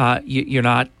 you're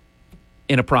not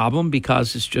in a problem,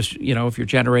 because it's just, if you're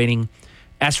generating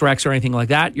SRECs or anything like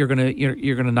that, you're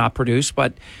gonna not produce,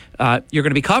 but you're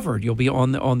gonna be covered. You'll be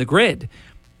on the grid.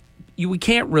 We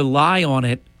can't rely on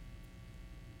it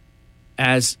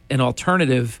as an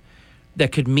alternative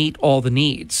that could meet all the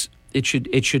needs. It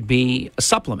should be a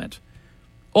supplement.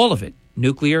 All of it.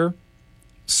 Nuclear,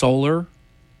 solar,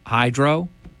 hydro,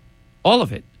 all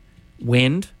of it.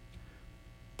 Wind.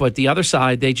 But the other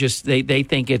side, they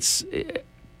think it's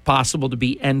possible to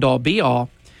be end-all, be-all.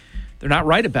 They're not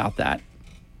right about that.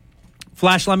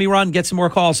 Flash, let me get some more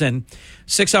calls in.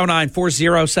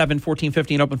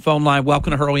 609-407-1450, an open phone line.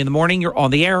 Welcome to Hurley in the Morning. You're on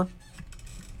the air.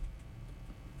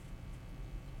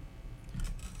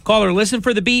 Caller, listen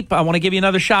for the beep. I want to give you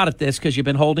another shot at this because you've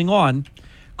been holding on.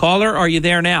 Caller, are you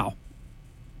there now?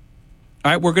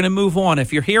 All right, we're going to move on.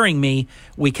 If you're hearing me,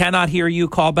 we cannot hear you.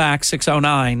 Call back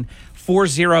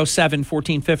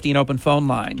 609-407-1450, an open phone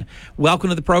line. Welcome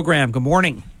to the program. Good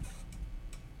morning.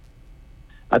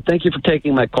 Thank you for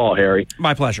taking my call, Harry.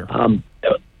 My pleasure.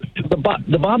 The Bob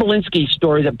Alinsky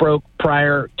story that broke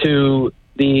prior to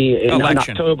the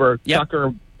election in October, yep.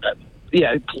 Tucker,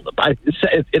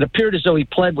 it appeared as though he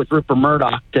pled with Rupert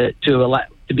Murdoch to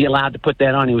be allowed to put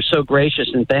that on. He was so gracious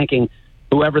in thanking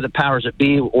whoever the powers that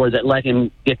be or that let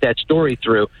him get that story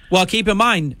through. Well, keep in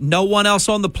mind, no one else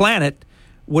on the planet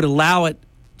would allow it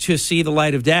to see the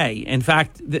light of day. In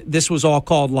fact, this was all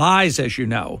called lies, as you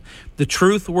know. The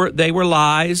truth they were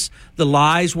lies. The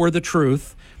lies were the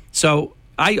truth. So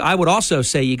I would also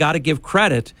say you got to give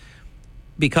credit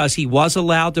because he was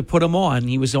allowed to put them on.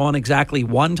 He was on exactly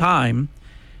one time,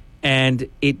 and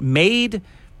it made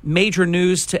major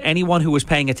news to anyone who was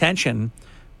paying attention.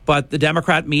 But the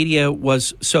Democrat media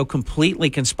was so completely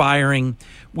conspiring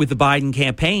with the Biden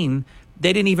campaign,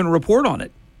 they didn't even report on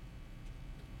it.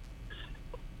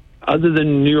 Other than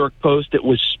the New York Post, it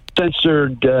was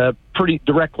censored pretty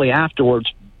directly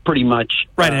afterwards, pretty much.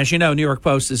 Right, and as you know, New York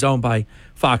Post is owned by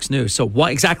Fox News. So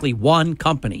exactly one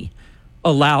company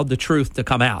allowed the truth to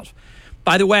come out.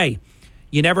 By the way,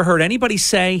 you never heard anybody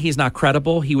say he's not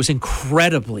credible. He was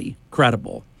incredibly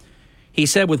credible. He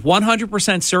said with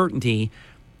 100% certainty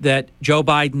that Joe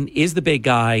Biden is the big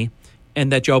guy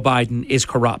and that Joe Biden is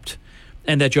corrupt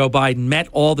and that Joe Biden met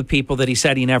all the people that he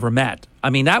said he never met. I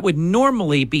mean, that would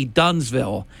normally be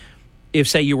Dunsville if,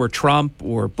 say, you were Trump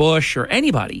or Bush or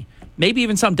anybody, maybe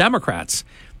even some Democrats.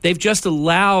 They've just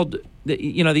allowed, they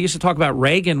used to talk about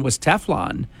Reagan was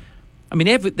Teflon. I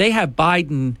mean, they have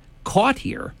Biden caught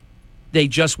here. They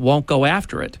just won't go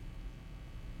after it.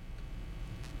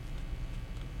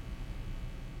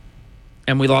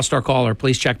 And we lost our caller.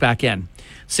 Please check back in.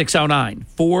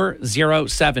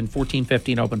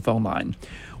 609-407-1450, an open phone line.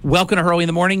 Welcome to Hurley in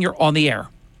the Morning. You're on the air.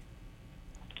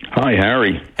 Hi,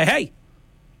 Harry. Hey.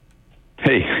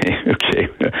 Hey, okay.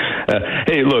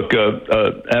 Hey, look,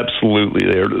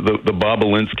 absolutely there. The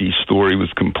Bobulinski story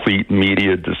was complete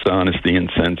media dishonesty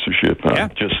and censorship.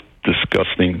 Just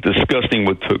disgusting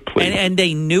what took place. And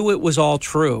they knew it was all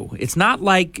true. It's not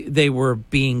like they were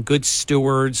being good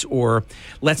stewards or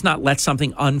let's not let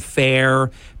something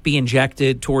unfair be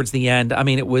injected towards the end. I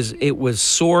mean, it was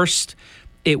sourced,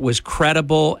 it was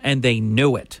credible, and they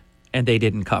knew it, and they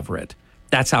didn't cover it.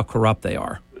 That's how corrupt they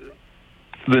are.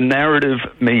 The narrative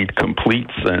made complete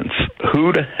sense.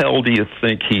 Who the hell do you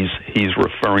think he's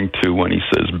referring to when he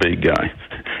says big guy?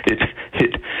 It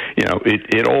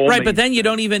all right, but then you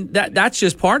don't even that's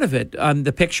just part of it.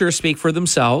 The pictures speak for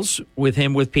themselves with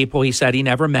him with people he said he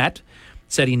never met,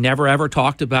 said he never ever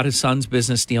talked about his son's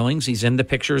business dealings. He's in the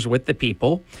pictures with the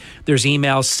people. There's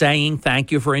emails saying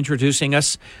thank you for introducing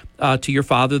us to your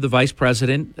father, the vice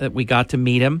president, that we got to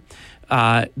meet him.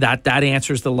 That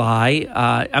answers the lie.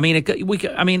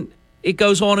 It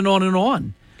goes on and on and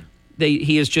on.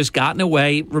 He has just gotten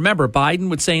away. Remember, Biden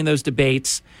would say in those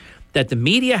debates that the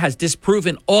media has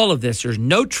disproven all of this. There's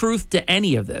no truth to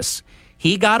any of this.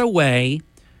 He got away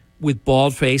with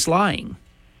bald-faced lying.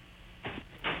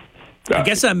 I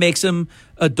guess that makes him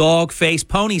a dog-faced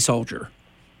pony soldier,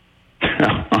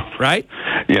 right?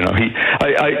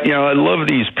 I love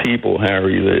these people,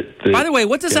 Harry. That by the way,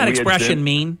 what does that expression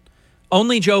mean?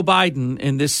 Only Joe Biden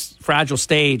in this fragile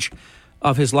stage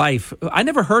of his life. I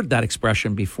never heard that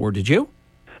expression before. Did you?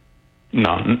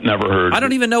 No, never heard. I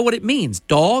don't even know what it means.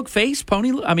 Dog, face,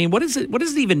 pony. I mean, what is it? What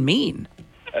does it even mean?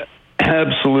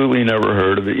 Absolutely never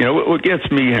heard of it. What gets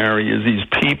me, Harry, is these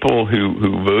people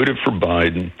who voted for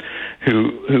Biden,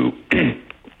 who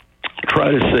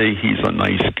try to say he's a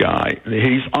nice guy.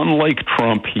 He's unlike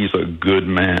Trump. He's a good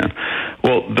man.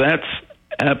 Well, that's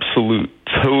absolute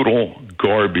total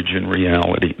garbage in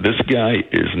reality. This guy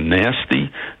is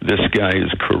nasty. This guy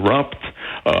is corrupt.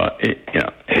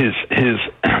 His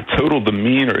total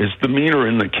demeanor, his demeanor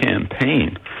in the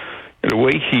campaign, the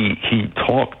way he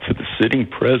talked to the sitting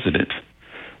president,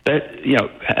 that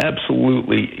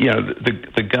absolutely,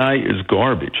 the guy is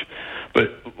garbage.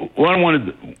 But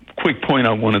quick point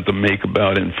I wanted to make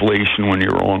about inflation when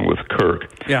you're on with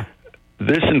Kirk. Yeah.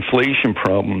 This inflation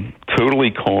problem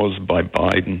totally caused by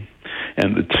Biden,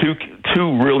 and the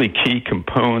two really key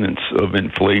components of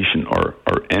inflation are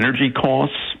energy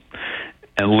costs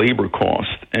and labor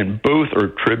costs, and both are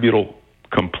attributable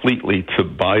completely to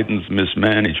Biden's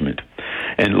mismanagement.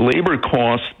 And labor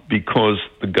costs because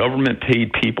the government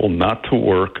paid people not to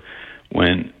work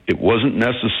when it wasn't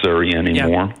necessary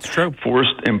anymore. Yeah, it's true.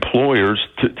 Forced employers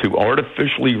to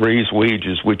artificially raise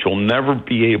wages, which you'll never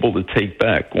be able to take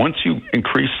back. Once you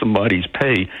increase somebody's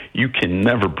pay, you can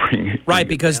never bring it. Right,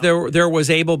 because there was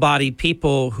able-bodied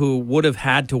people who would have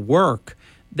had to work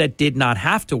that did not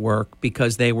have to work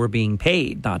because they were being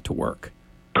paid not to work.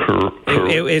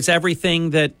 It's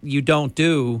everything that you don't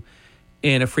do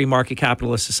in a free market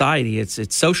capitalist society.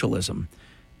 It's socialism.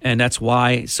 And that's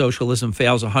why socialism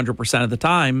fails 100% of the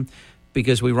time,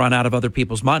 because we run out of other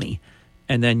people's money.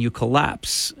 And then you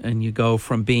collapse and you go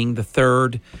from being the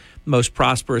third most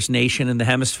prosperous nation in the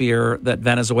hemisphere that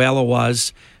Venezuela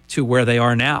was to where they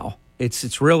are now. It's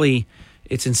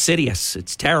insidious.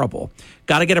 It's terrible.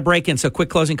 Got to get a break in. So quick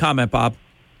closing comment, Bob.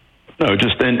 No,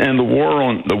 just and the war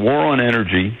on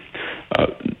energy.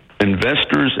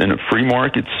 Investors in a free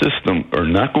market system are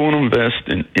not going to invest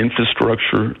in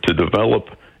infrastructure to develop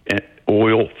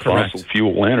oil, Correct. fossil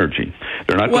fuel energy.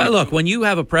 They're not. Well, look, when you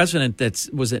have a president that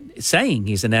was saying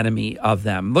he's an enemy of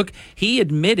them, look, he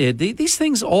admitted these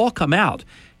things all come out.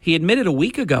 He admitted a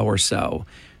week ago or so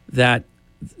that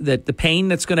the pain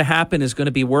that's going to happen is going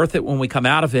to be worth it when we come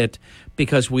out of it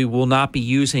because we will not be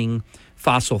using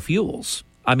fossil fuels.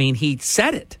 I mean, he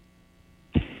said it.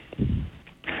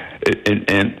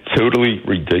 And totally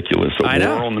ridiculous. A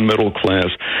war on the middle class.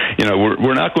 You know,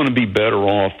 we're not going to be better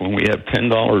off when we have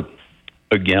 $10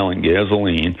 a gallon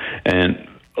gasoline and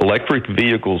electric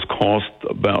vehicles cost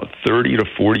about 30 to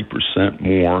 40%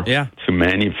 more to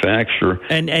manufacture,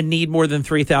 and need more than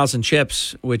 3,000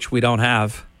 chips, which we don't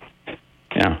have.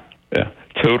 Yeah,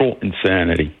 total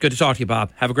insanity. Good to talk to you,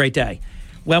 Bob. Have a great day.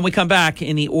 When we come back,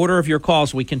 in the order of your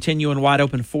calls, we continue in Wide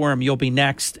Open Forum. You'll be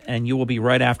next, and you will be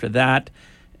right after that.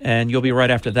 And you'll be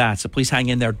right after that. So please hang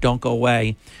in there. Don't go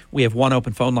away. We have one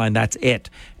open phone line. That's it.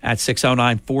 At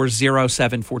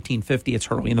 609-407-1450. It's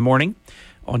Hurley in the Morning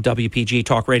on WPG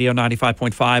Talk Radio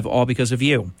 95.5, all because of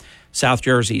you. South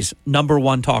Jersey's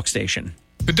 #1 talk station.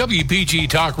 The WPG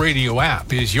Talk Radio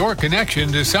app is your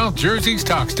connection to South Jersey's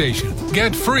talk station.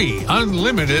 Get free,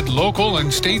 unlimited local and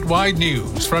statewide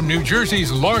news from New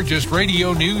Jersey's largest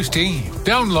radio news team.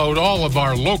 Download all of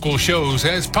our local shows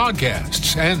as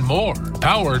podcasts and more.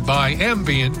 Powered by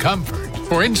Ambient Comfort.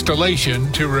 For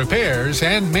installation to repairs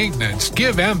and maintenance,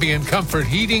 give Ambient Comfort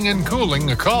Heating and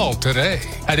Cooling a call today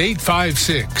at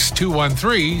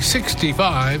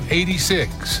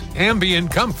 856-213-6586.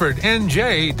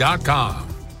 AmbientComfortNJ.com.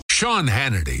 Sean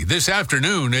Hannity this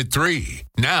afternoon at 3.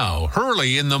 Now,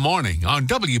 Hurley in the Morning on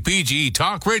WPG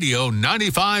Talk Radio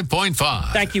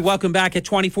 95.5. Thank you. Welcome back at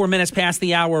 24 minutes past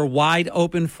the hour. Wide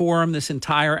Open Forum this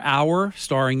entire hour,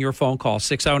 starring your phone call,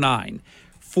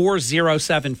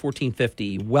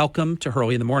 609-407-1450. Welcome to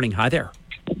Hurley in the Morning. Hi there.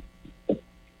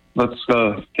 Let's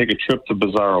take a trip to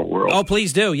Bizarro World. Oh,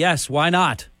 please do. Yes, why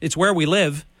not? It's where we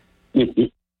live.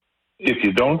 If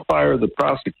you don't fire the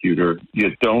prosecutor,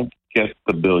 you don't get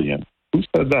the billion. Who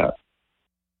said that?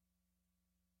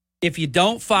 If you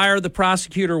don't fire the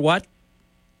prosecutor, what?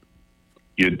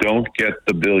 You don't get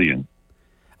the billion.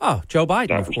 Oh, Joe Biden,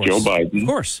 That of was course. Joe Biden. Of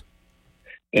course.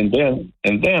 And then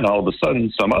all of a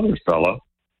sudden, some other fella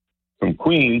from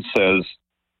Queens says,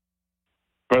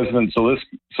 President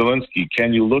Zelensky,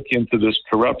 can you look into this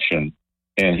corruption?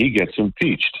 And he gets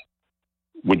impeached.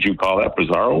 Would you call that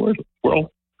Bizarro World?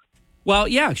 Well,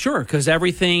 yeah, sure, because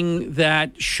everything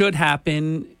that should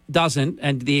happen doesn't,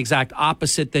 and the exact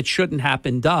opposite that shouldn't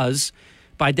happen does.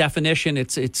 By definition,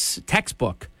 it's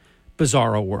textbook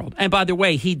Bizarro World. And by the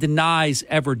way, he denies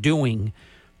ever doing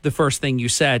the first thing you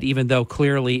said, even though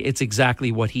clearly it's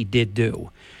exactly what he did do.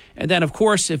 And then, of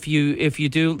course, if you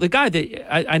do, the guy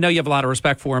that I know you have a lot of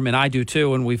respect for him, and I do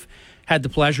too, and we've had the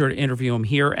pleasure to interview him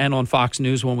here and on Fox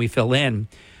News when we fill in.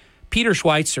 Peter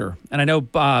Schweitzer, and I know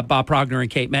Bob Progner and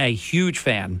Kate May, huge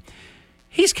fan.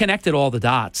 He's connected all the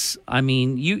dots. I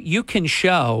mean, you can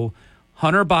show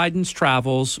Hunter Biden's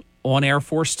travels on Air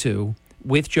Force Two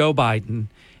with Joe Biden,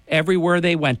 everywhere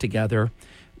they went together,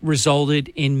 resulted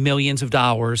in millions of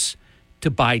dollars to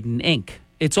Biden Inc.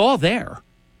 It's all there.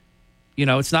 You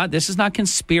know, this is not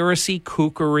conspiracy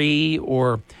kookery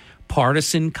or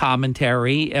partisan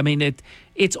commentary. I mean,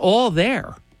 it's all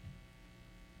there.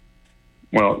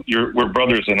 Well, we're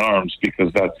brothers in arms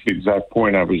because that's the exact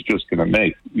point I was just going to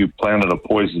make. You planted a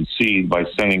poison seed by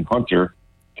sending Hunter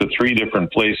to 3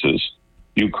 different places,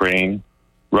 Ukraine,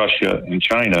 Russia, and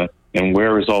China. And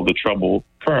where is all the trouble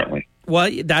currently?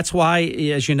 Well, that's why,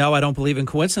 as you know, I don't believe in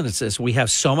coincidences. We have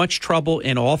so much trouble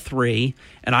in all 3,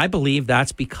 and I believe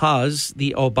that's because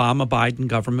the Obama-Biden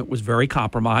government was very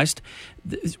compromised,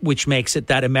 which makes it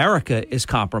that America is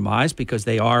compromised because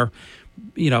they are,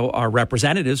 our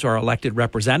representatives are elected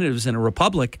representatives in a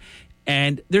republic,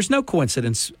 and there's no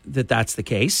coincidence that that's the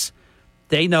case.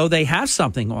 They know they have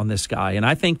something on this guy, and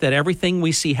I think that everything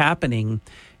we see happening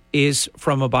is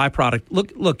from a byproduct.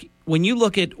 Look, when you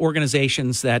look at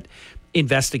organizations that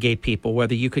investigate people,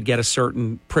 whether you could get a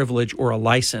certain privilege or a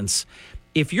license,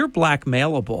 if you're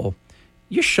blackmailable,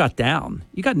 you're shut down.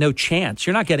 You got no chance.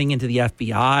 You're not getting into the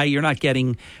FBI. You're not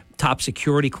getting top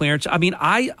security clearance. I mean,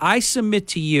 I submit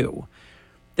to you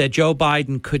that Joe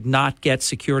Biden could not get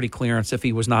security clearance if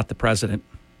he was not the president.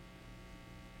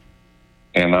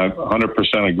 And I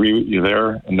 100% agree with you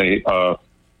there. And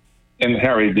And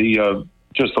Harry,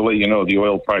 just to let you know, the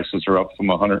oil prices are up from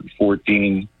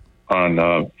 114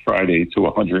 on Friday to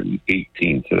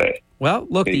 118 today. Well,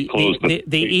 look, the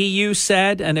EU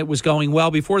said, and it was going well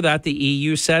before that, the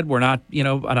EU said we're not,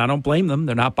 and I don't blame them.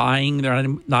 They're not buying, they're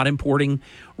not importing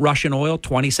Russian oil.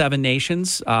 27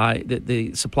 nations,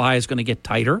 the supply is going to get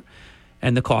tighter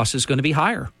and the cost is going to be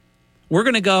higher. We're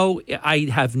going to go, I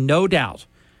have no doubt.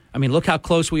 I mean, look how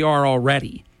close we are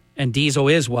already, and diesel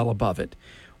is well above it.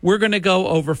 We're going to go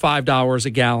over $5 a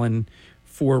gallon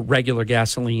for regular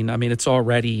gasoline. I mean, it's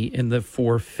already in the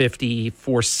 $4.50,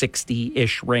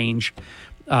 $4.60-ish range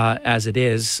as it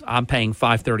is. I'm paying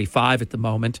 $5.35 at the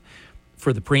moment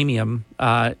for the premium.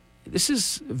 This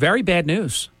is very bad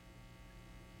news.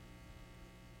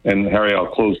 And, Harry,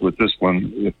 I'll close with this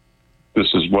one.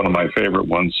 This is one of my favorite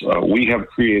ones. We have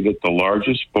created the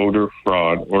largest voter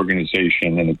fraud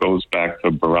organization, and it goes back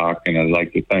to Barack, and I'd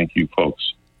like to thank you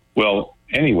folks. Well,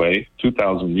 anyway,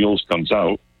 2,000 Mules comes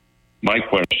out. My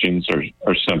questions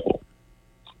are simple.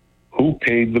 Who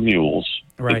paid the mules,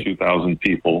 the 2,000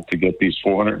 people, to get these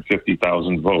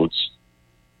 450,000 votes?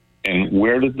 And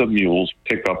where did the mules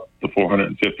pick up the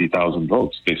 450,000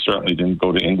 votes? They certainly didn't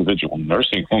go to individual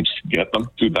nursing homes to get them,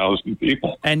 2,000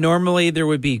 people. And normally there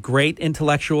would be great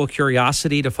intellectual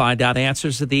curiosity to find out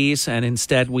answers to these, and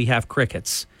instead we have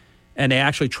crickets. And they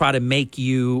actually try to make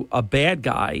you a bad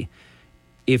guy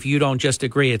if you don't just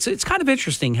agree. It's kind of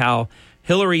interesting how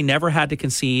Hillary never had to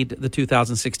concede the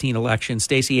 2016 election.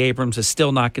 Stacey Abrams has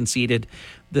still not conceded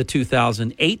the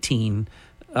 2018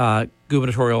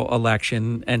 gubernatorial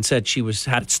election and said she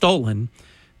had it stolen.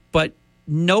 But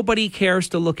nobody cares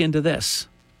to look into this.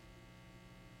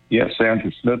 Yes,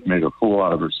 Sandra Smith made a fool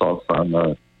out of herself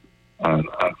on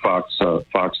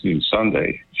Fox News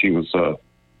Sunday. She was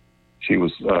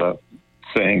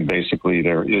saying basically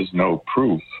there is no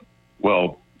proof.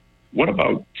 Well, what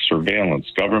about surveillance,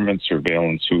 government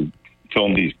surveillance who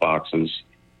filmed these boxes?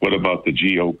 What about the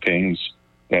geo-pings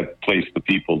that placed the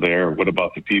people there? What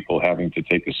about the people having to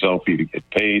take a selfie to get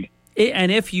paid? And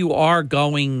if you are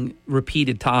going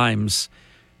repeated times,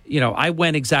 I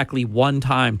went exactly one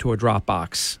time to a drop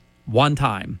box, one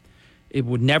time. It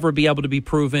would never be able to be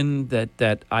proven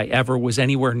that I ever was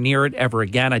anywhere near it ever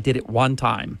again. I did it one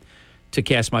time to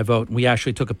cast my vote. And we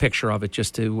actually took a picture of it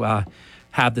just to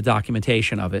have the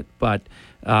documentation of it. But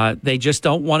they just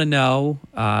don't want to know.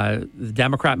 The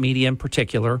Democrat media in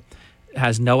particular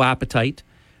has no appetite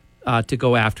to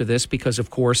go after this because, of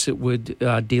course, it would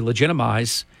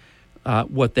delegitimize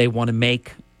what they want to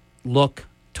make look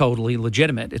totally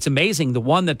legitimate. It's amazing. The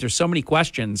one that there's so many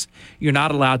questions, you're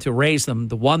not allowed to raise them.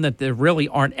 The one that there really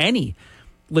aren't any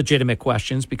legitimate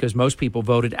questions because most people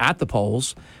voted at the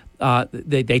polls.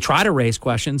 They try to raise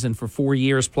questions and for 4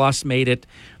 years plus made it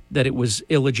that it was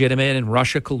illegitimate and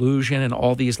Russia collusion and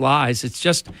all these lies.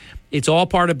 It's all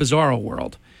part of Bizarro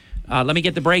world. Let me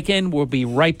get the break in. We'll be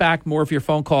right back. More of your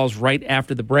phone calls right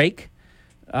after the break.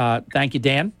 Thank you,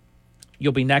 Dan.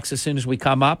 You'll be next as soon as we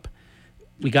come up.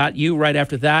 We got you right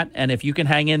after that. And if you can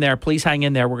hang in there, please hang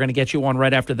in there. We're going to get you on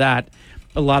right after that.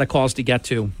 A lot of calls to get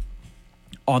to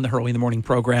on the Hurley in the Morning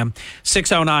program.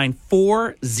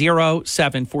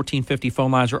 609-407-1450.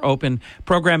 Phone lines are open.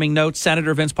 Programming notes,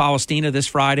 Senator Vince Palestina this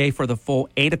Friday for the full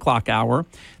 8 o'clock hour.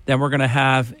 Then we're going to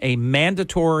have a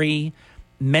mandatory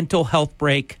mental health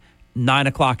break, 9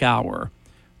 o'clock hour.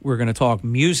 We're going to talk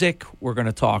music. We're going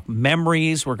to talk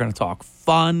memories. We're going to talk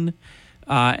fun.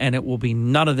 And it will be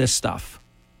none of this stuff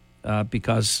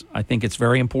because I think it's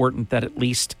very important that at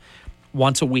least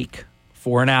once a week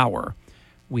for an hour,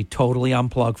 we totally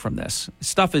unplug from this.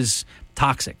 Stuff is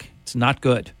toxic. It's not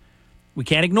good. We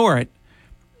can't ignore it,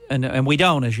 and we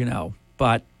don't, as you know.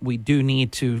 But we do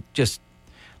need to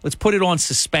let's put it on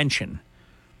suspension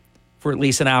for at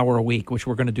least an hour a week, which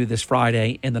we're going to do this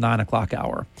Friday in the 9 o'clock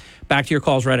hour. Back to your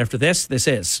calls right after this. This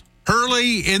is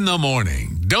Hurley in the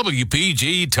Morning,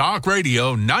 WPG Talk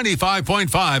Radio 95.5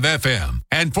 FM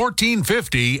and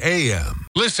 1450 AM.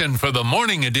 Listen for the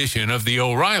morning edition of the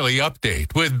O'Reilly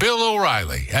Update with Bill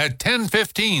O'Reilly at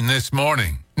 10:15 this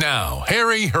morning. Now,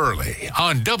 Harry Hurley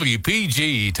on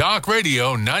WPG Talk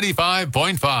Radio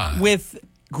 95.5. With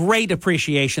great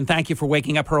appreciation, thank you for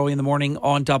waking up early in the morning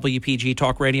on WPG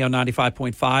Talk Radio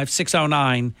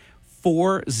 95.5,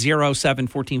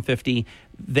 609-407-1450.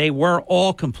 They were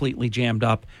all completely jammed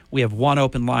up. We have one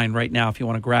open line right now if you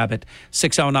want to grab it,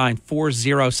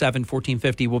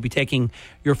 609-407-1450. We'll be taking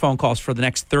your phone calls for the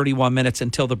next 31 minutes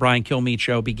until the Brian Kilmeade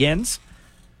Show begins.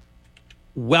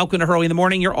 Welcome to Hurley in the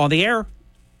Morning. You're on the air.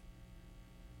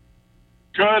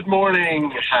 Good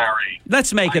morning, Harry.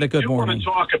 Let's make it a good morning. I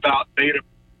want to talk about beta.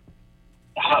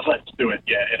 Let's do it,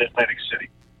 in Atlantic City.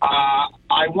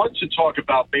 I want to talk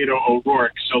about Beto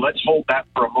O'Rourke, so let's hold that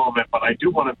for a moment, but I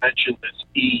do want to mention this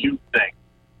EU thing.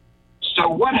 So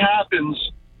what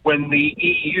happens when the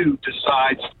EU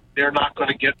decides they're not going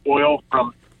to get oil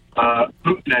from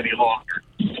Putin any longer?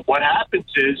 What happens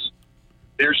is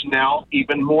there's now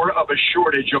even more of a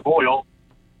shortage of oil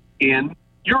in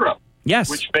Europe. Yes.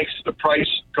 Which makes the price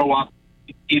go up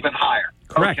even higher.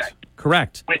 Correct. Okay.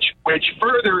 Correct. Which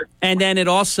further... And then it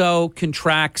also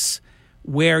contracts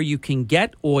where you can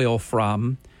get oil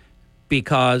from,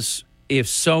 because if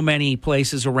so many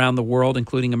places around the world,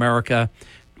 including America,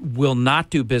 will not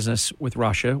do business with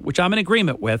Russia, which I'm in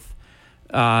agreement with,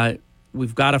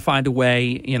 we've got to find a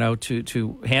way,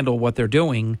 to handle what they're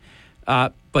doing.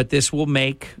 But this will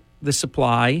make the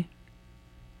supply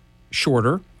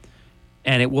shorter,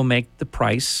 and it will make the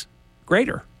price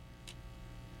greater.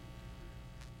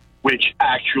 Which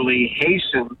actually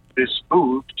hasten this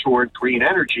move toward green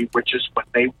energy, which is what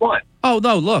they want. Oh,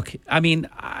 no, look, I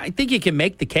think you can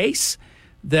make the case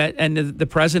that, and the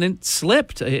president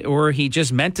slipped, or he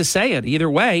just meant to say it. Either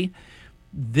way,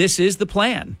 this is the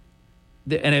plan.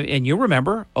 And you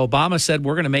remember, Obama said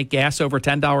we're going to make gas over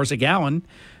 $10 a gallon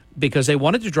because they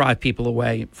wanted to drive people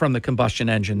away from the combustion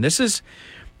engine. This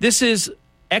is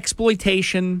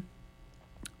exploitation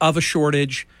of a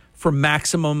shortage for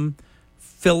maximum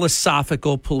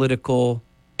philosophical, political,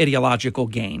 ideological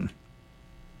gain.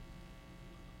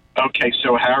 Okay,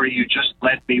 so Harry, you just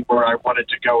led me where I wanted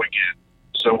to go again.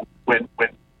 So when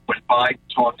Biden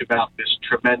talked about this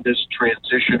tremendous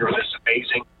transition, or this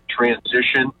amazing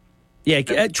transition.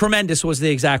 Yeah, tremendous was the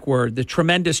exact word. The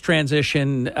tremendous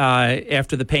transition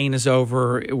after the pain is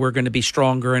over, we're going to be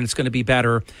stronger and it's going to be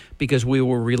better because we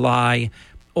will rely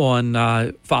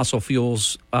on fossil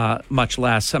fuels much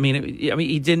less. I mean,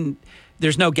 he didn't.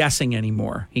 There's no guessing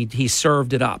anymore. He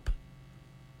served it up.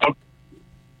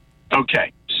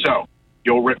 Okay, so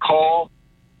you'll recall,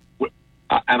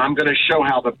 and I'm going to show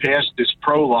how the past is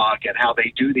prologue and how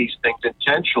they do these things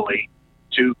intentionally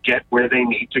to get where they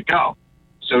need to go.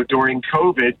 So during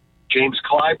COVID, James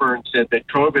Clyburn said that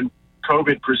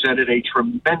COVID presented a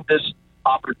tremendous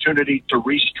opportunity to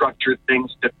restructure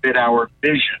things to fit our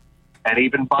vision. And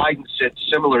even Biden said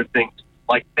similar things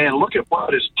like, man, look at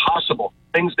what is possible.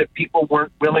 Things that people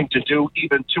weren't willing to do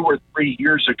even 2 or 3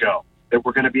 years ago that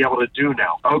we're going to be able to do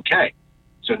now. Okay,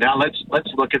 so now let's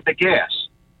look at the gas.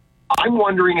 I'm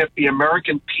wondering if the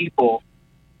American people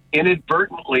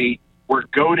inadvertently were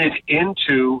goaded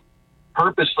into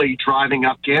purposely driving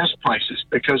up gas prices,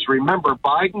 because remember,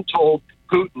 Biden told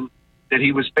Putin that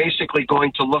he was basically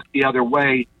going to look the other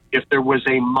way if there was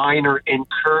a minor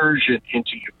incursion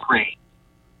into Ukraine.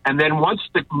 And then once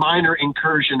the minor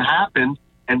incursion happened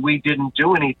and we didn't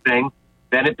do anything,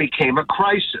 then it became a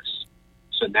crisis.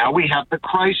 So now we have the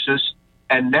crisis,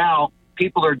 and now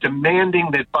people are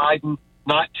demanding that Biden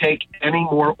not take any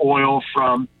more oil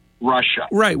from Russia.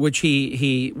 Right, which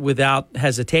he without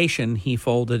hesitation, he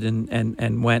folded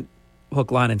and went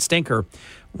hook, line, and sinker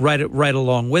right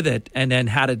along with it, and then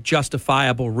had a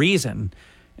justifiable reason,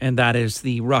 and that is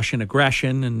the Russian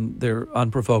aggression and their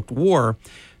unprovoked war.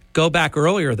 Go back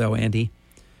earlier, though, Andy.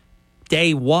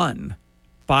 Day one,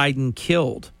 Biden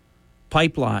killed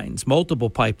pipelines, multiple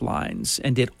pipelines,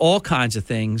 and did all kinds of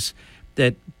things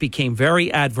that became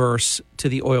very adverse to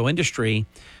the oil industry.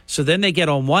 So then they get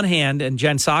on one hand, and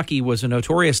Jen Psaki was a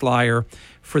notorious liar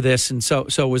for this, and so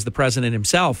was the president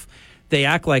himself. They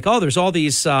act like, oh, there's all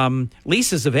these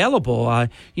leases available.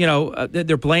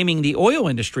 They're blaming the oil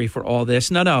industry for all this.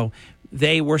 No.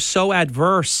 They were so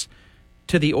adverse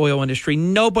to the oil industry,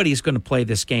 nobody's going to play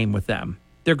this game with them.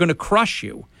 They're going to crush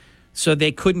you. So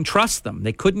they couldn't trust them.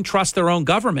 They couldn't trust their own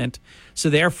government. So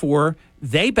therefore,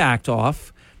 they backed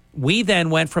off. We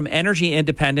then went from energy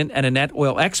independent and a net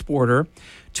oil exporter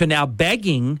to now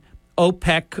begging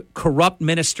OPEC corrupt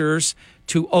ministers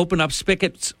to open up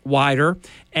spigots wider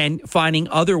and finding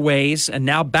other ways, and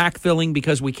now backfilling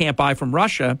because we can't buy from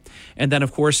Russia. And then,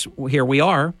 of course, here we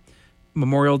are,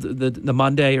 the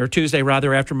Monday or Tuesday,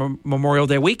 rather, after Memorial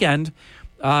Day weekend,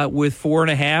 with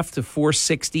 $4.50 to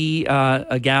 $4.60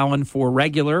 a gallon for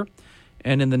regular,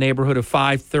 and in the neighborhood of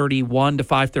 $5.31 to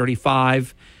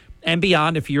 $5.35 and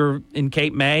beyond. If you're in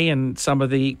Cape May and some of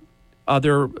the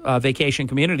other vacation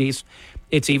communities,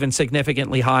 it's even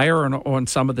significantly higher. On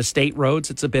some of the state roads,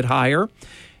 it's a bit higher.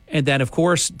 And then, of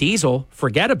course, diesel,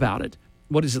 forget about it.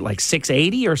 What is it, like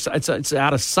 $6.80 or it's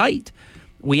out of sight?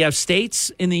 We have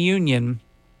states in the union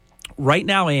right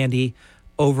now, Andy,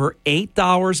 over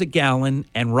 $8 a gallon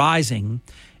and rising.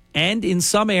 And in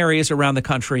some areas around the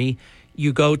country,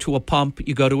 you go to a pump,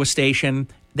 you go to a station,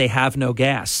 they have no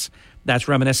gas. That's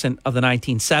reminiscent of the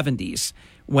 1970s,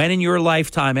 When in your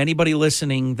lifetime, anybody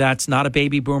listening that's not a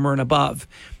baby boomer and above,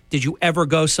 did you ever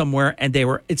go somewhere and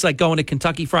it's like going to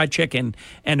Kentucky Fried Chicken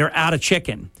and they're out of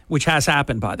chicken, which has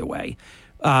happened, by the way.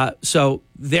 So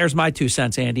there's my 2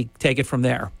 cents, Andy. Take it from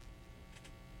there.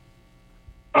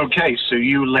 Okay, so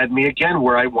you led me again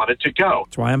where I wanted to go.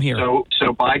 That's why I'm here.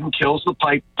 So Biden kills the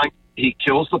pipeline. He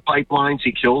kills the pipelines.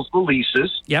 He kills the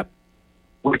leases. Yep.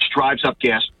 Which drove up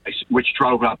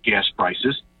gas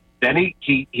prices. Then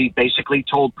he basically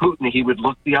told Putin he would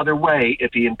look the other way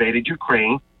if he invaded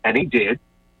Ukraine, and he did.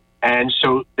 And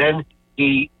so then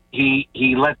he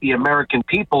let the American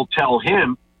people tell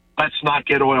him, let's not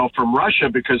get oil from Russia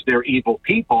because they're evil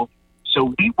people.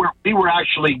 So we were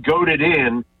actually goaded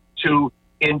in to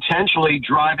intentionally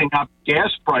driving up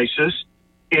gas prices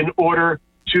in order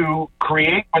to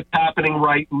create what's happening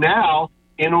right now,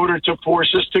 in order to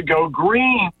force us to go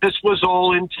green. This was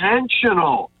all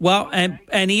intentional. Well,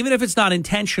 and even if it's not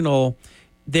intentional,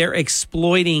 they're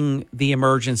exploiting the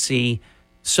emergency.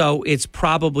 So it's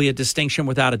probably a distinction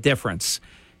without a difference.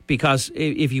 Because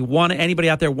if you want anybody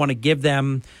out there want to give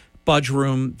them budge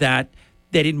room that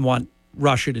they didn't want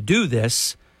Russia to do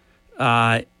this,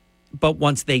 but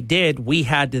once they did, we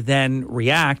had to then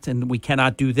react, and we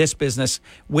cannot do this business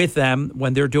with them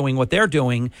when they're doing what they're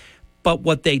doing. But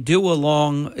what they do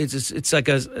along, it's like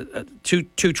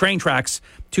two train tracks,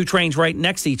 2 trains right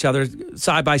next to each other,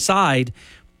 side by side.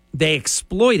 They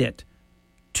exploit it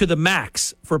to the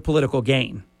max for political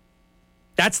gain.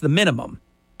 That's the minimum.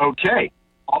 Okay,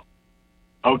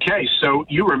 so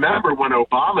you remember when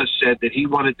Obama said that he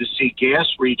wanted to see gas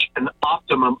reach an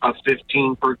optimum of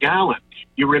 15 per gallon.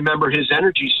 You remember his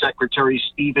energy secretary,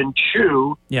 Stephen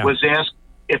Chu, was asked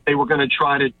if they were going to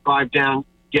try to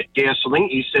get gasoline.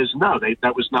 He says no, they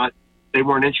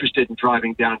weren't interested in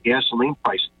driving down gasoline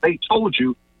prices. They told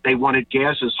you they wanted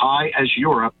gas as high as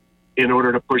Europe in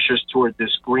order to push us toward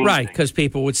this green right, because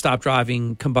people would stop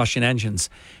driving combustion engines.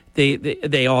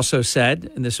 They also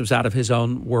said, and this was out of his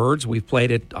own words, we've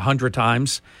played it 100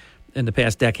 times in the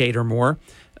past decade or more,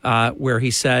 where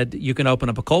he said, you can open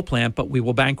up a coal plant, but we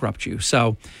will bankrupt you.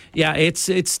 So, yeah,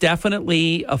 it's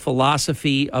definitely a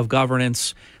philosophy of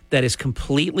governance that is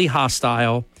completely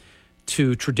hostile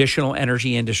to traditional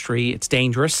energy industry. It's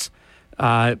dangerous.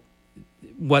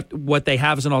 What they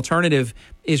have as an alternative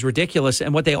is ridiculous.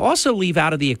 And what they also leave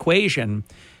out of the equation,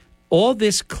 all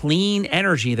this clean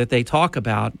energy that they talk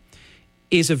about,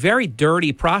 is a very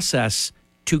dirty process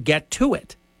to get to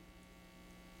it.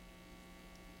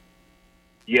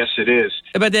 Yes, it is.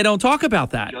 But they don't talk about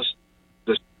that.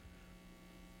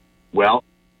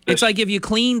 It's like if you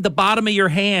clean the bottom of your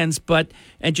hands,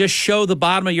 and just show the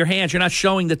bottom of your hands, you're not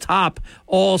showing the top,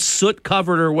 all soot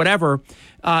covered or whatever.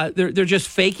 They're just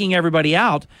faking everybody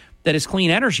out that it's clean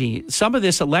energy. Some of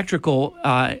this electrical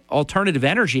alternative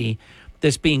energy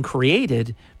that's being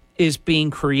created is being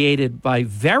created by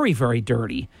very, very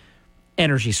dirty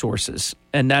energy sources.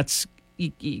 And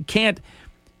you can't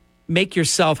make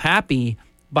yourself happy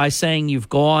by saying you've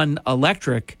gone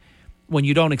electric when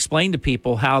you don't explain to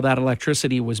people how that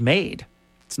electricity was made.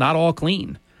 It's not all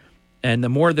clean. And the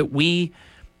more that we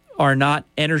are not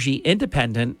energy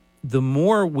independent, the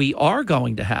more we are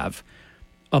going to have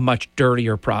a much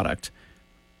dirtier product.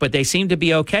 But they seem to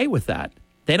be okay with that.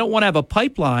 They don't want to have a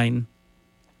pipeline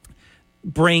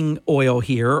bring oil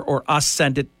here or us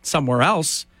send it somewhere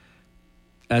else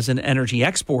as an energy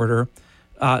exporter.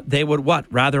 They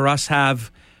would rather us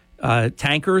have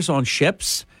tankers on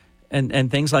ships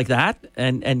and things like that,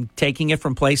 and taking it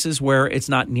from places where it's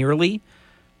not nearly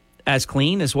as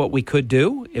clean as what we could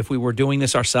do if we were doing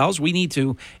this ourselves. We need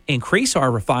to increase our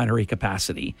refinery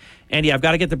capacity. Andy, I've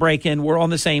got to get the break in. We're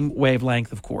on the same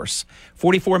wavelength, of course.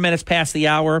 44 minutes past the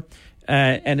hour,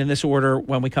 and in this order,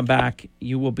 when we come back,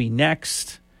 you will be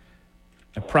next.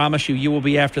 I promise you will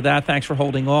be after that. Thanks for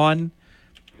holding on.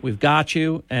 We've got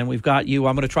you, and we've got you.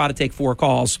 I'm going to try to take 4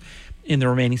 calls in the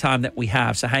remaining time that we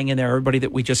have. So hang in there, everybody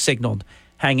that we just signaled.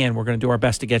 Hang in. We're going to do our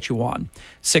best to get you on.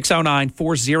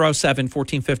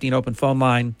 609-407-1450, an open phone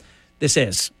line. This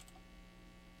is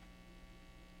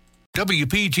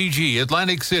WPGG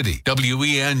Atlantic City,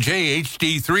 WENJ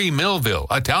HD3 Millville,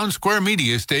 a Town Square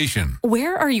Media station.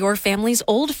 Where are your family's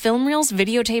old film reels,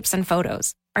 videotapes, and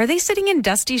photos? Are they sitting in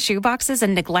dusty shoeboxes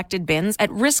and neglected bins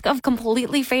at risk of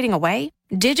completely fading away?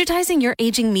 Digitizing your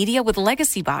aging media with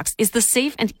Legacy Box is the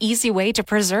safe and easy way to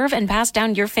preserve and pass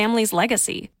down your family's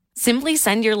legacy. Simply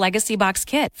send your Legacy Box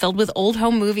kit filled with old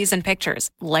home movies and pictures.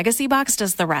 Legacy Box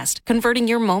does the rest, converting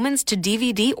your moments to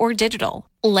DVD or digital.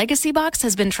 Legacy Box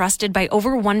has been trusted by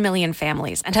over 1 million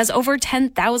families and has over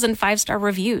 10,000 five-star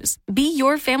reviews. Be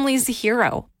your family's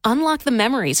hero. Unlock the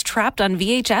memories trapped on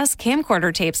VHS,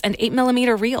 camcorder tapes, and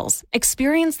 8mm reels.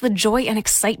 Experience the joy and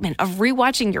excitement of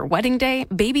rewatching your wedding day,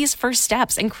 baby's first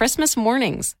steps, and Christmas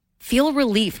mornings. Feel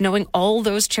relief knowing all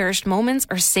those cherished moments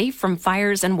are safe from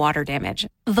fires and water damage.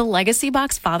 The Legacy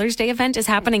Box Father's Day event is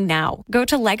happening now. Go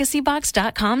to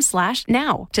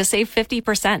legacybox.com/now to save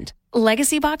 50%.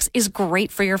 Legacy Box is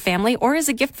great for your family or as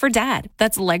a gift for dad.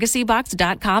 That's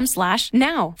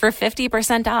legacybox.com/now for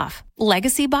 50% off.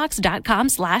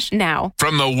 legacybox.com/now.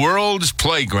 From the world's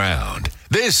playground,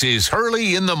 this is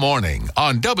Hurley in the Morning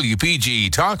on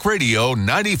WPG Talk Radio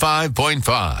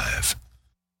 95.5.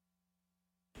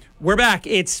 We're back.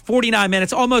 It's 49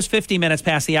 minutes, almost 50 minutes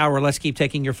past the hour. Let's keep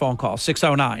taking your phone calls.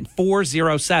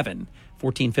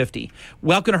 609-407-1450.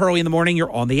 Welcome to Hurley in the Morning.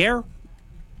 You're on the air.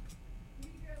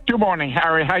 Good morning,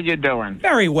 Harry. How you doing?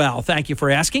 Very well. Thank you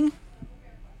for asking.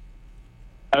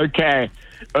 Okay.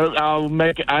 I'll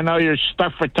make it. I know you're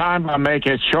stuck for time. I'll make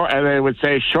it short. They would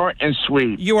say short and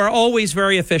sweet. You are always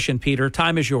very efficient, Peter.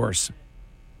 Time is yours.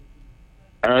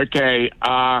 Okay.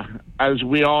 As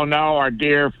we all know, our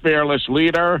dear fearless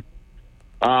leader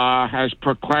has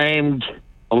proclaimed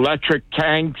electric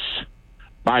tanks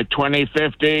by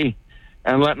 2050.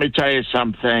 And let me tell you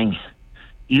something.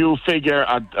 You figure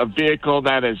a vehicle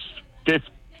that is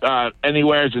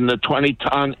anywhere in the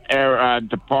 20-ton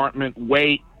department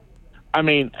weight. I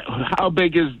mean, how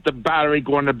big is the battery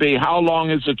going to be? How long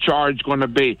is the charge going to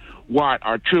be? What?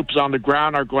 Our troops on the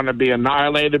ground are going to be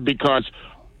annihilated because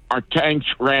our tanks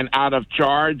ran out of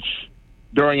charge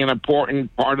during an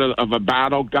important part of a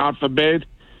battle, God forbid.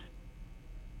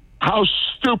 How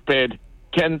stupid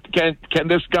can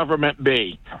this government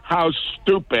be? How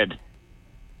stupid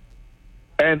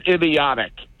and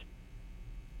idiotic.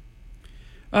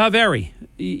 Very.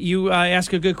 You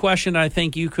ask a good question. I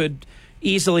think you could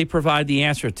easily provide the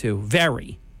answer to.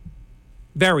 Very.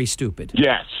 Very stupid.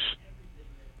 Yes.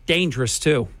 Dangerous,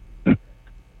 too.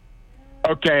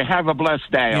 Okay, have a blessed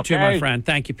day. You too, my friend.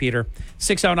 Thank you, Peter.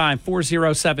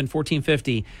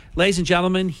 609-407-1450. Ladies and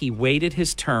gentlemen, he waited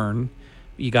his turn.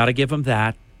 You got to give him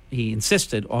that. He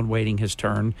insisted on waiting his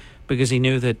turn because he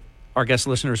knew that our guest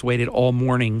listeners waited all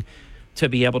morning to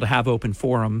be able to have open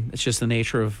forum. It's just the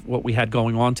nature of what we had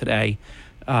going on today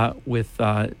with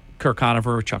Kirk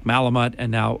Conover, Chuck Malamut,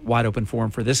 and now wide open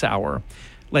forum for this hour.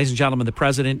 Ladies and gentlemen, the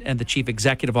president and the chief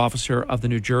executive officer of the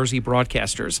New Jersey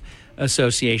Broadcasters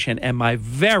Association and my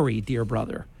very dear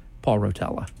brother, Paul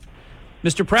Rotella.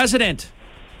 Mr. President.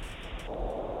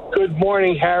 Good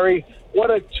morning, Harry.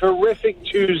 What a terrific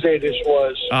Tuesday this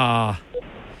was.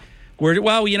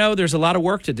 Well, there's a lot of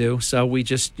work to do, so we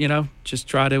just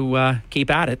try to keep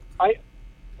at it.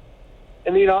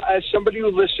 As somebody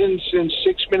who listens since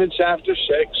 6 minutes after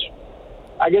 6,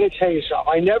 I got to tell you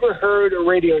something. I never heard a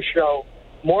radio show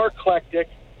more eclectic,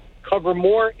 cover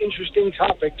more interesting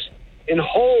topics, and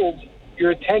hold your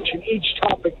attention. Each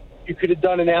topic you could have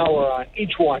done an hour on,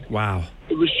 each one. Wow.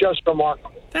 It was just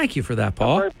remarkable. Thank you for that,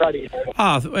 Paul. I'm very proud of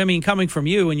you. Coming from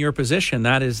you in your position,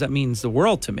 that means the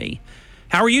world to me.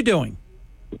 How are you doing?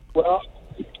 Well,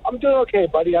 I'm doing okay,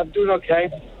 buddy. I'm doing okay.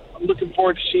 I'm looking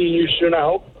forward to seeing you soon, I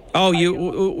hope.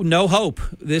 Oh, no hope.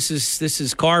 This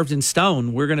is carved in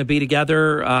stone. We're going to be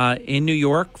together in New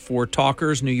York for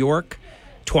Talkers New York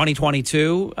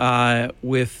 2022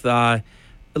 with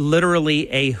literally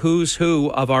a who's who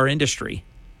of our industry.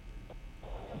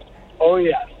 Oh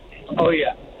yeah.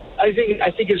 I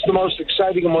think it's the most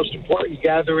exciting and most important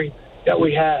gathering that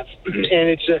we have, and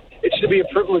it's to be a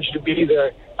privilege to be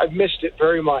there. I've missed it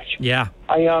very much. Yeah.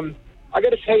 I got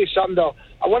to tell you something though.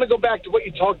 I want to go back to what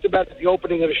you talked about at the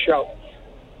opening of the show.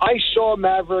 I saw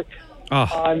Maverick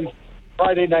on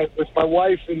Friday night with my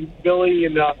wife and Billy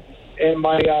and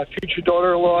my future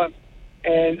daughter-in-law,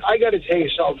 and I got to tell you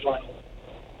something.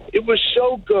 It was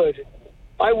so good.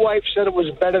 My wife said it was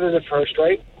better than the first,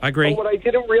 right? I agree. But what I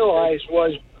didn't realize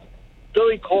was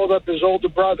Billy called up his older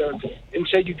brother and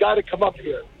said, "You got to come up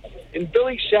here." And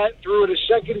Billy sat through it a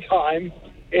second time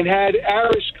and had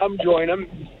Aris come join him.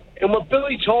 And what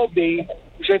Billy told me,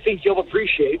 which I think you'll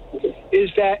appreciate, is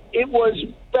that it was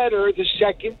better the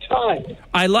second time.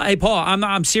 Hey, Paul,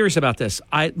 I'm serious about this.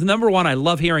 Number one, I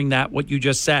love hearing that, what you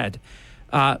just said.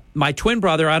 My twin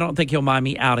brother, I don't think he'll mind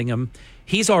me outing him.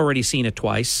 He's already seen it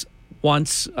twice,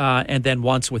 once and then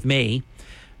once with me.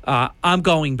 I'm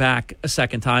going back a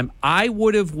second time. I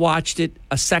would have watched it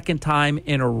a second time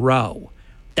in a row.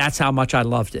 That's how much I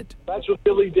loved it. That's what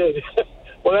Billy did.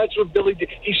 Well, that's what Billy did.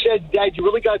 He said, Dad, you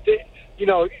really got to,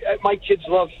 my kids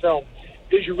love film,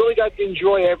 because you really got to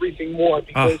enjoy everything more,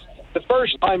 because the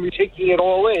first time you're taking it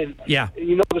all in, yeah, and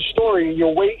you know the story, and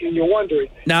you're waiting, and you're wondering.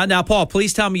 Now, Paul,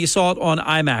 please tell me you saw it on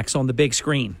IMAX on the big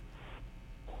screen.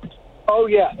 Oh,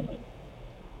 yeah.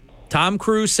 Tom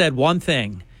Cruise said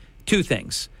two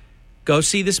things. Go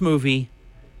see this movie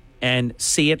and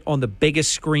see it on the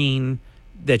biggest screen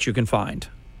that you can find.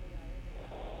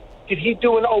 Did he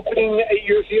do an opening at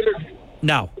your theater?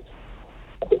 No.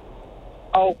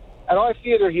 Oh, at our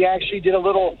theater, he actually did a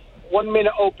little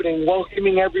 1-minute opening,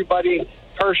 welcoming everybody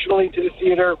personally to the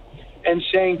theater and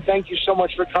saying, thank you so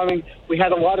much for coming. We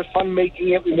had a lot of fun making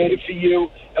it. We made it for you,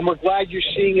 and we're glad you're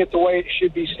seeing it the way it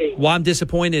should be seen. Well, I'm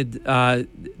disappointed.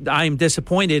 I'm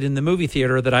disappointed in the movie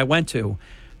theater that I went to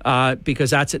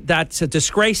because that's a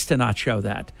disgrace to not show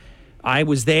that. I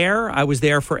was there. I was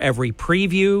there for every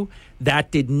preview.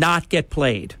 That did not get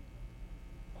played.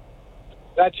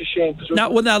 That's a shame. Now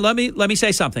let me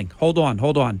say something. Hold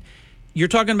on. You're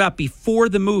talking about before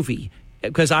the movie,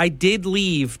 because I did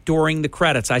leave during the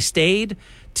credits. I stayed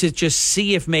to just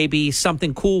see if maybe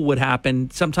something cool would happen.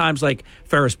 Sometimes, like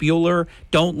Ferris Bueller,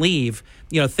 don't leave.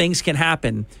 Things can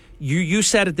happen. You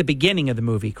said at the beginning of the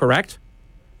movie, correct?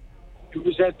 It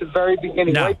was at the very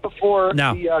beginning, right before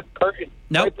the curtain,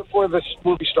 right before the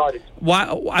movie started.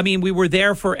 Why? I mean, we were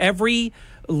there for every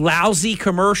lousy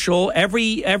commercial,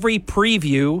 every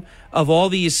preview of all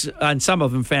these, and some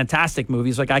of them fantastic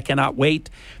movies. Like, I cannot wait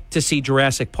to see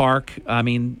Jurassic Park. I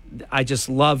mean, I just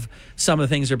love some of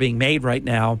the things that are being made right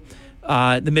now.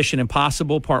 The Mission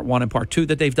Impossible Part 1 and Part 2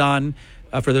 that they've done.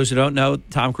 For those who don't know,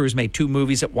 Tom Cruise made 2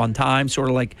 movies at one time, sort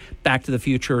of like Back to the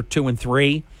Future 2 and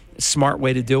 3. Smart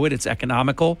way to do it. It's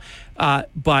economical.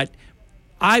 But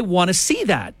I want to see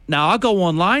that. Now, I'll go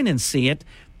online and see it.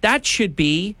 That should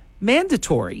be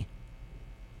mandatory.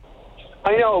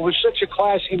 I know. It was such a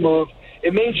classy move.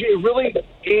 It really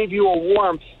gave you a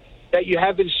warmth that you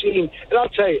haven't seen. And I'll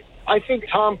tell you, I think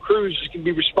Tom Cruise can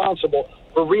be responsible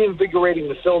for reinvigorating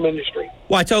the film industry.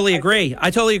 Well, I totally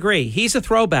agree. He's a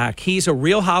throwback. He's a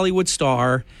real Hollywood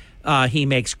star. He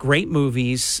makes great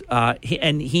movies,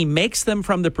 and he makes them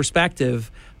from the perspective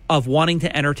of wanting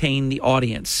to entertain the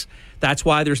audience. That's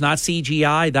why there's not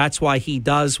CGI. That's why he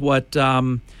does what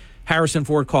Harrison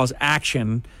Ford calls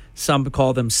action. Some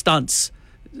call them stunts.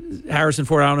 Harrison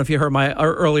Ford, I don't know if you heard my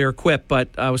earlier quip, but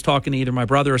I was talking to either my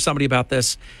brother or somebody about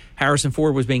this. Harrison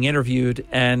Ford was being interviewed,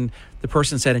 and the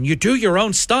person said, and you do your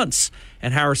own stunts.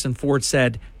 And Harrison Ford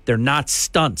said, they're not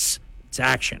stunts. It's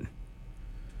action.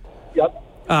 Yep.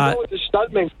 You know what the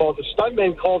stuntmen called? The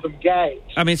stuntmen called them gags.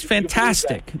 I mean, it's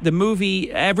fantastic. The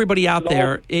movie, everybody out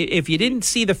there, if you didn't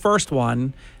see the first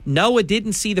one, Noah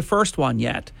didn't see the first one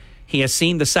yet. He has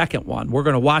seen the second one. We're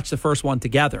going to watch the first one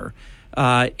together.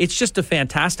 It's just a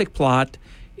fantastic plot.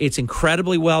 It's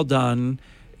incredibly well done.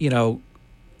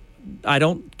 I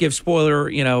don't give spoiler,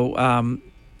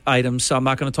 items, so I'm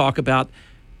not going to talk about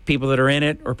people that are in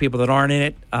it or people that aren't in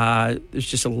it. There's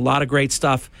just a lot of great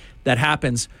stuff that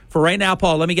happens. For right now,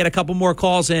 Paul, let me get a couple more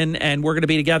calls in, and we're going to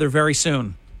be together very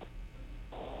soon.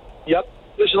 Yep.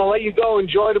 Listen, I'll let you go.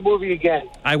 Enjoy the movie again.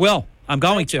 I will. I'm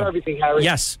going Thanks to. for everything, Harry.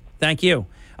 Yes. Thank you.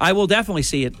 I will definitely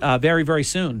see it very, very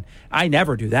soon. I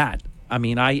never do that. I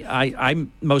mean, I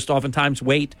most oftentimes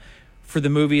wait for the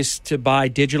movies to buy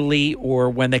digitally or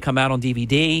when they come out on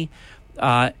DVD.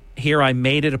 Here I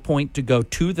made it a point to go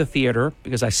to the theater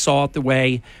because I saw it the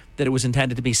way that it was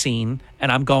intended to be seen,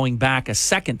 and I'm going back a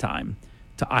second time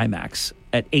to IMAX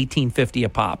at $18.50 a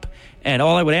pop. And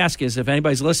all I would ask is if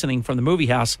anybody's listening from the movie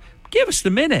house, give us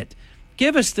the minute.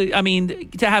 Give us to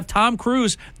have Tom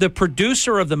Cruise, the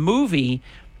producer of the movie,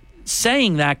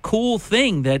 saying that cool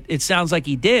thing that it sounds like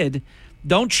he did.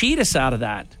 Don't cheat us out of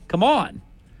that. Come on.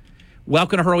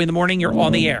 Welcome to Hurley in the Morning. You're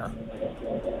on the air.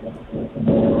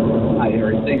 Hi,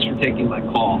 Harry. Thanks for taking my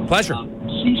call. Pleasure.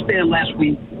 C-SPAN last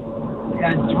week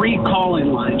had 3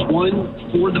 call-in lines, one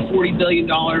for the $40 billion,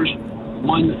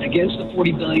 one against the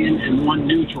 $40 billion, and one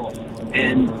neutral.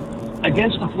 And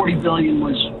against the $40 billion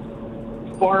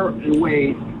was far and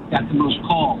away got the most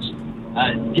calls,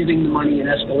 giving the money and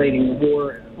escalating the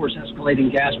war, of course,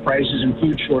 escalating gas prices and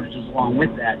food shortages along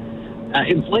with that.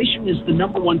 Inflation is the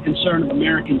number one concern of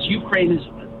Americans. Ukraine is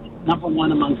number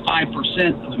one among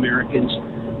 5% of Americans.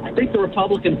 I think the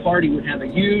Republican Party would have a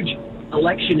huge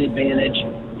election advantage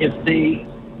if they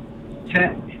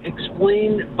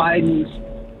explain Biden's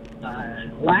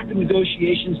lack of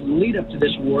negotiations in the lead up to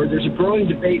this war. There's a growing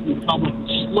debate in the public,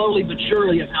 slowly but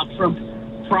surely, of how Trump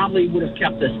probably would have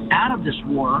kept us out of this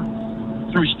war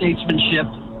through statesmanship.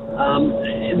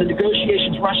 In the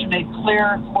negotiations, Russia made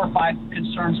clear 4 or 5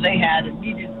 concerns they had and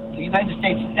needed the United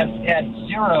States has had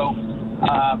zero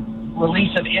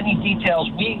release of any details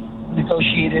we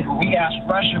negotiated or we asked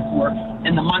Russia for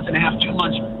in the month and a half, 2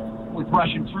 months with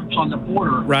Russian troops on the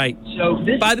border. Right. So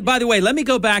this. By the way, let me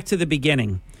go back to the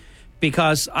beginning,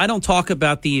 because I don't talk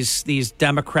about these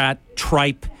Democrat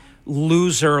tripe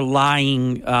loser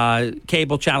lying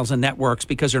cable channels and networks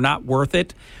because they're not worth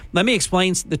it. Let me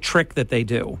explain the trick that they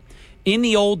do. In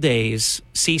the old days,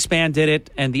 C-SPAN did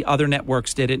it and the other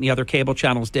networks did it and the other cable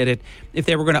channels did it. If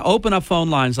they were going to open up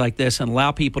phone lines like this and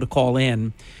allow people to call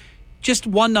in, just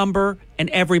one number and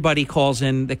everybody calls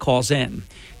in that calls in.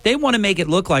 They want to make it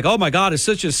look like, oh, my God, it's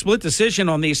such a split decision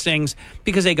on these things,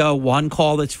 because they go one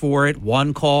call that's for it,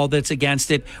 one call that's against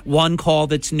it, one call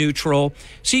that's neutral.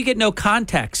 So you get no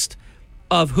context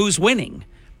of who's winning.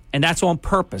 And that's on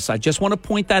purpose. I just want to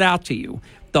point that out to you.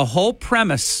 The whole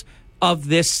premise of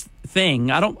this thing,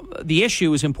 the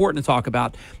issue is important to talk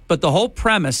about, but the whole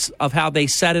premise of how they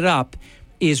set it up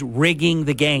is rigging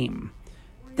the game.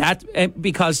 That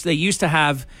because they used to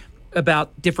have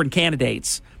about different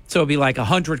candidates. So it'd be like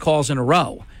 100 calls in a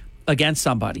row against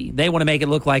somebody. They want to make it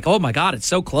look like, oh, my God, it's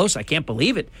so close. I can't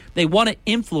believe it. They want to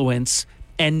influence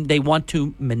and they want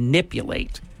to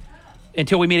manipulate.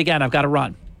 Until we meet again, I've got to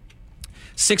run.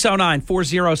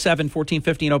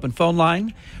 609-407-1450, an open phone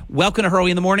line. Welcome to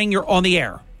Hurley in the Morning. You're on the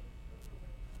air.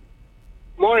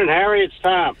 Morning, Harry. It's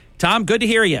Tom. Tom, good to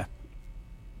hear you.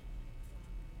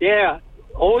 Yeah,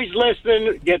 always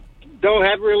listening. Don't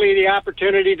have really the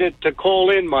opportunity to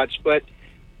call in much, but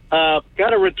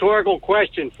got a rhetorical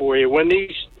question for you. When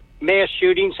these mass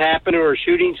shootings happen, or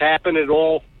shootings happen at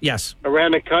all, yes,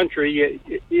 around the country,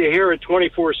 you hear it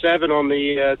 24/7 on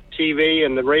the TV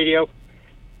and the radio.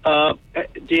 Do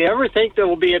you ever think there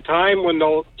will be a time when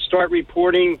they'll start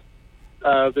reporting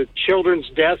the children's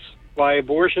deaths by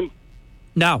abortion?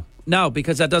 No,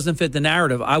 because that doesn't fit the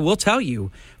narrative. I will tell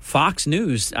you, Fox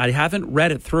News, I haven't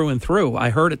read it through and through. I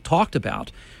heard it talked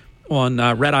about on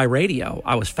Red Eye Radio.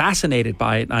 I was fascinated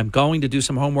by it. I'm going to do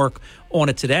some homework on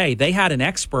it today. They had an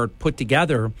expert put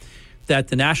together that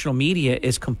the national media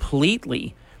is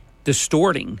completely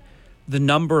distorting the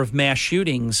number of mass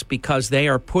shootings because they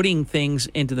are putting things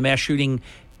into the mass shooting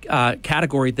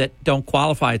category that don't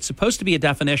qualify. It's supposed to be a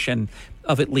definition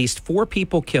of at least 4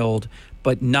 people killed,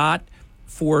 but not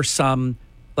for some,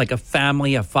 like a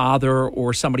family, a father,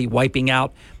 or somebody wiping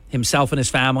out himself and his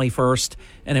family first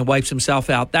and then wipes himself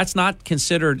out. That's not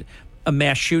considered a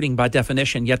mass shooting by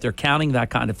definition, yet they're counting that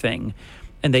kind of thing.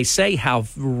 And they say how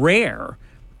rare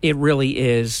it really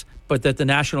is, but that the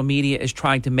national media is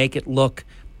trying to make it look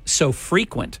so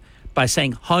frequent by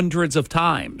saying hundreds of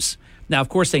times. Now, of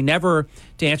course, they never,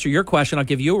 to answer your question, I'll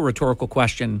give you a rhetorical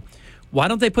question. Why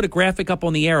don't they put a graphic up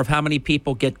on the air of how many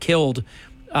people get killed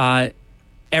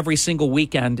every single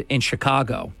weekend in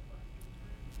Chicago?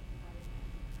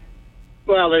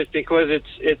 Well, it's because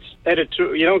it's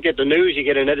editorial. You don't get the news, you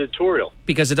get an editorial.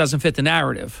 Because it doesn't fit the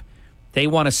narrative. They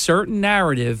want a certain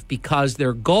narrative because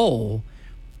their goal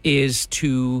is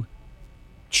to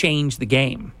change the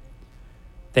game.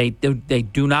 They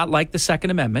do not like the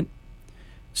Second Amendment,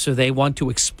 so they want to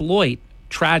exploit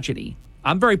tragedy.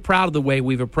 I'm very proud of the way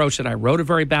we've approached it. I wrote a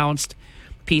very balanced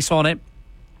piece on it.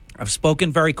 I've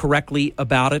spoken very correctly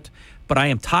about it, but I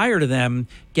am tired of them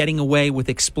getting away with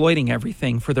exploiting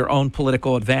everything for their own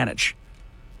political advantage.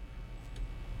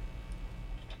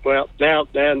 Well, now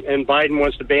and Biden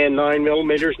wants to ban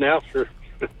 9mm now for.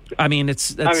 I mean,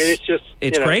 it's just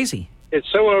crazy.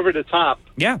 It's so over the top.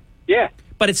 Yeah.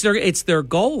 But it's their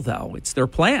goal, though. It's their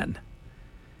plan.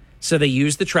 So they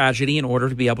use the tragedy in order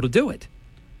to be able to do it.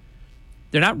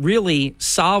 They're not really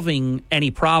solving any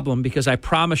problem because I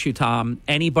promise you, Tom,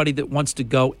 anybody that wants to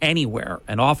go anywhere,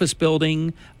 an office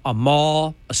building, a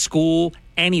mall, a school,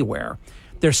 anywhere,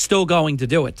 they're still going to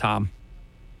do it, Tom.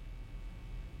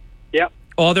 Yep.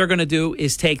 All they're going to do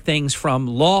is take things from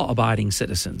law-abiding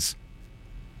citizens.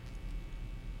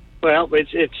 Well,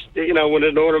 it's when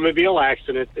an automobile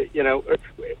accident,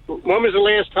 when was the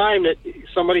last time that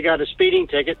somebody got a speeding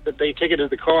ticket that they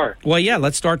ticketed the car? Well, yeah,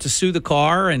 let's start to sue the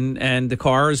car, and the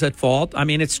car is at fault. I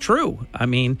mean, it's true. I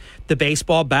mean, the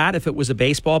baseball bat, if it was a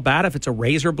baseball bat, if it's a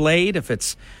razor blade, if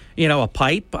it's, a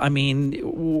pipe, I mean,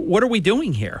 what are we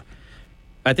doing here?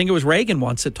 I think it was Reagan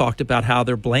once that talked about how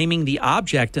they're blaming the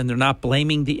object and they're not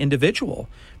blaming the individual.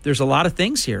 There's a lot of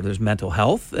things here. There's mental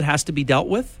health that has to be dealt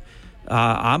with.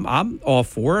 I'm all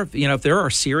for, if there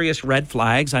are serious red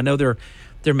flags. I know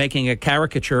they're making a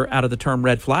caricature out of the term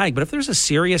red flag, but if there's a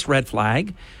serious red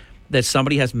flag that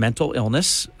somebody has mental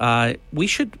illness, we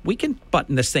can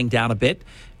button this thing down a bit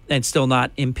and still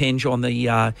not impinge on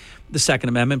the Second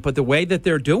Amendment. But the way that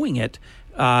they're doing it,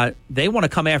 they want to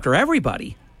come after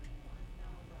everybody.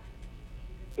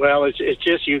 Well, it's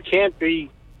just you can't be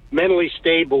mentally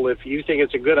stable if you think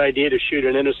it's a good idea to shoot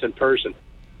an innocent person.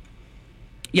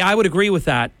 Yeah, I would agree with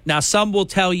that. Now, some will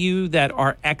tell you that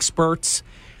are experts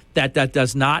that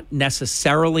does not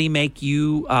necessarily make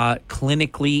you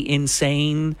clinically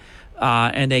insane,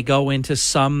 and they go into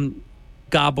some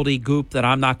gobbledygook that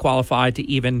I'm not qualified to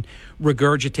even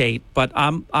regurgitate. But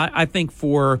I think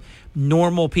for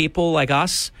normal people like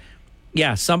us,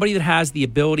 yeah, somebody that has the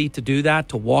ability to do that,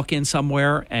 to walk in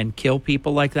somewhere and kill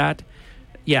people like that,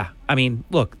 yeah. I mean,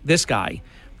 look, this guy,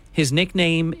 his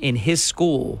nickname in his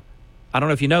school, I don't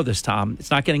know if you know this, Tom,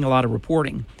 it's not getting a lot of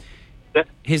reporting.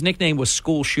 His nickname was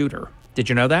School Shooter. Did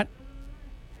you know that?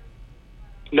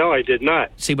 No, I did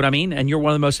not. See what I mean? And you're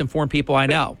one of the most informed people I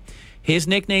know. His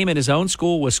nickname in his own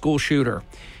school was School Shooter.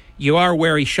 You are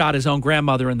aware he shot his own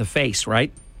grandmother in the face,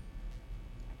 right?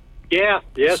 Yeah,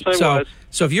 yes, I was.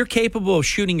 So if you're capable of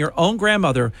shooting your own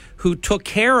grandmother who took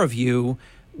care of you,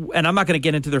 and I'm not going to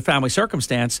get into their family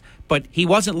circumstance, but he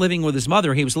wasn't living with his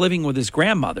mother. He was living with his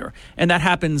grandmother. And that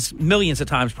happens millions of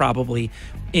times probably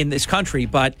in this country.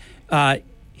 But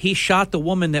he shot the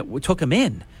woman that took him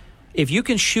in. If you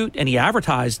can shoot, and he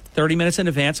advertised 30 minutes in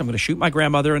advance, I'm going to shoot my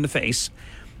grandmother in the face.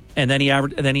 And then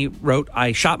he wrote,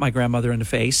 I shot my grandmother in the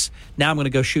face. Now I'm going to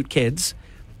go shoot kids.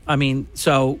 I mean,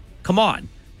 so come on.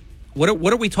 What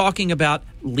are we talking about?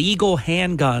 Legal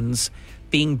handguns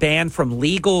being banned from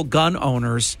legal gun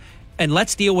owners, and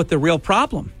let's deal with the real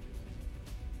problem.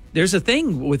 There's a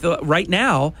thing with right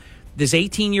now, this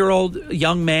 18-year-old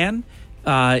young man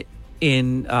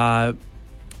in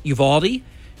Uvalde.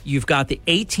 You've got the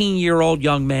 18-year-old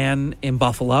young man in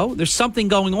Buffalo. There's something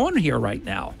going on here right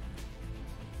now.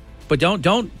 But don't.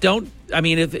 I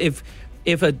mean,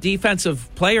 if a defensive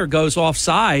player goes off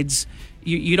sides,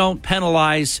 you don't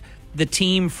penalize the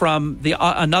team from the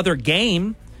another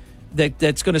game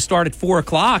that's going to start at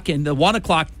 4:00, and the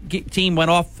 1:00 team went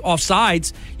off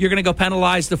sides. You're going to go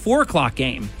penalize the 4:00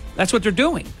 game. That's what they're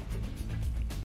doing.